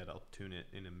know yet. I'll tune it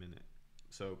in a minute.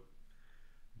 So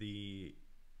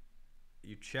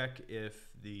you check if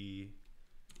the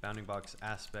bounding box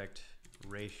aspect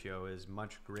ratio is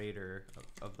much greater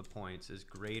of the points is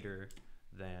greater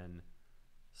than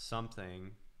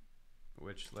something,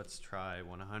 which let's try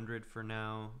 100 for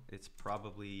now. It's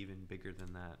probably even bigger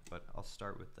than that, but I'll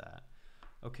start with that.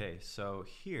 Okay, so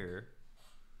here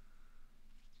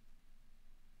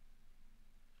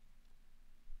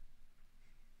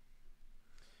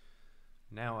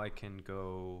now I can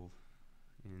go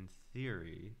in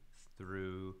theory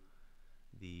through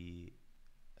the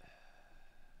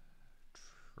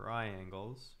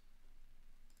triangles.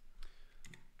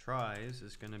 Tries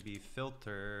is going to be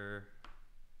filter.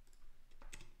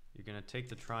 You're going to take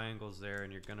the triangles there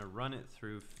and you're going to run it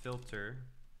through filter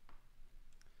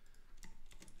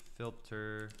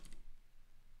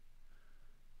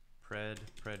pred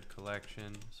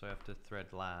collection. So I have to thread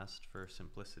last for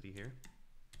simplicity here.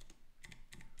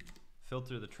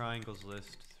 Filter the triangles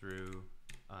list through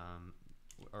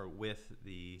or with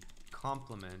the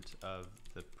complement of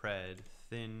the pred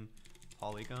thin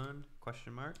polygon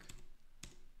question mark.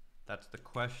 That's the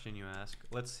question you ask.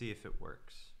 Let's see if it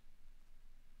works.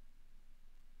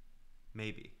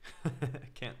 Maybe. I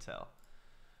can't tell.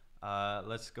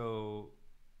 Let's go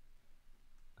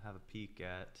have a peek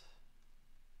at.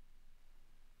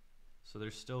 So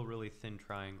there's still really thin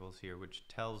triangles here, which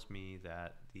tells me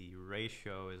that the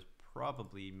ratio is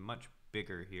probably much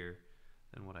bigger here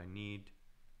than what I need.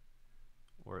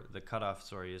 Or the cutoff,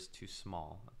 sorry, is too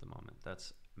small at the moment.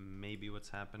 That's maybe what's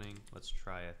happening. Let's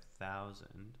try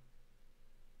 1,000.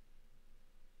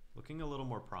 Looking a little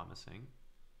more promising.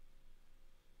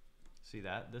 See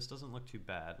that? This doesn't look too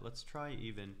bad. Let's try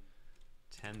even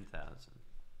 10,000.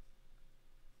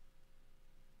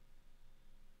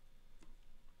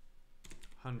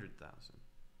 100,000.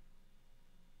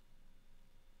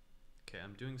 Okay,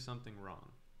 I'm doing something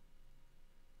wrong.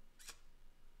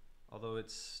 Although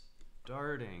it's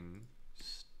starting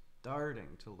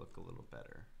to look a little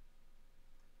better.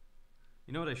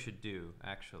 You know what I should do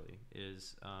actually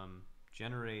is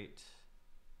generate,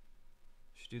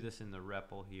 should do this in the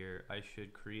REPL here. I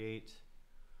should create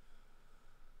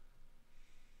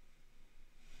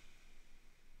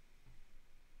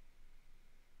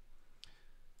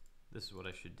this is what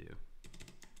I should do.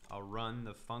 I'll run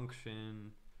the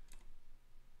function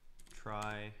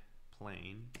try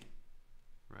plane,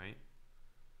 right?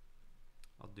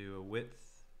 I'll do a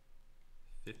width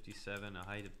 57, a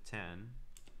height of 10,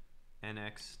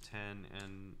 nx 10,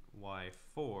 and y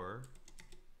 4.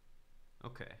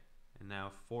 Okay, and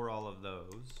now for all of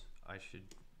those, I should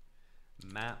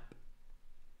map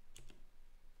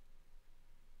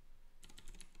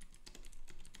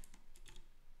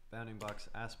bounding box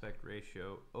aspect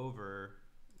ratio over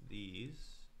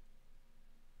these.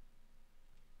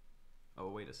 Oh,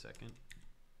 wait a second.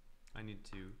 I need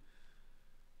to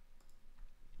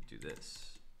do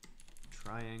this.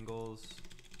 Triangles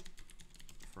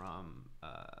from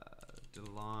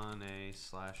Delaunay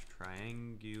 /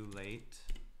 triangulate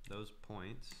those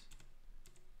points.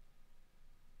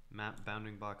 Map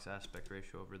bounding box aspect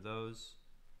ratio over those.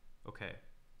 Okay,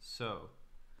 so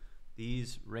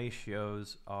these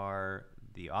ratios are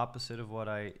the opposite of what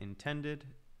I intended.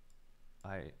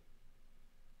 I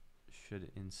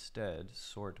should instead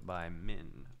sort by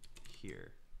min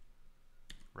here,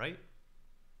 right?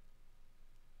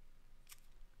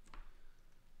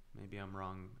 Maybe I'm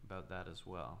wrong about that as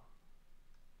well.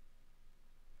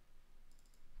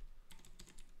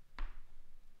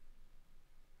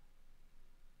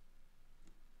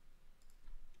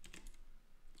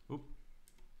 Oop.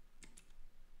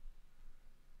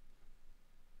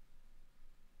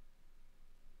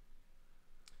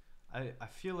 I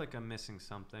feel like I'm missing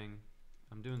something.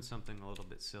 I'm doing something a little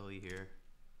bit silly here.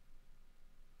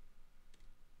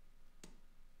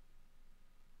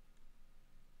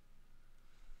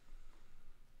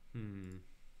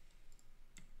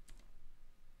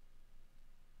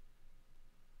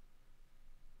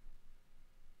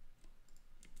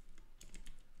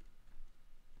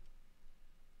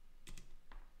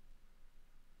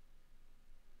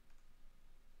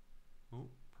 Oh,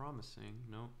 promising.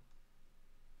 No.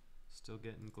 Still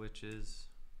getting glitches.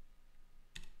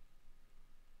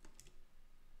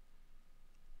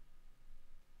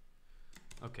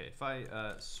 Okay, if I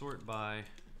sort by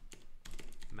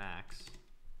max,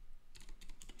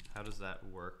 how does that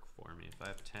work for me if I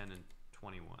have 10 and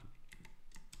 21?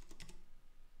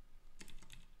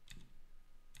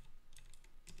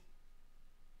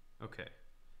 Okay,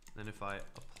 then if I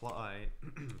apply,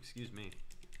 excuse me,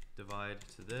 divide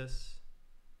to this,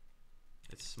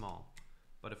 it's small.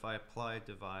 But if I apply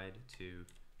divide to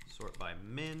sort by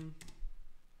min,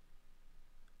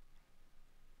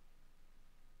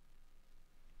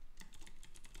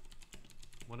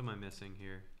 what am I missing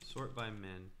here? Sort by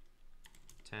min,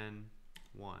 10,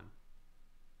 1.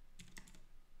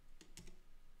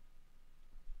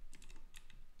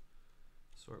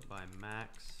 Sort by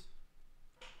max.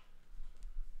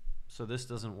 So this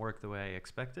doesn't work the way I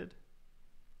expected.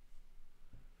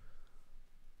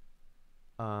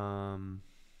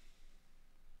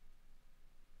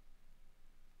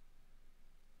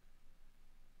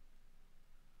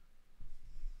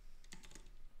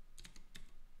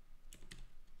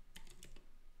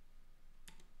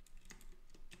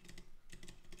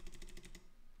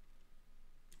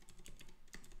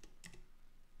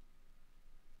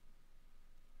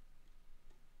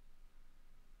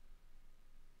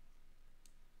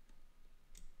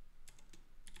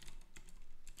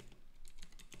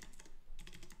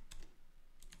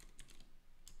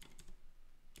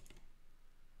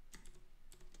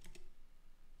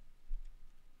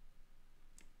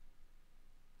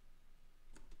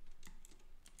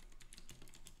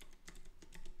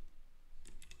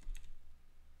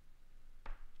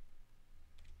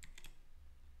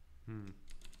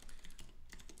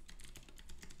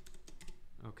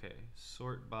 Okay,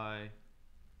 sort by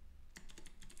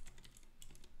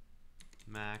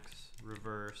max,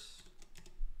 reverse.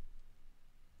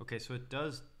 Okay, so it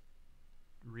does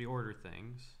reorder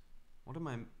things. What am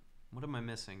I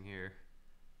missing here?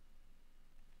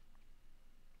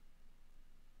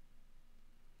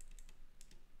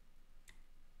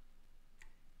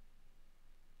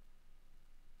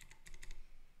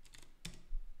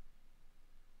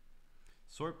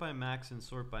 Sort by max and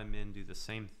sort by min do the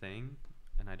same thing,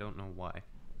 and I don't know why.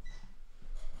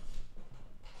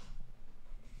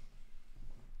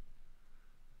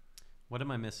 What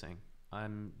am I missing?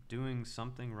 I'm doing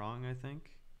something wrong, I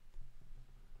think.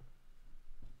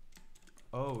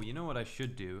 Oh, you know what I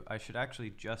should do? I should actually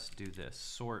just do this.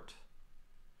 Sort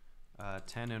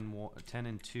 10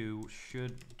 and 2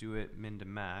 should do it min to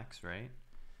max, right?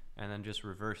 And then just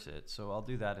reverse it. So I'll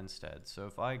do that instead. So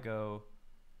if I go,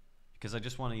 because I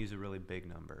just want to use a really big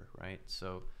number, right?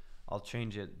 So I'll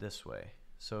change it this way.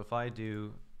 So if I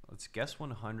do, let's guess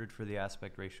 100 for the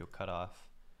aspect ratio cutoff.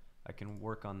 I can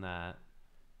work on that,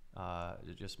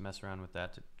 to just mess around with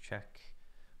that to check.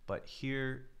 But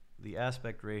here, the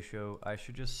aspect ratio, I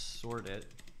should just sort it,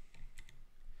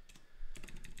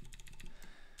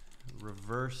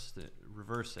 reverse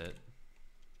it,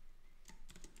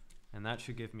 and that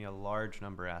should give me a large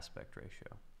number aspect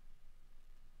ratio.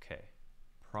 Okay,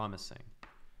 promising.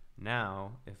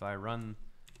 Now, if I run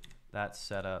that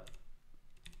setup,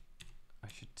 I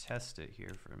should test it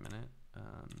here for a minute.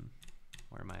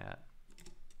 Where am I at?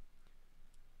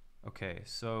 Okay,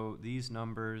 so these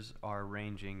numbers are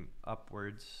ranging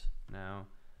upwards now.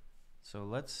 So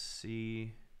let's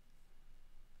see.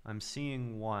 I'm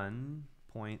seeing 1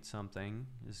 point something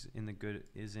is in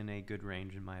a good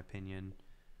range in my opinion.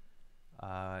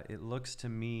 It looks to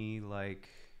me like,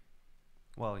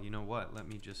 well, you know what? Let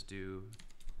me just do.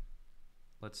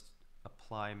 Let's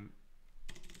apply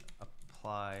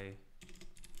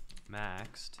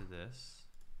max to this.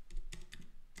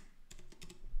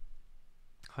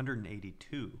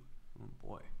 182. Oh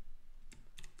boy.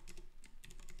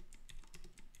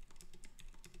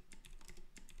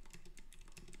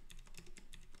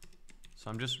 So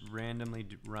I'm just randomly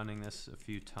running this a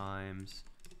few times.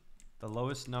 The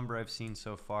lowest number I've seen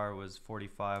so far was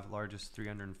 45, largest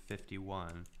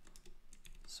 351.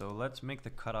 So let's make the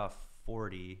cutoff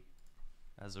 40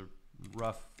 as a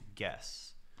rough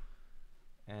guess.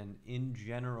 And in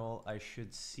general, I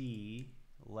should see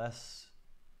less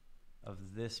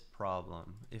of this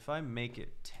problem. If I make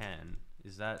it 10,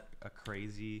 is that a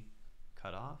crazy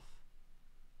cutoff?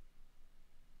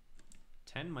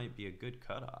 10 might be a good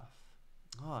cutoff.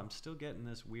 Oh, I'm still getting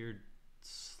this weird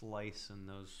slice in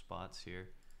those spots here.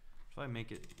 If I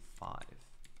make it 5,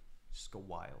 just go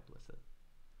wild with it.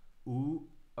 Ooh,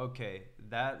 okay,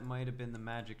 that might have been the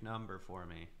magic number for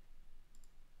me.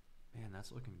 Man,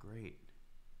 that's looking great.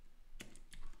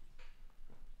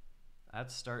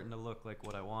 That's starting to look like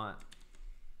what I want.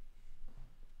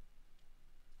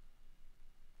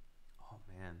 Oh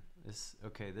man, this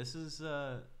is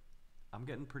I'm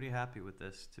getting pretty happy with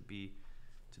this, to be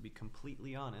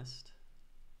completely honest.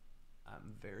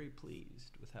 I'm very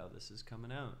pleased with how this is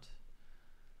coming out.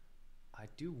 I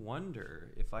do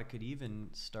wonder if I could even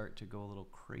start to go a little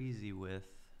crazy with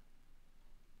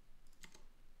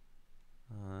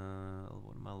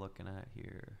what am I looking at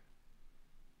here?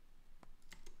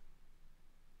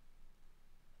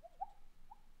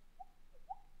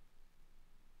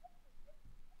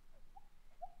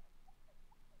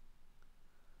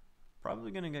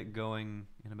 Probably gonna get going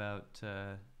in about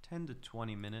 10 to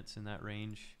 20 minutes, in that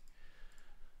range.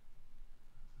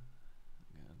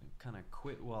 I'm gonna kind of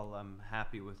quit while I'm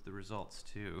happy with the results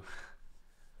too.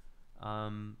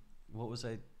 What was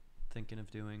I thinking of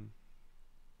doing?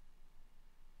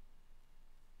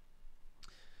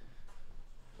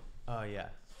 Oh yeah,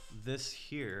 this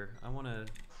here, I want to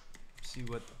see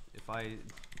what, if I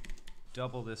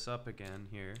double this up again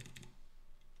here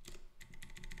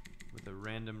with a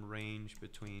random range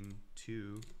between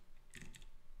 2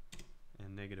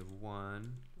 and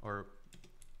 -1, or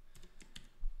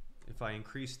if I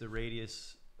increase the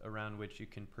radius around which you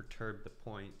can perturb the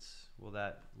points, will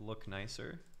that look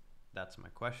nicer? That's my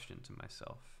question to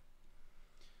myself.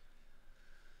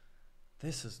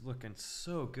 This is looking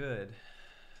so good.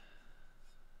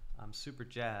 I'm super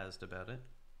jazzed about it.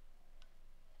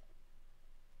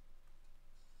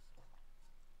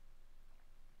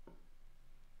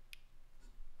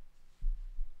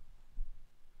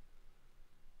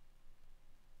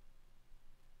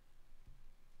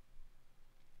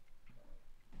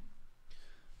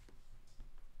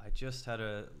 I just had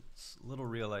a little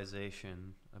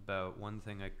realization about one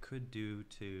thing I could do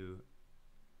to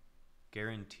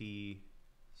guarantee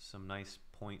some nice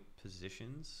point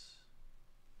positions,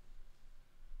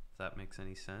 if that makes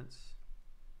any sense.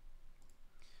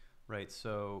 Right,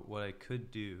 so what I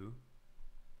could do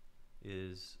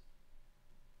is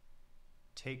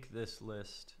take this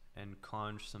list and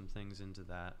conj some things into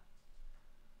that.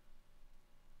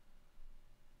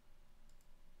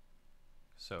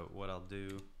 So what I'll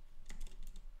do,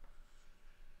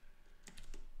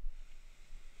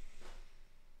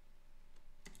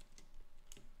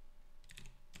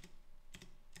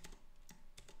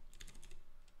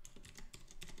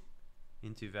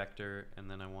 into vector, and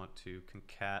then I want to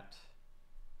concat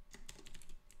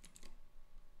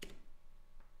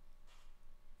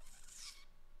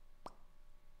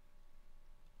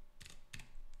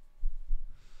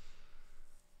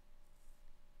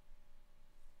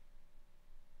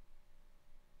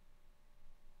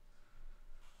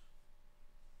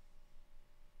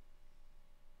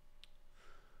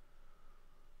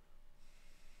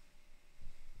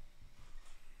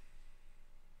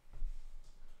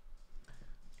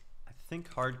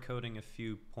think hard coding a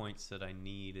few points that I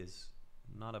need is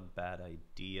not a bad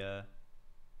idea.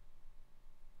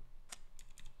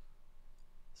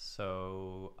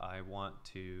 So I want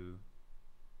to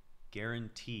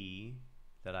guarantee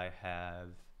that I have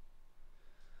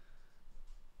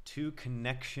 2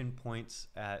 connection points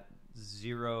at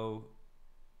 0.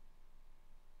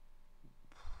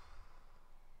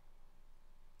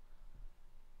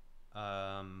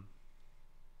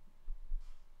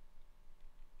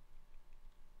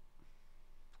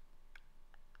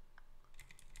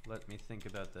 Let me think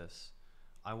about this.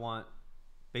 I want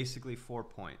basically 4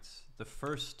 points. The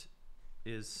first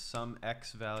is some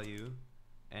x value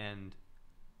and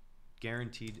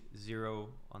guaranteed 0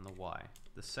 on the y.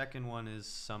 The second one is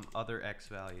some other x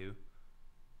value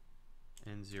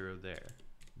and 0 there.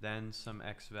 Then some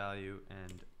x value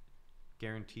and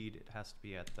guaranteed it has to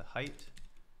be at the height,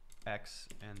 x,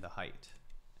 and the height.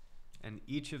 And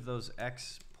each of those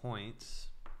x points,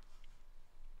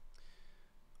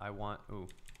 I want to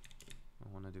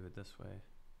do it this way.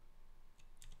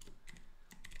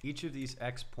 Each of these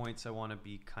x points I want to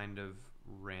be kind of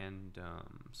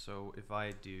random. So if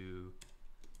I do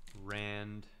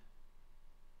rand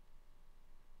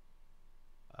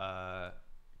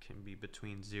can be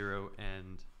between 0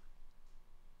 and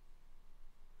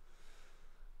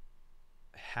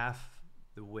half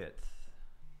the width.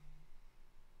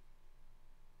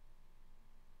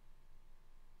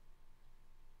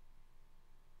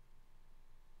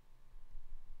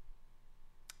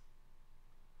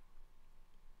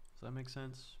 Does that make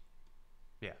sense?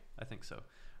 Yeah, I think so.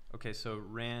 Okay, so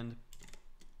rand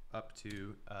up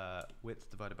to width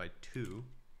divided by 2.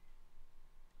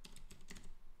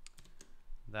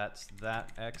 That's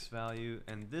that x value,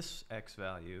 and this x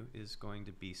value is going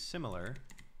to be similar.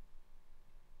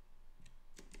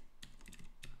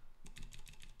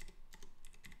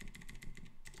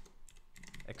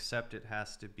 Except it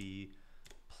has to be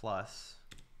plus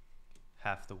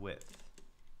half the width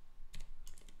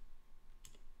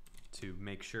to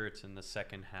make sure it's in the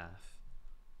second half.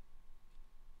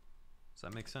 Does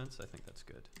that make sense? I think that's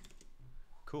good.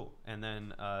 Cool. And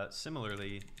then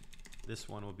similarly, this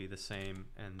one will be the same,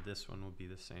 and this one will be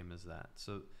the same as that.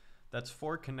 So that's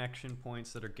 4 connection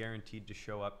points that are guaranteed to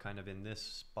show up kind of in this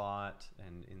spot,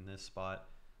 and in this spot,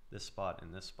 this spot,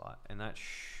 and this spot. And that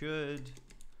should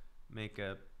make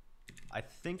I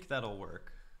think that'll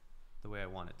work the way I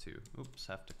want it to. Oops,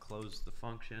 have to close the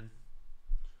function.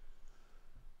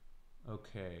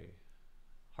 Okay,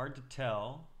 hard to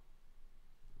tell.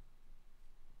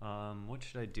 What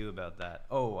should I do about that?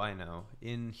 Oh, I know.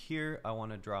 In here, I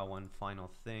want to draw one final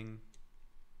thing.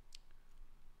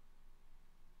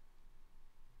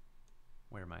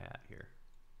 Where am I at here?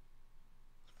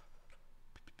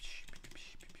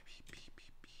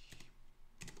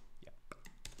 Yeah.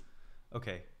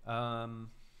 Okay.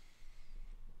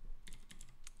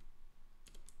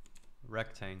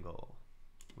 Rectangle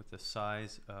with the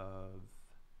size of...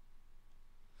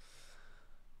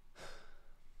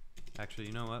 Actually,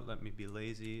 you know what? Let me be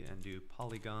lazy and do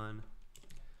polygon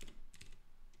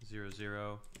 0,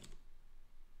 0,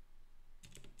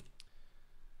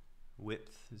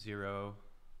 width 0,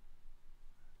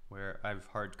 where I've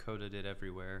hard coded it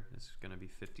everywhere. It's going to be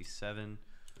 57,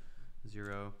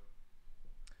 0.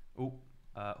 Oh,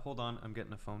 hold on, I'm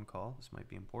getting a phone call. This might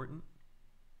be important.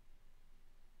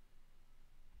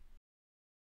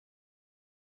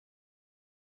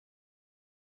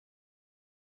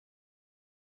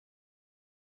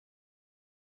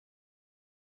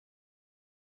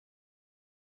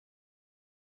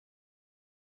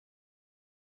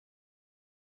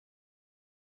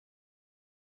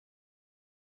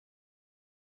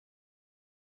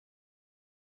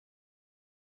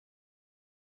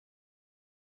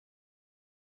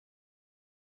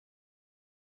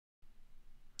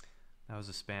 That was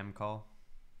a spam call.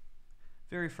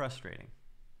 Very frustrating.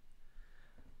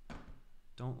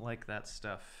 Don't like that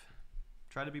stuff.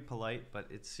 Try to be polite, but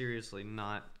it's seriously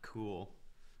not cool.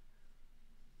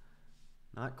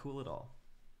 Not cool at all.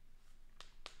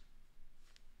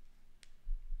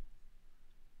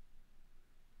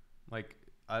 Like,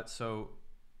 so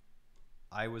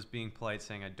I was being polite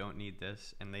saying I don't need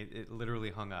this, and it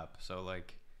literally hung up. So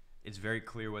like, it's very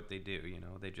clear what they do, you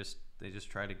know? They just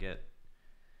try to get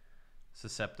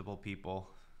susceptible people.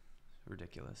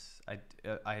 Ridiculous.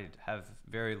 I have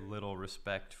very little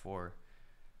respect for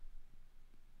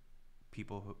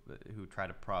people who try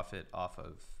to profit off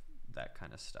of that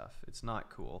kind of stuff. It's not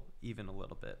cool, even a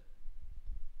little bit.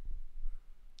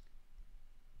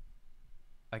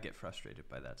 I get frustrated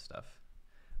by that stuff.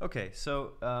 Okay,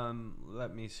 so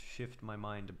let me shift my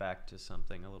mind back to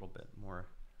something a little bit more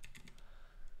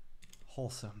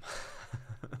wholesome.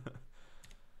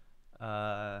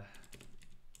 Oh,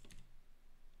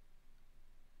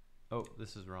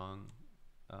 this is wrong.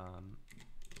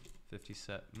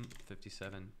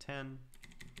 57, 10,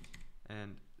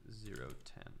 and 0,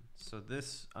 10. So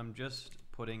this, I'm just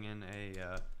putting in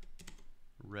a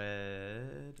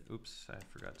red. Oops, I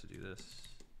forgot to do this.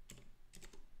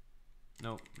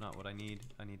 Nope, not what I need.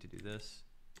 I need to do this.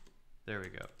 There we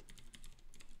go.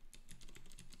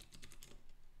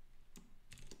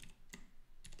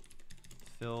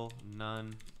 Fill,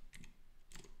 none.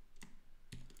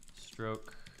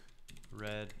 Stroke,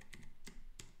 red.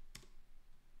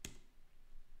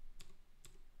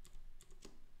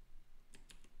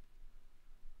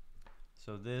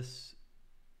 So this,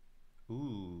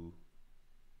 ooh.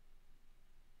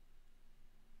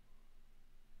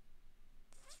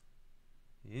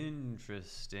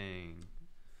 Interesting.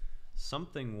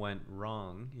 Something went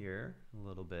wrong here a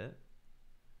little bit.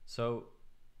 So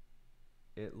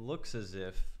it looks as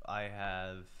if I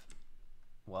have,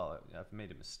 well, I've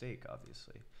made a mistake,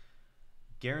 obviously.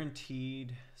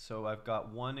 Guaranteed, so I've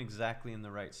got one exactly in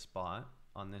the right spot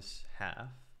on this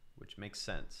half, which makes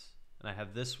sense. And I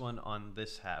have this one on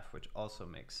this half, which also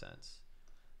makes sense.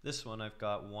 This one, I've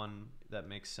got one that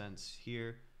makes sense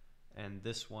here, and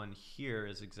this one here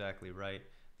is exactly right.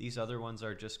 These other ones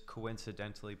are just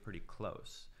coincidentally pretty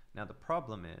close. Now the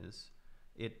problem is,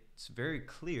 it's very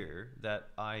clear that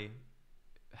I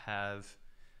have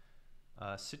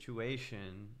a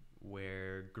situation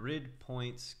where grid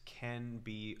points can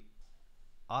be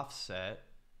offset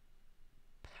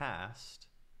past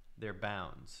their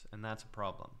bounds, and that's a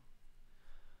problem.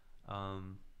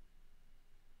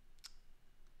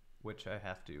 Which I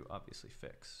have to obviously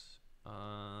fix.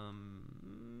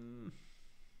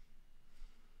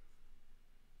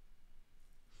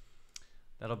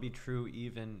 That'll be true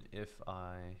even if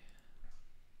I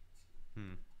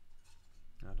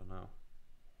don't know.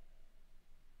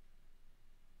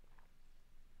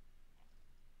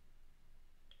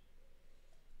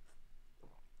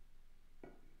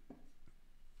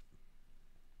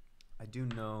 I do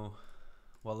know,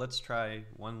 well, let's try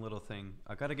one little thing.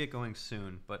 I gotta get going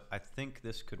soon, but I think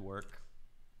this could work.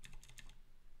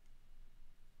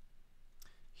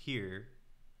 Here,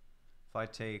 if I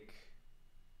take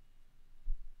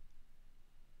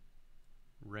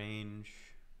range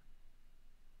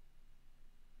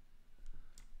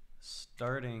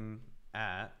starting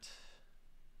at,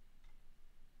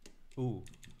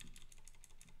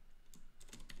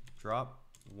 drop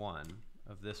 1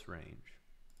 of this range.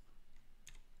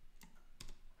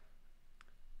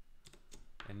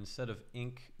 And instead of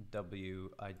inc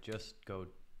W, I just go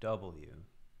W.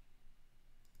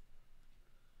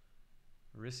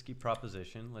 Risky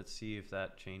proposition. Let's see if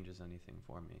that changes anything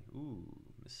for me. Ooh,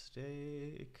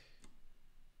 mistake.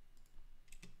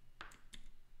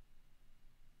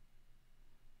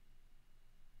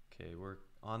 Okay, we're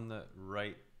on the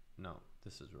right. No,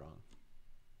 this is wrong.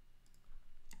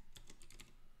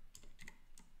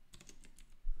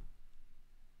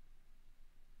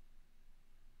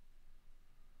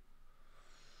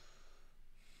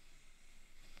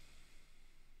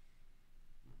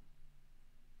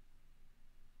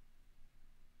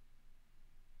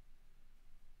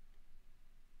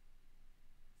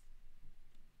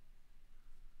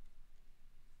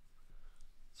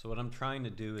 So what I'm trying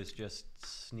to do is just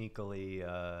sneakily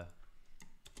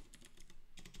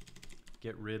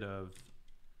get rid of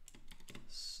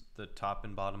the top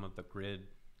and bottom of the grid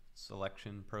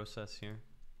selection process here.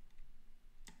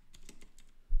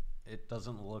 It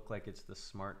doesn't look like it's the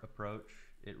smart approach.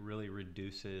 It really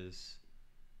reduces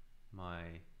my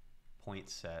point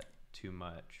set too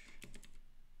much.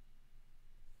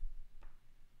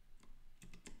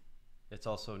 It's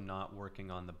also not working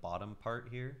on the bottom part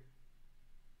here,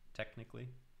 technically.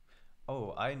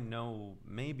 Oh, I know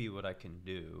maybe what I can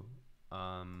do.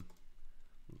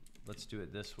 Let's do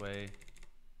it this way.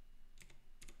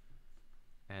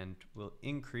 And we'll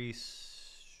increase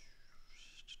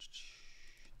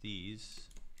these.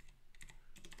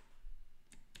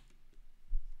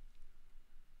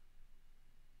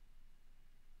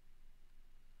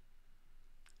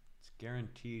 It's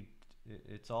guaranteed,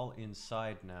 it's all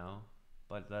inside now,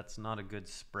 but that's not a good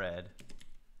spread.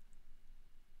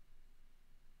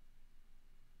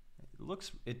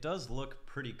 It does look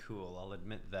pretty cool, I'll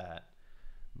admit that,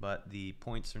 but the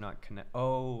points are not connect.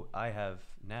 Oh, I have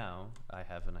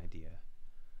an idea.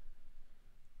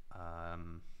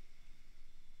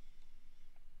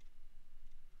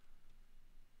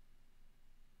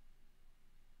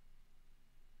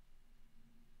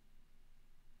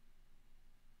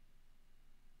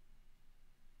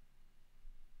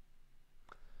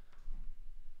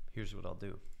 here's what I'll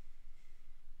do.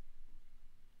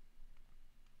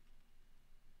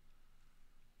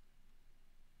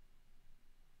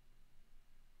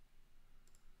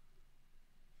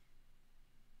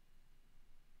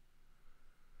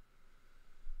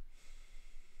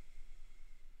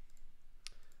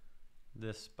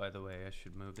 This, by the way, I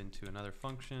should move into another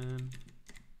function.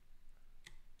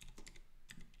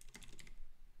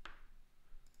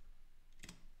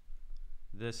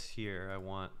 This here,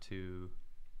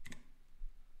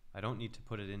 I don't need to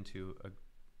put it into a,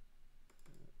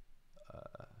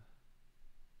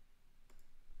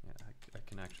 yeah, I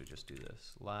can actually just do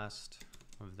this. Last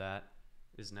of that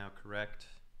is now correct.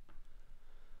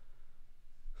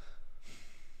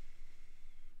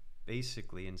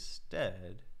 Basically,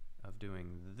 instead of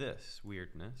doing this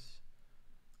weirdness,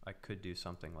 I could do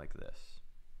something like this.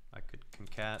 I could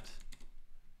concat,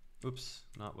 oops,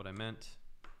 not what I meant.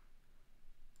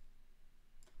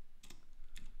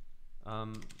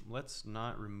 Let's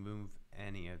not remove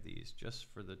any of these just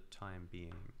for the time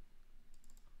being.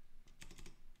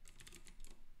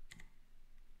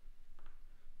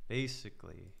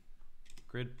 Basically,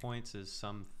 grid points is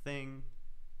something,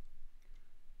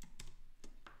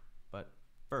 but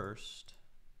first,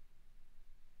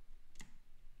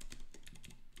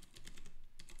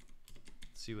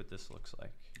 let's see what this looks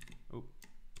like. Oh.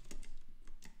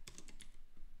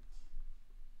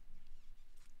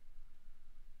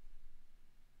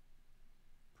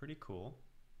 Pretty cool.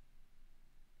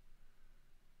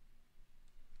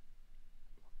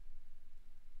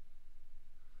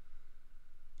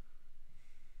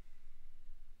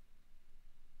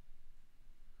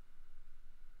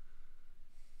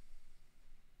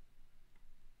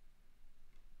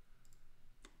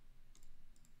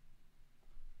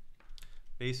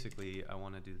 Basically, I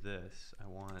want to do this. I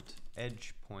want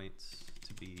edge points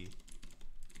to be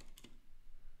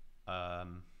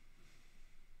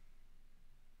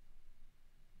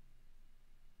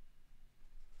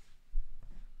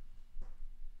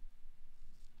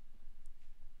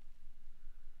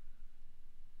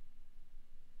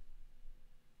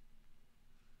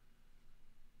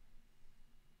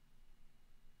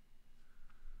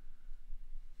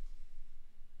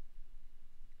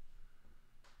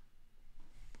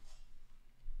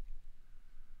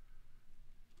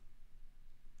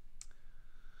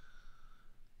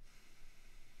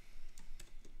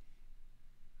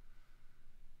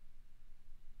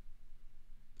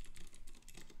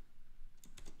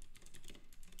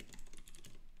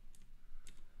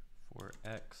for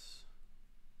X.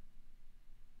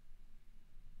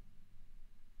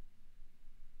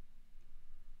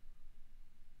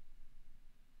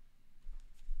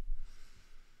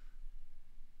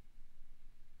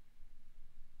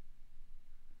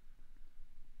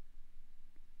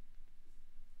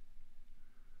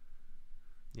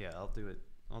 Yeah, I'll do it.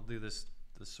 I'll do this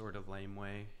the sort of lame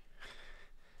way.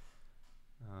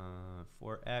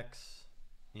 For X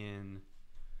in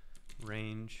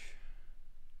range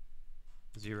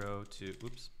 0 to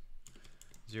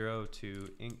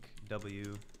inc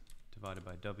W divided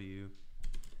by W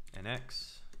and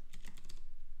X.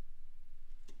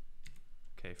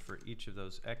 Okay, for each of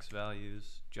those X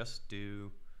values, just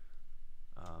do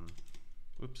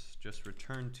just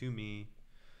return to me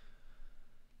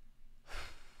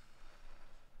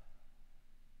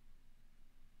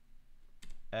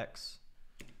X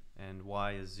and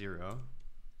Y is 0.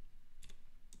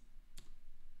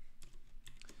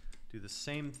 Do the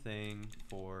same thing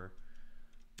for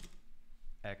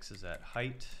X is at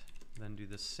height, then do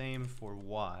the same for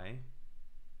Y.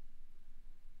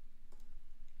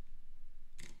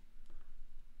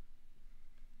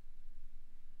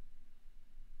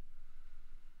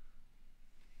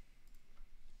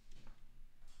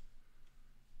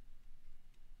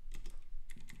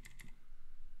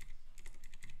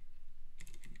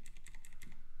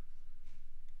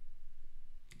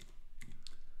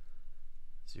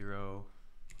 Zero,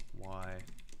 Y,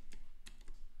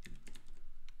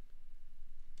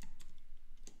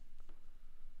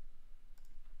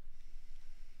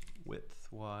 width,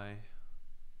 Y.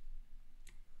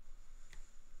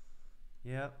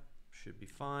 Yep, should be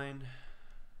fine.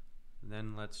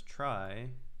 Then let's try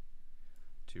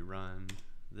to run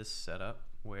this setup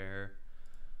where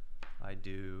I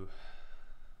do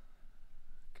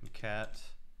concat,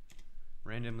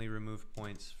 randomly remove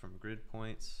points from grid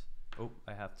points. Oh,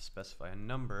 I have to specify a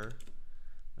number.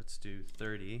 Let's do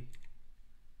 30.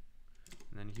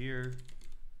 And then here,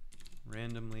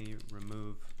 randomly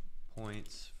remove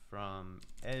points from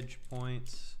edge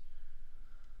points,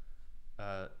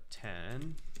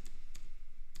 10.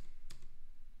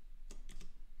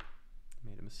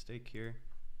 Made a mistake here.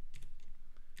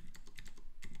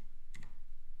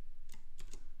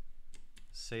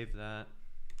 save that.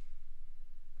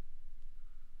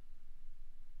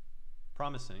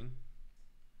 Promising.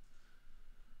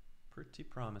 Pretty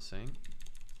promising.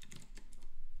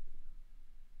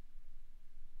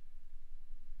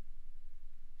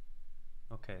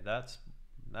 Okay, that's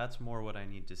more what I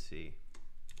need to see.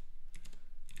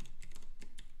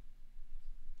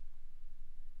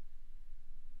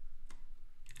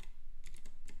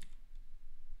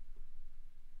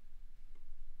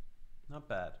 Not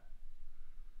bad.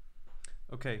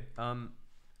 Okay,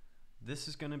 this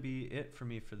is going to be it for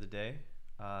me for the day.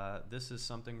 This is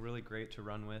something really great to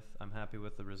run with. I'm happy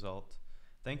with the result.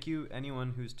 Thank you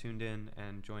anyone who's tuned in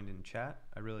and joined in chat.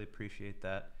 I really appreciate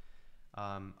that.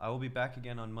 I will be back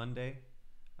again on Monday.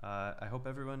 I hope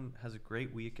everyone has a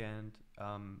great weekend.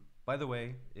 By the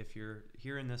way, if you're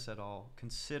hearing this at all,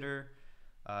 consider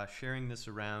sharing this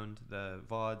around the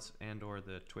VODs and or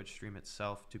the Twitch stream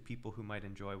itself to people who might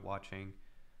enjoy watching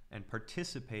and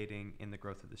participating in the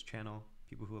growth of this channel.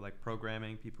 People who like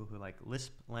programming, people who like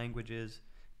Lisp languages,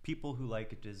 people who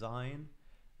like design,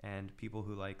 and people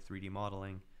who like 3D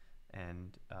modeling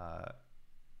and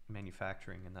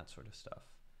manufacturing and that sort of stuff.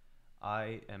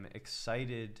 I am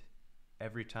excited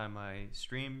every time I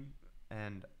stream,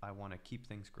 and I want to keep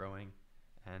things growing,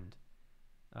 and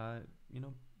you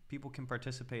know, people can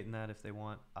participate in that if they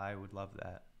want. I would love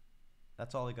that.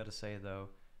 That's all I got to say, though.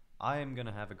 I am going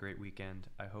to have a great weekend.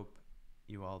 I hope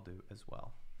you all do as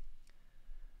well.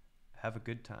 Have a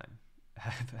good time.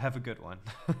 Have a good one.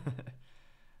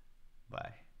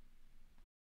 Bye.